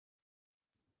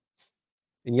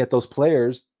 And yet those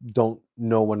players don't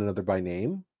know one another by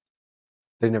name.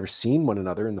 They've never seen one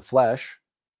another in the flesh.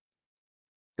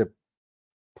 They're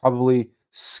probably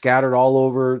scattered all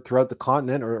over throughout the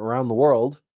continent or around the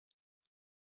world.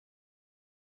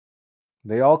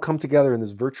 They all come together in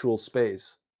this virtual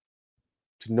space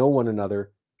to know one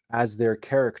another as their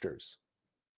characters.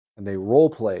 And they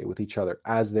role play with each other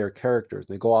as their characters.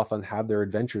 They go off and have their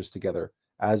adventures together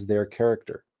as their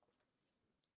character.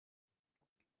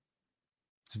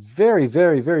 It's very,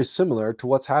 very, very similar to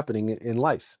what's happening in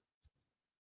life.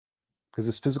 Because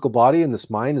this physical body and this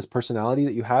mind, this personality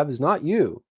that you have is not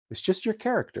you. It's just your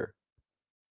character.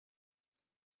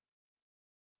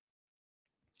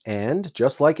 And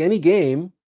just like any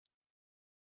game,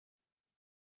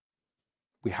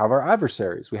 we have our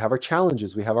adversaries, we have our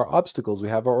challenges, we have our obstacles, we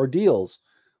have our ordeals,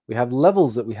 we have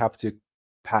levels that we have to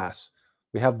pass,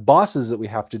 we have bosses that we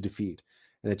have to defeat.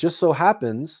 And it just so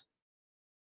happens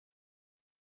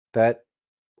that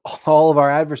all of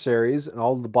our adversaries and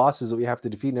all of the bosses that we have to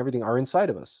defeat and everything are inside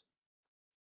of us.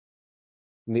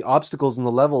 And the obstacles and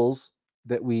the levels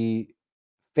that we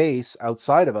face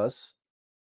outside of us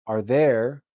are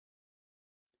there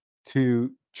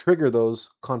to trigger those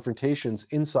confrontations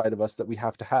inside of us that we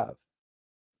have to have.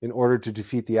 in order to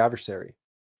defeat the adversary,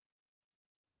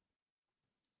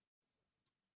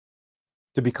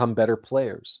 to become better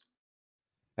players,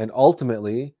 and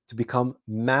ultimately to become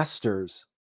masters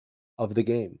of the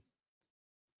game,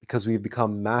 because we've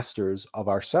become masters of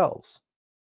ourselves.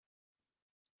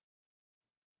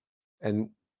 And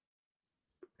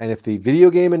if the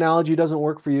video game analogy doesn't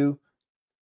work for you,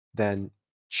 then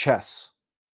chess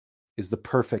is the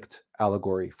perfect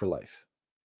allegory for life.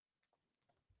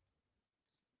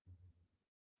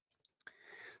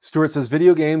 Stuart says,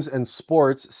 video games and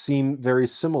sports seem very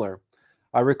similar.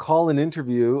 I recall an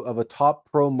interview of a top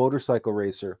pro motorcycle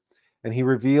racer, and he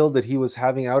revealed that he was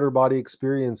having outer body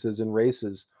experiences in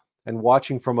races and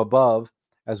watching from above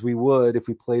as we would if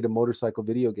we played a motorcycle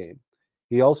video game.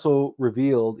 He also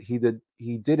revealed he did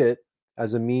it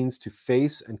as a means to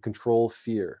face and control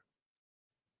fear.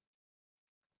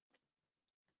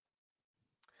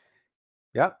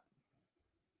 Yeah.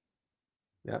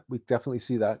 Yeah, we definitely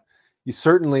see that. You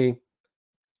certainly,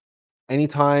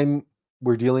 anytime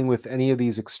we're dealing with any of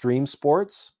these extreme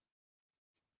sports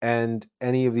and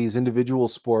any of these individual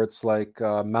sports like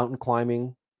mountain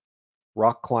climbing,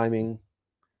 rock climbing,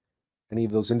 any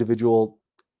of those individual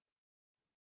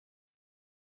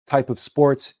type of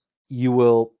sports, you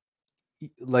will,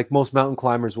 like most mountain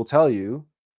climbers will tell you,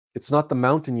 it's not the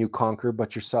mountain you conquer,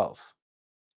 but yourself.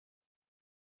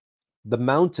 The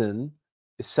mountain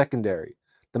is secondary.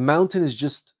 The mountain is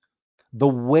just the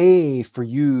way for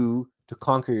you to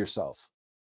conquer yourself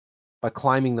by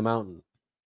climbing the mountain.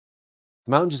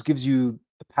 The mountain just gives you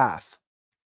the path,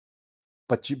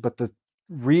 but the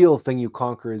real thing you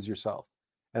conquer is yourself.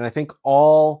 And I think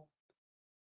all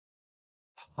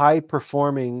high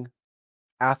performing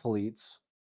athletes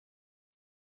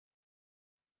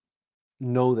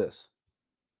know this.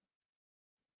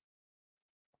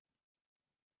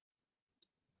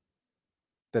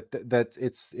 That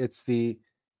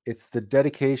it's the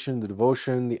dedication, the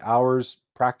devotion, the hours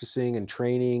practicing and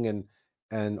training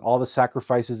and all the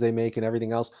sacrifices they make and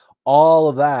everything else. All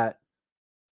of that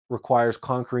requires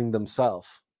conquering themselves.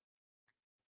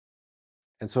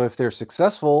 And so if they're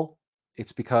successful,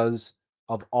 it's because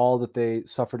of all that they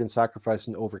suffered and sacrificed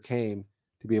and overcame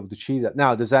to be able to achieve that.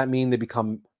 Now, does that mean they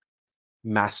become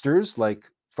masters, like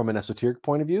from an esoteric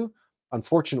point of view?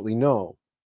 Unfortunately, no.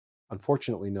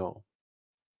 Unfortunately, no.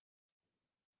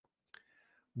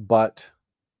 But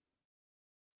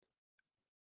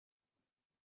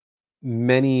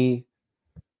many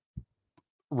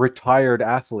retired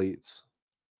athletes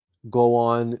go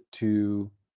on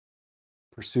to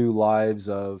pursue lives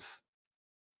of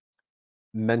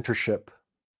mentorship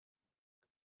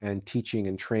and teaching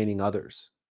and training others,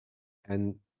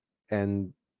 and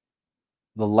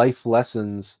the life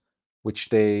lessons which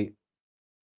they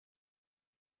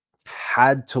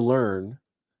had to learn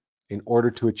in order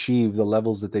to achieve the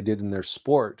levels that they did in their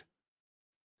sport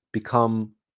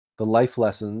become the life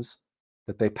lessons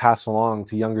that they pass along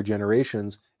to younger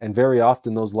generations. And very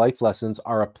often those life lessons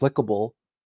are applicable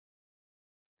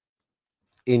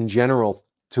in general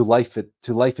to life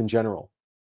in general,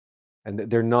 and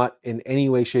they're not in any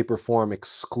way, shape, or form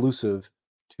exclusive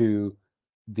to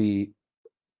the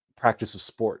practice of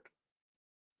sport.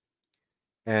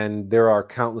 And there are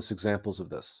countless examples of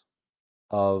this,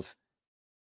 of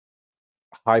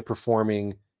high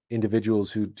performing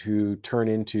individuals who turn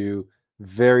into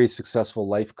very successful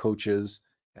life coaches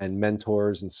and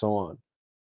mentors and so on,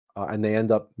 and they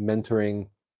end up mentoring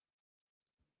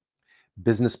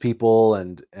business people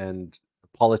and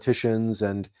politicians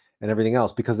and everything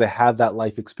else, because they have that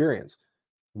life experience,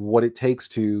 what it takes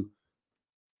to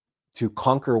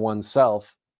conquer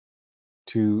oneself,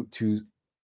 to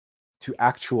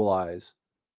actualize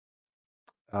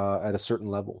at a certain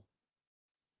level.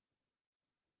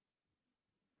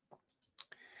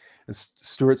 And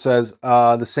Stuart says,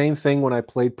 the same thing when I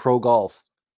played pro golf.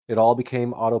 It all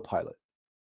became autopilot.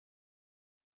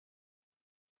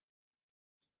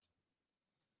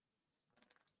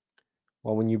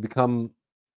 Well, when you become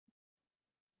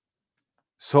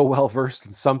so well versed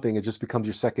in something, it just becomes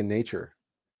your second nature.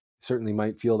 It certainly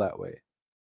might feel that way.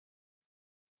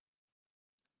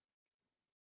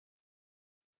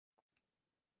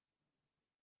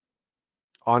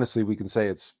 Honestly, we can say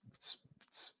it's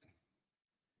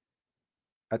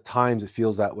at times it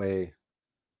feels that way,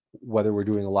 whether we're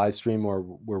doing a live stream or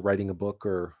we're writing a book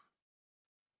or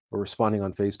responding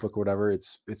on Facebook or whatever.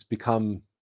 It's becoming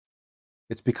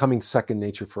second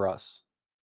nature for us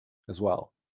as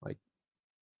well. Like,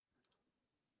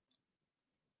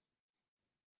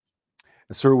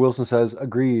 Sir Wilson says,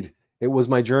 agreed. It was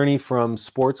my journey from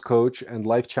sports coach and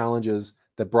life challenges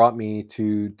that brought me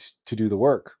to do the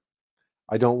work.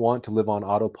 I don't want to live on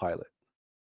autopilot.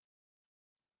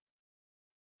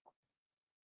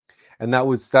 And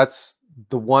that's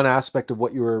the one aspect of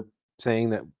what you were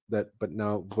saying but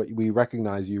now what we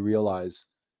recognize, you realize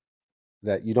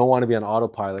that you don't want to be on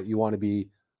autopilot. You want to be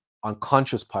on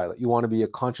conscious pilot. You want to be a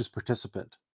conscious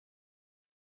participant.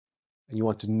 And you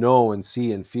want to know and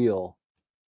see and feel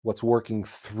what's working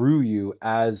through you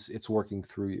as it's working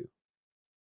through you.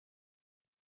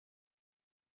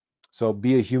 So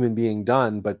be a human being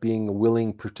done, but being a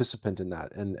willing participant in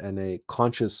that and a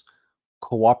conscious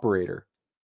cooperator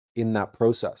in that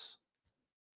process.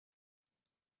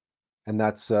 And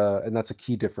that's a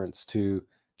key difference to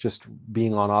just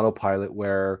being on autopilot,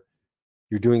 where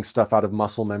you're doing stuff out of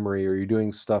muscle memory, or you're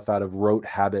doing stuff out of rote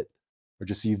habit, or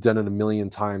just you've done it a million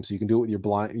times, so you can do it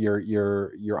with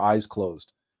your eyes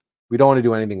closed. We don't want to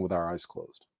do anything with our eyes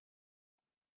closed.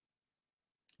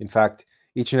 In fact,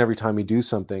 each and every time we do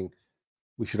something,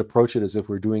 we should approach it as if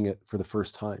we're doing it for the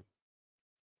first time.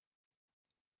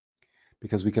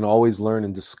 Because we can always learn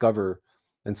and discover.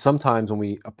 And sometimes when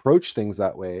we approach things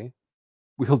that way,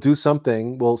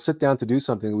 we'll sit down to do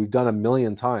something we've done a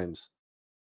million times.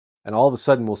 And all of a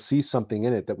sudden we'll see something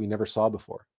in it that we never saw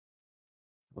before.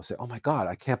 We'll say, oh my God,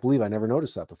 I can't believe I never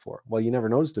noticed that before. Well, you never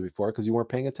noticed it before because you weren't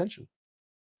paying attention.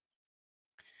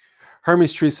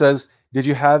 Hermes Tree says, did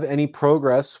you have any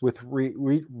progress with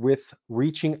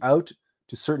reaching out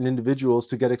to certain individuals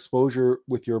to get exposure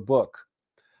with your book?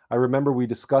 I remember we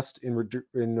discussed in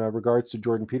regards to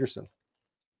Jordan Peterson.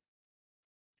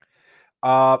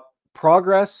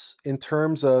 Progress in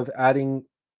terms of adding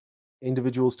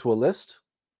individuals to a list,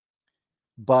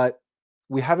 but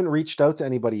we haven't reached out to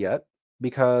anybody yet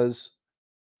because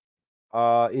we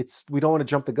don't want to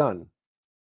jump the gun.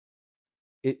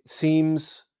 It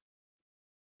seems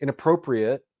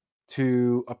inappropriate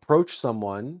to approach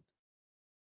someone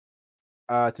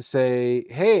to say,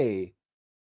 hey,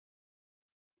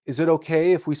 is it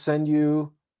okay if we send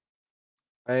you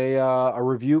a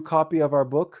review copy of our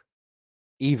book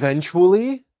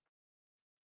eventually?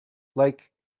 Like,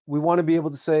 we want to be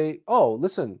able to say, oh,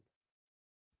 listen,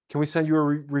 can we send you a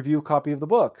review copy of the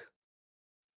book?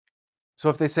 So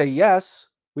if they say yes,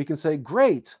 we can say,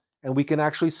 great, and we can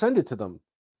actually send it to them.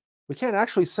 We can't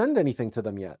actually send anything to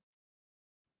them yet.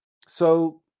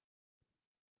 So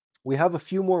we have a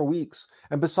few more weeks.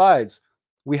 And besides,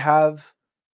 we have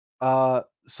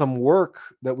some work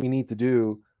that we need to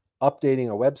do, updating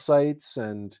our websites,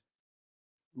 and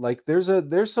like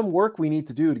there's some work we need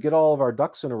to do to get all of our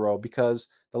ducks in a row, because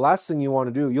the last thing you want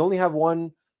to do, you only have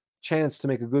one chance to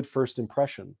make a good first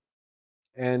impression.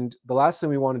 And the last thing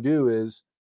we want to do is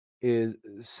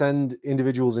send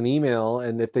individuals an email,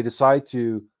 and if they decide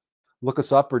to look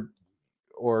us up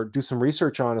or do some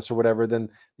research on us or whatever, then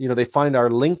they find our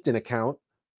LinkedIn account,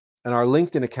 and our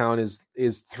LinkedIn account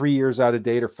is 3 years out of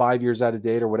date or 5 years out of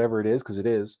date or whatever it is, because it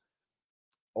is,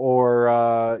 or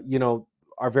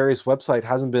our various website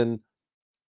haven't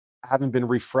been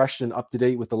refreshed and up to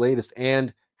date with the latest,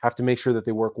 and have to make sure that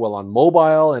they work well on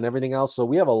mobile and everything else. So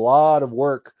we have a lot of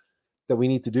work that we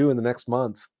need to do in the next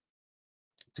month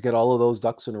to get all of those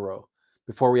ducks in a row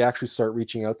before we actually start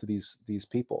reaching out to these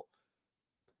people.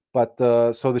 But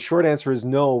so the short answer is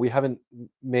no, we haven't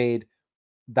made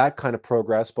that kind of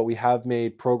progress, but we have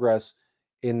made progress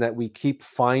in that we keep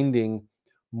finding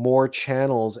more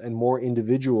channels and more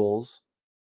individuals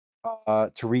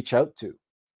to reach out to.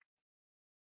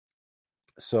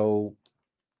 So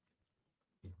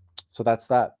that's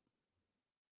that.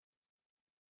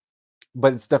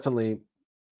 But it's definitely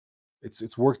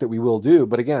it's work that we will do.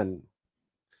 But again,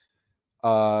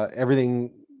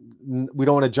 everything, we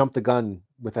don't want to jump the gun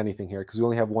with anything here, because we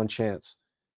only have one chance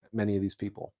at many of these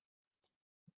people.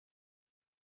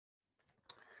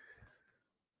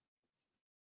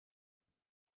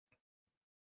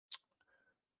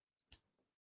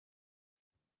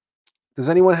 Does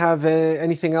anyone have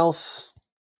anything else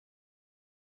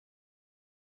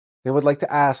they would like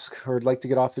to ask or would like to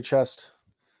get off their chest?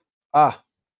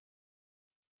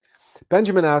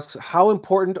 Benjamin asks, how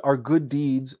important are good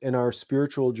deeds in our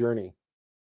spiritual journey?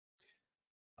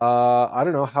 I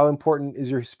don't know. How important is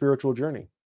your spiritual journey?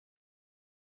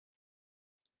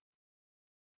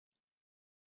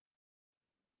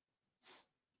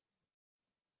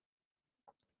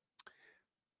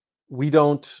 We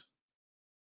don't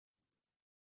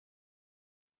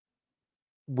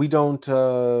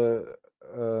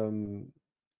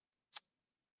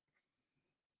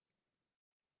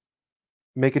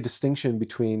make a distinction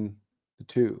between the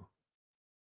two.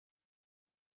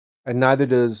 And neither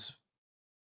does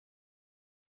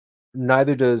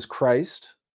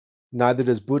Christ, neither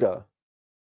does Buddha.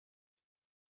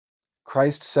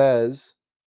 Christ says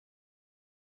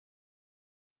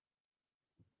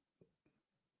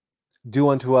do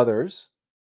unto others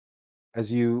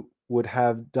as you would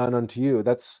have done unto you.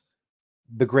 That's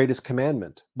the greatest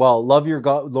commandment. Well, love your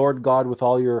God, Lord God with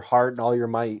all your heart and all your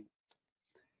might,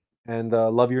 and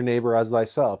love your neighbor as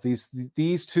thyself.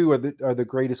 These two are the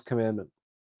greatest commandment.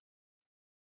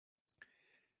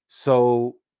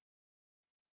 So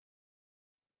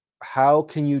how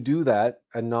can you do that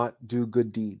and not do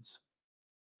good deeds?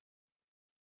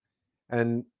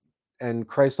 And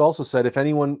Christ also said, if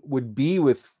anyone would be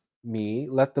with me,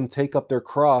 let them take up their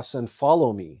cross and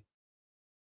follow me.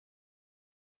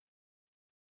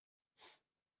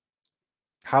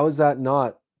 How is that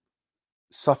not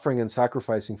suffering and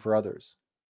sacrificing for others,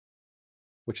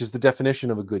 which is the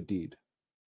definition of a good deed?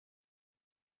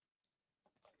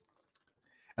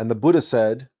 And the Buddha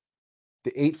said,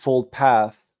 the Eightfold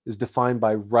Path is defined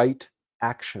by right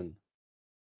action.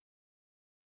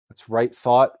 That's right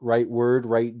thought, right word,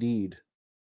 right deed.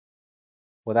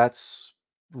 Well, that's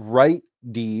right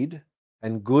deed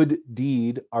and good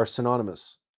deed are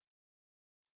synonymous.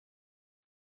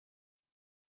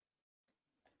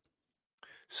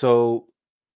 So,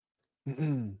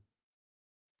 so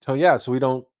we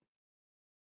don't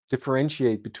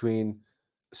differentiate between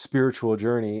spiritual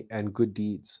journey and good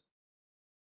deeds.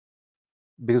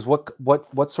 Because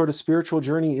what sort of spiritual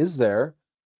journey is there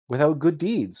without good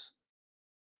deeds?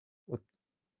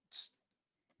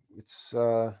 It's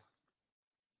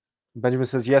Benjamin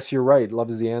says, yes, you're right. Love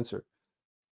is the answer.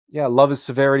 Yeah, love is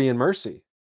severity and mercy.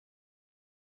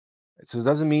 So it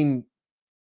doesn't mean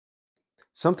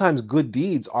sometimes good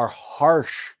deeds are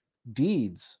harsh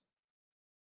deeds,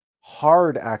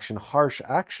 hard action, harsh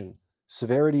action,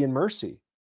 severity and mercy.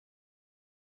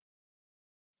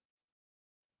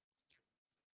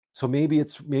 So maybe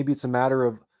it's a matter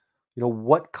of,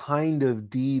 what kind of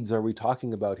deeds are we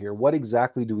talking about here? What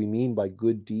exactly do we mean by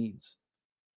good deeds?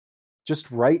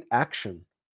 Just right action,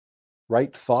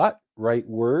 right thought, right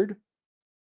word,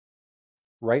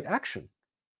 right action.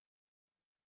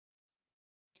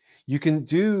 You can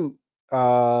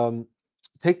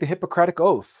take the Hippocratic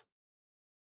Oath,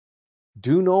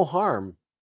 do no harm.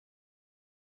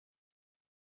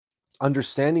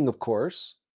 Understanding, of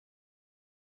course,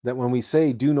 that when we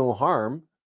say do no harm,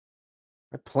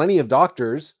 plenty of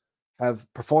doctors have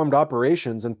performed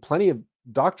operations, and plenty of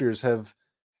doctors have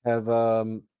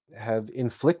um, have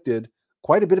inflicted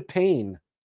quite a bit of pain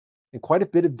and quite a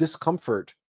bit of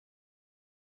discomfort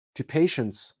to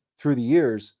patients through the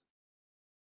years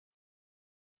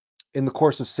in the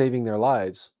course of saving their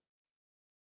lives.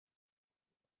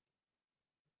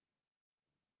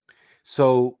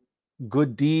 So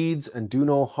good deeds and do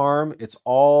no harm, it's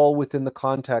all within the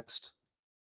context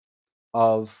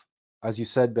of, as you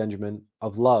said, Benjamin,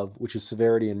 of love, which is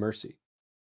severity and mercy.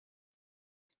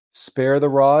 Spare the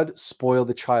rod, spoil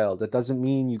the child. That doesn't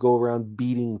mean you go around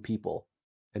beating people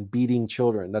and beating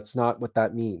children. That's not what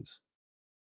that means.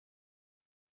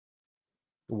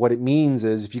 What it means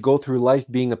is if you go through life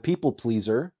being a people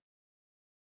pleaser,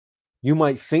 you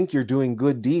might think you're doing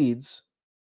good deeds,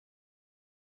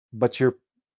 but you're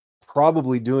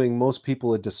probably doing most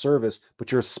people a disservice,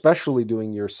 but you're especially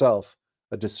doing yourself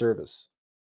a disservice.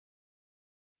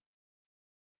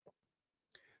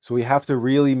 So we have to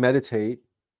really meditate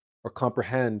or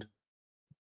comprehend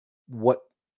what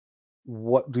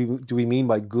do we mean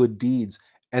by good deeds,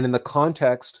 and in the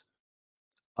context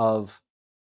of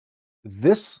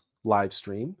this live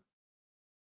stream,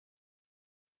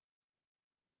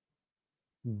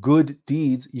 good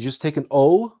deeds, you just take an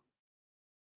O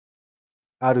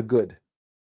out of good.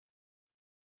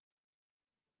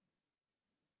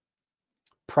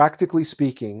 Practically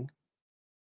speaking,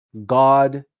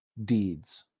 God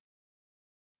deeds.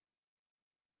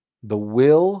 The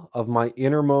will of my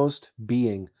innermost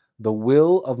being, the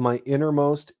will of my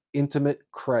innermost intimate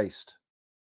Christ,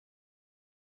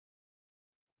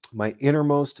 my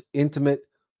innermost intimate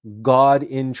God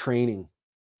in training.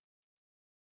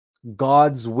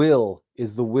 God's will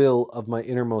is the will of my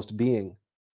innermost being.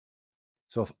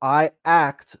 So if I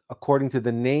act according to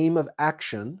the name of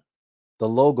action, the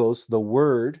Logos, the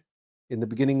Word, in the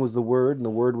beginning was the Word, and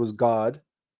the Word was God,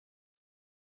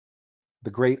 the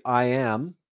great I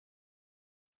am,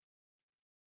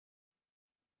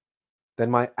 then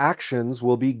my actions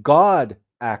will be God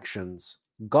actions,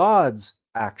 God's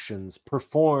actions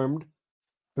performed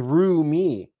through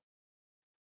me.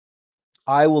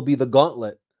 I will be the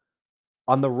gauntlet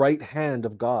on the right hand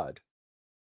of God.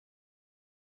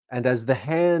 And as the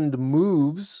hand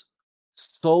moves,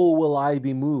 so will I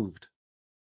be moved.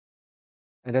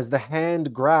 And as the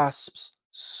hand grasps,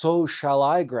 so shall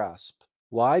I grasp.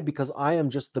 Why? Because I am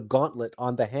just the gauntlet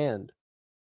on the hand.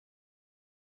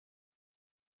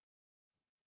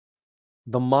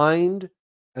 The mind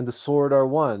and the sword are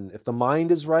one. If the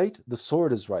mind is right, the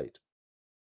sword is right.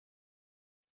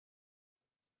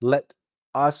 Let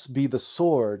us be the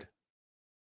sword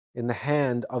in the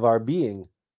hand of our being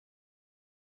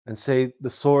and say the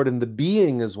sword and the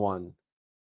being is one,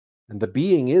 and the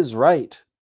being is right.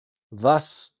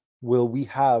 Thus will we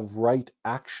have right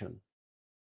action.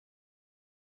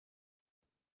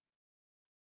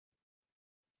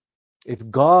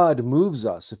 If God moves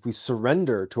us, if we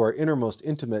surrender to our innermost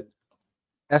intimate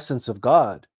essence of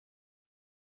God,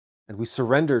 and we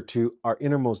surrender to our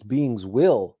innermost being's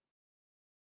will,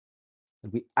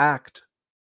 and we act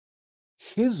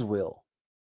His will,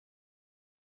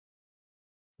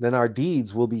 then our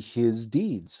deeds will be His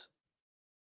deeds.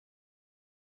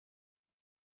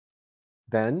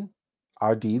 Then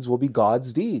our deeds will be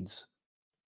God's deeds.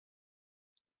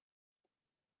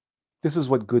 This is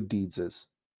what good deeds is.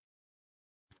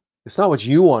 It's not what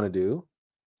you want to do,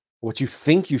 what you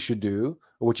think you should do,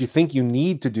 or what you think you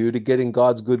need to do to get in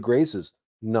God's good graces.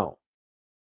 No.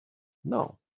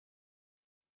 No.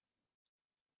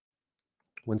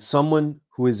 When someone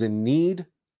who is in need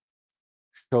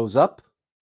shows up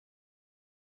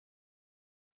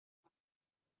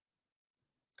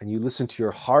and you listen to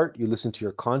your heart, you listen to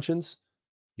your conscience,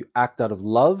 you act out of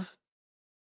love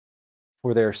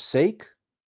for their sake,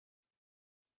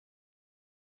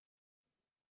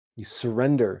 you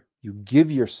surrender, you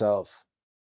give yourself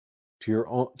to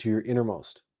your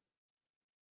innermost.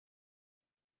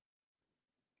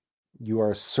 You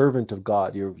are a servant of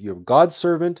God. You're God's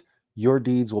servant. Your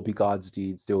deeds will be God's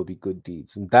deeds. They will be good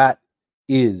deeds. And that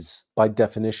is, by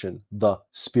definition, the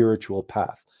spiritual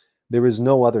path. There is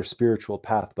no other spiritual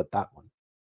path but that one,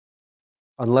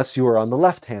 unless you are on the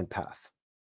left-hand path.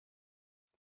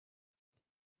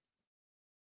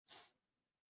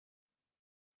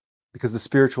 Because the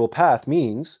spiritual path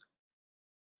means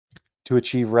to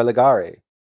achieve religare,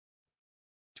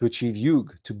 to achieve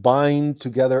yug, to bind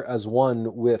together as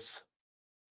one with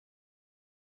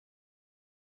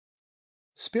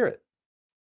spirit.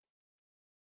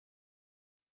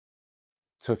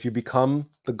 So if you become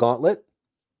the gauntlet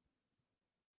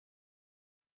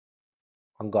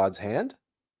on God's hand,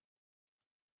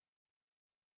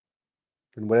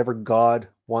 then whatever God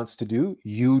wants to do,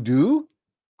 you do,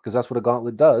 because that's what a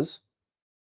gauntlet does.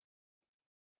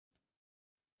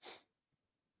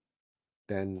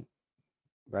 Then,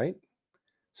 right?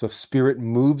 So if spirit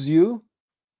moves you,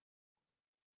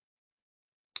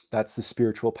 that's the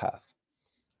spiritual path.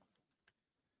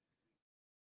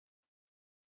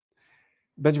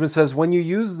 Benjamin says, when you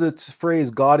use the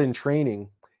phrase God in training,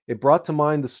 it brought to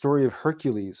mind the story of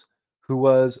Hercules, who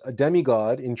was a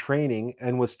demigod in training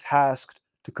and was tasked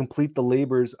to complete the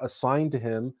labors assigned to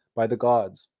him by the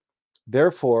gods.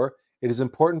 Therefore, it is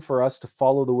important for us to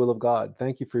follow the will of God.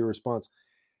 Thank you for your response.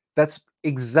 That's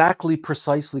exactly,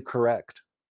 precisely correct.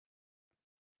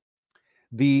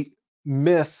 The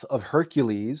myth of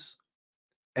Hercules,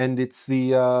 and it's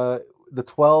the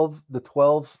 12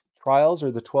 trials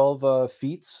or the 12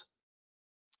 feats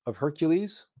of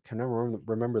Hercules. I can never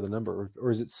remember the number,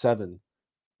 or is it 7?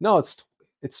 No,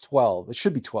 it's 12. It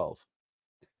should be 12.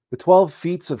 The 12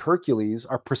 feats of Hercules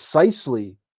are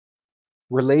precisely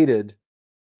related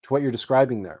to what you're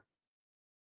describing there.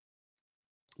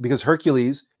 Because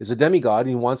Hercules is a demigod and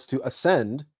he wants to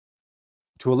ascend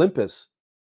to Olympus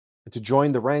and to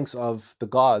join the ranks of the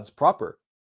gods proper.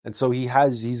 And so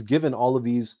he's given all of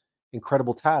these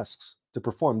incredible tasks to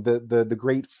perform, the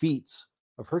great feats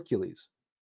of Hercules.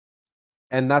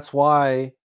 And that's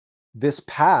why this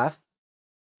path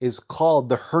is called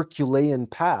the Herculean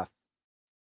path,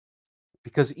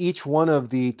 because each one of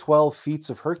the 12 feats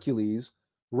of Hercules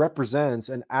represents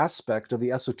an aspect of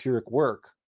the esoteric work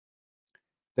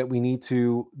that we need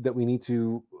to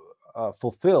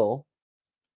fulfill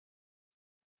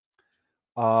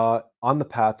on the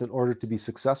path in order to be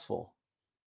successful.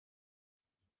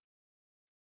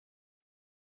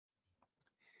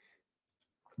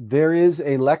 There is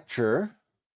a lecture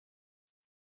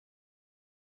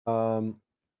and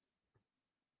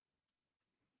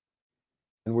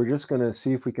we're just going to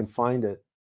see if we can find it,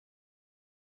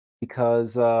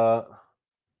 because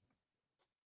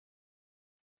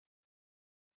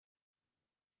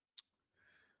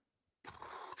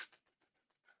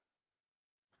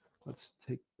let's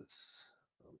take this.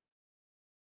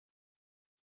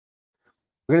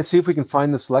 We're going to see if we can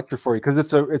find this lecture for you, because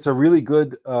it's a really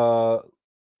good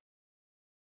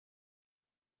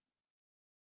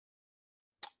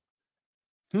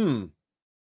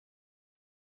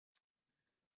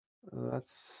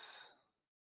that's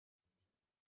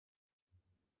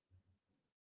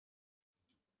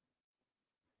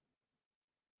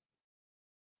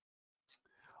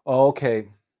Oh, okay.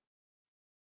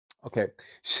 Okay.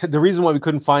 The reason why we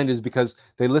couldn't find is because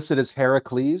they listed as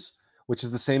Heracles, which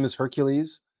is the same as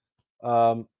Hercules.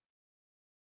 Um,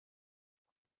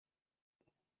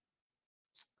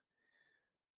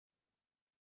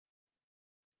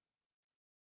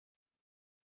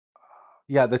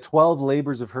 yeah, the 12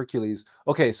 labors of Hercules.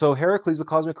 Okay, so Heracles, the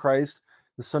cosmic Christ,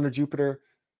 the son of Jupiter.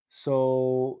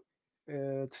 So,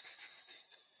 uh,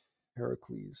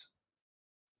 Heracles.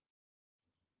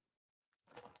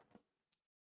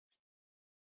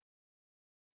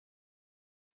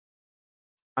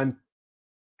 I'm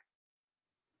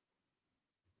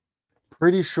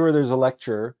pretty sure there's a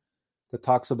lecture that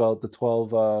talks about the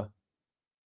 12.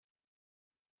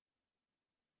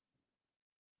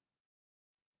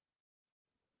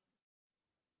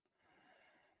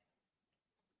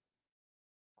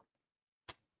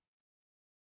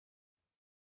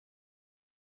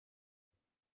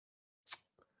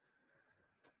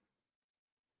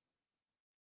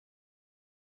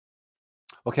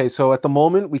 Okay, so at the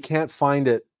moment we can't find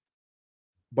it,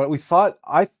 but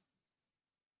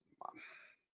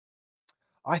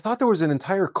I thought there was an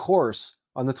entire course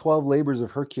on the 12 labors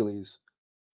of Hercules,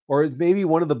 or maybe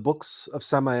one of the books of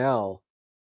Samael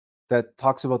that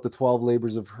talks about the 12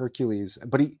 labors of Hercules.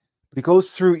 But he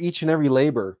goes through each and every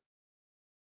labor.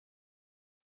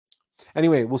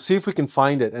 Anyway, we'll see if we can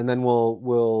find it, and then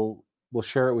we'll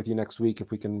share it with you next week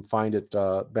if we can find it,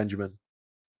 Benjamin.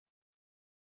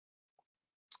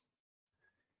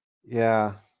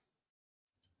 Yeah.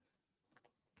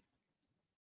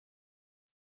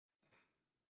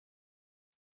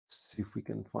 See if we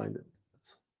can find it.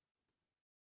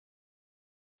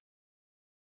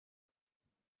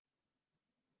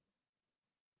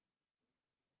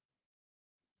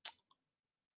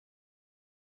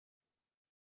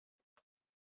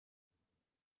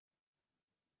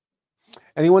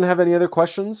 Anyone have any other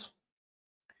questions?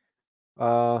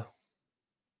 Uh,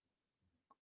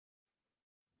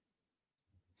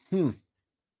 hmm.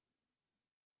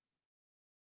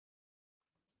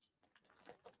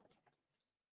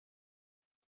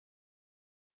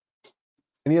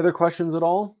 Any other questions at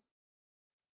all?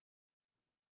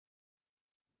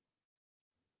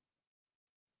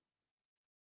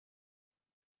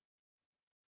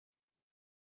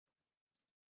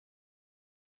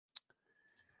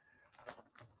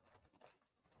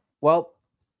 Well,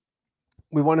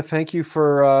 we want to thank you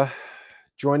for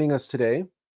joining us today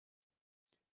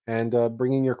and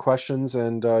bringing your questions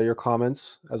and your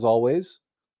comments as always.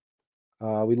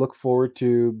 We look forward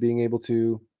to being able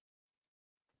to.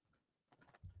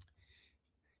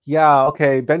 Yeah,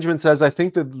 okay. Benjamin says, I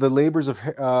think that the labors of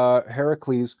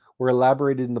Heracles were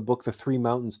elaborated in the book The Three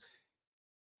Mountains.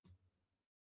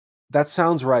 That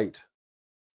sounds right.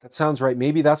 That sounds right.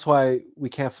 Maybe that's why we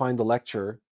can't find the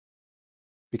lecture,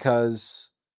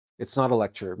 because it's not a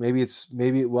lecture. Maybe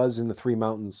it was in the Three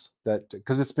Mountains, that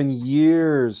because it's been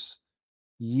years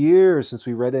since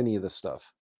we read any of this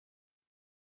stuff.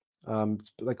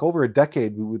 It's like over a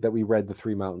decade that we read the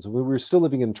Three Mountains, and we were still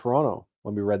living in Toronto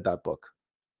when we read that book.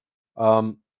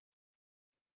 Um,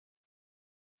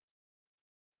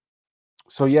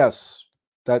 so yes,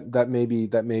 that may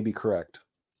be correct.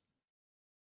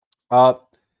 Uh,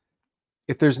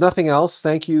 if there's nothing else,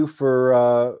 thank you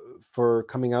for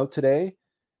coming out today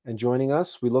and joining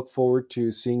us. We look forward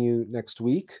to seeing you next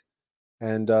week,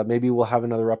 and maybe we'll have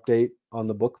another update on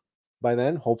the book by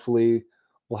then. Hopefully,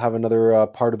 we'll have another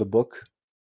part of the book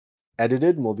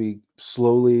edited, and we'll be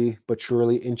slowly but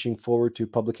surely inching forward to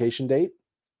publication date.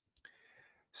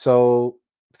 So,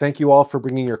 thank you all for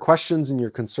bringing your questions and your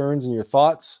concerns and your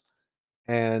thoughts,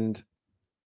 and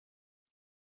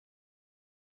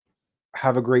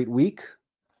have a great week.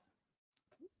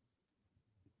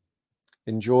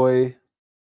 Enjoy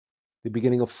the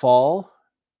beginning of fall,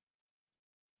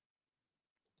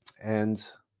 and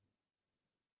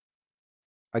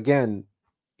again,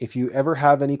 if you ever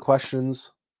have any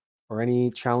questions or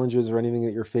any challenges or anything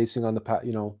that you're facing on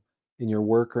in your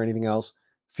work or anything else,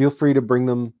 feel free to bring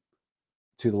them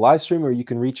to the live stream, or you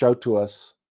can reach out to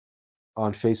us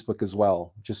on Facebook as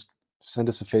well. Just send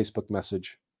us a Facebook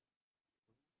message.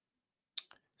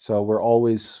 So we're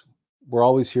always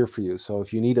here for you. So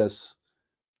if you need us,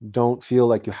 don't feel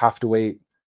like you have to wait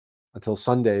until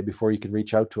Sunday before you can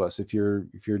reach out to us. If you're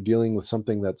dealing with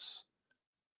something that's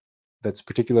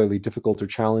particularly difficult or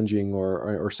challenging,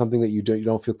 or something that you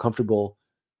don't feel comfortable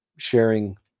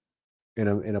sharing in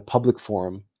a public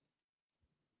forum,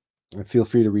 feel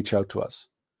free to reach out to us,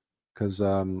 because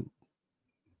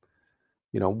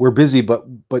we're busy, but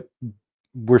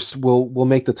we'll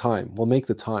make the time. We'll make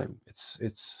the time.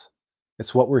 It's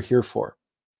what we're here for.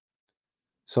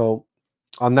 So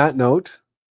On that note,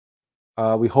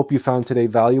 we hope you found today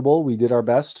valuable. We did our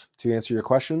best to answer your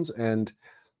questions, and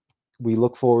we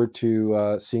look forward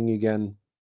to seeing you again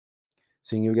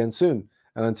soon.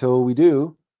 And until we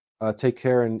do, take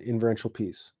care and inferential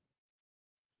peace.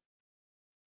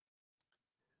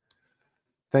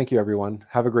 Thank you, everyone.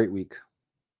 Have a great week.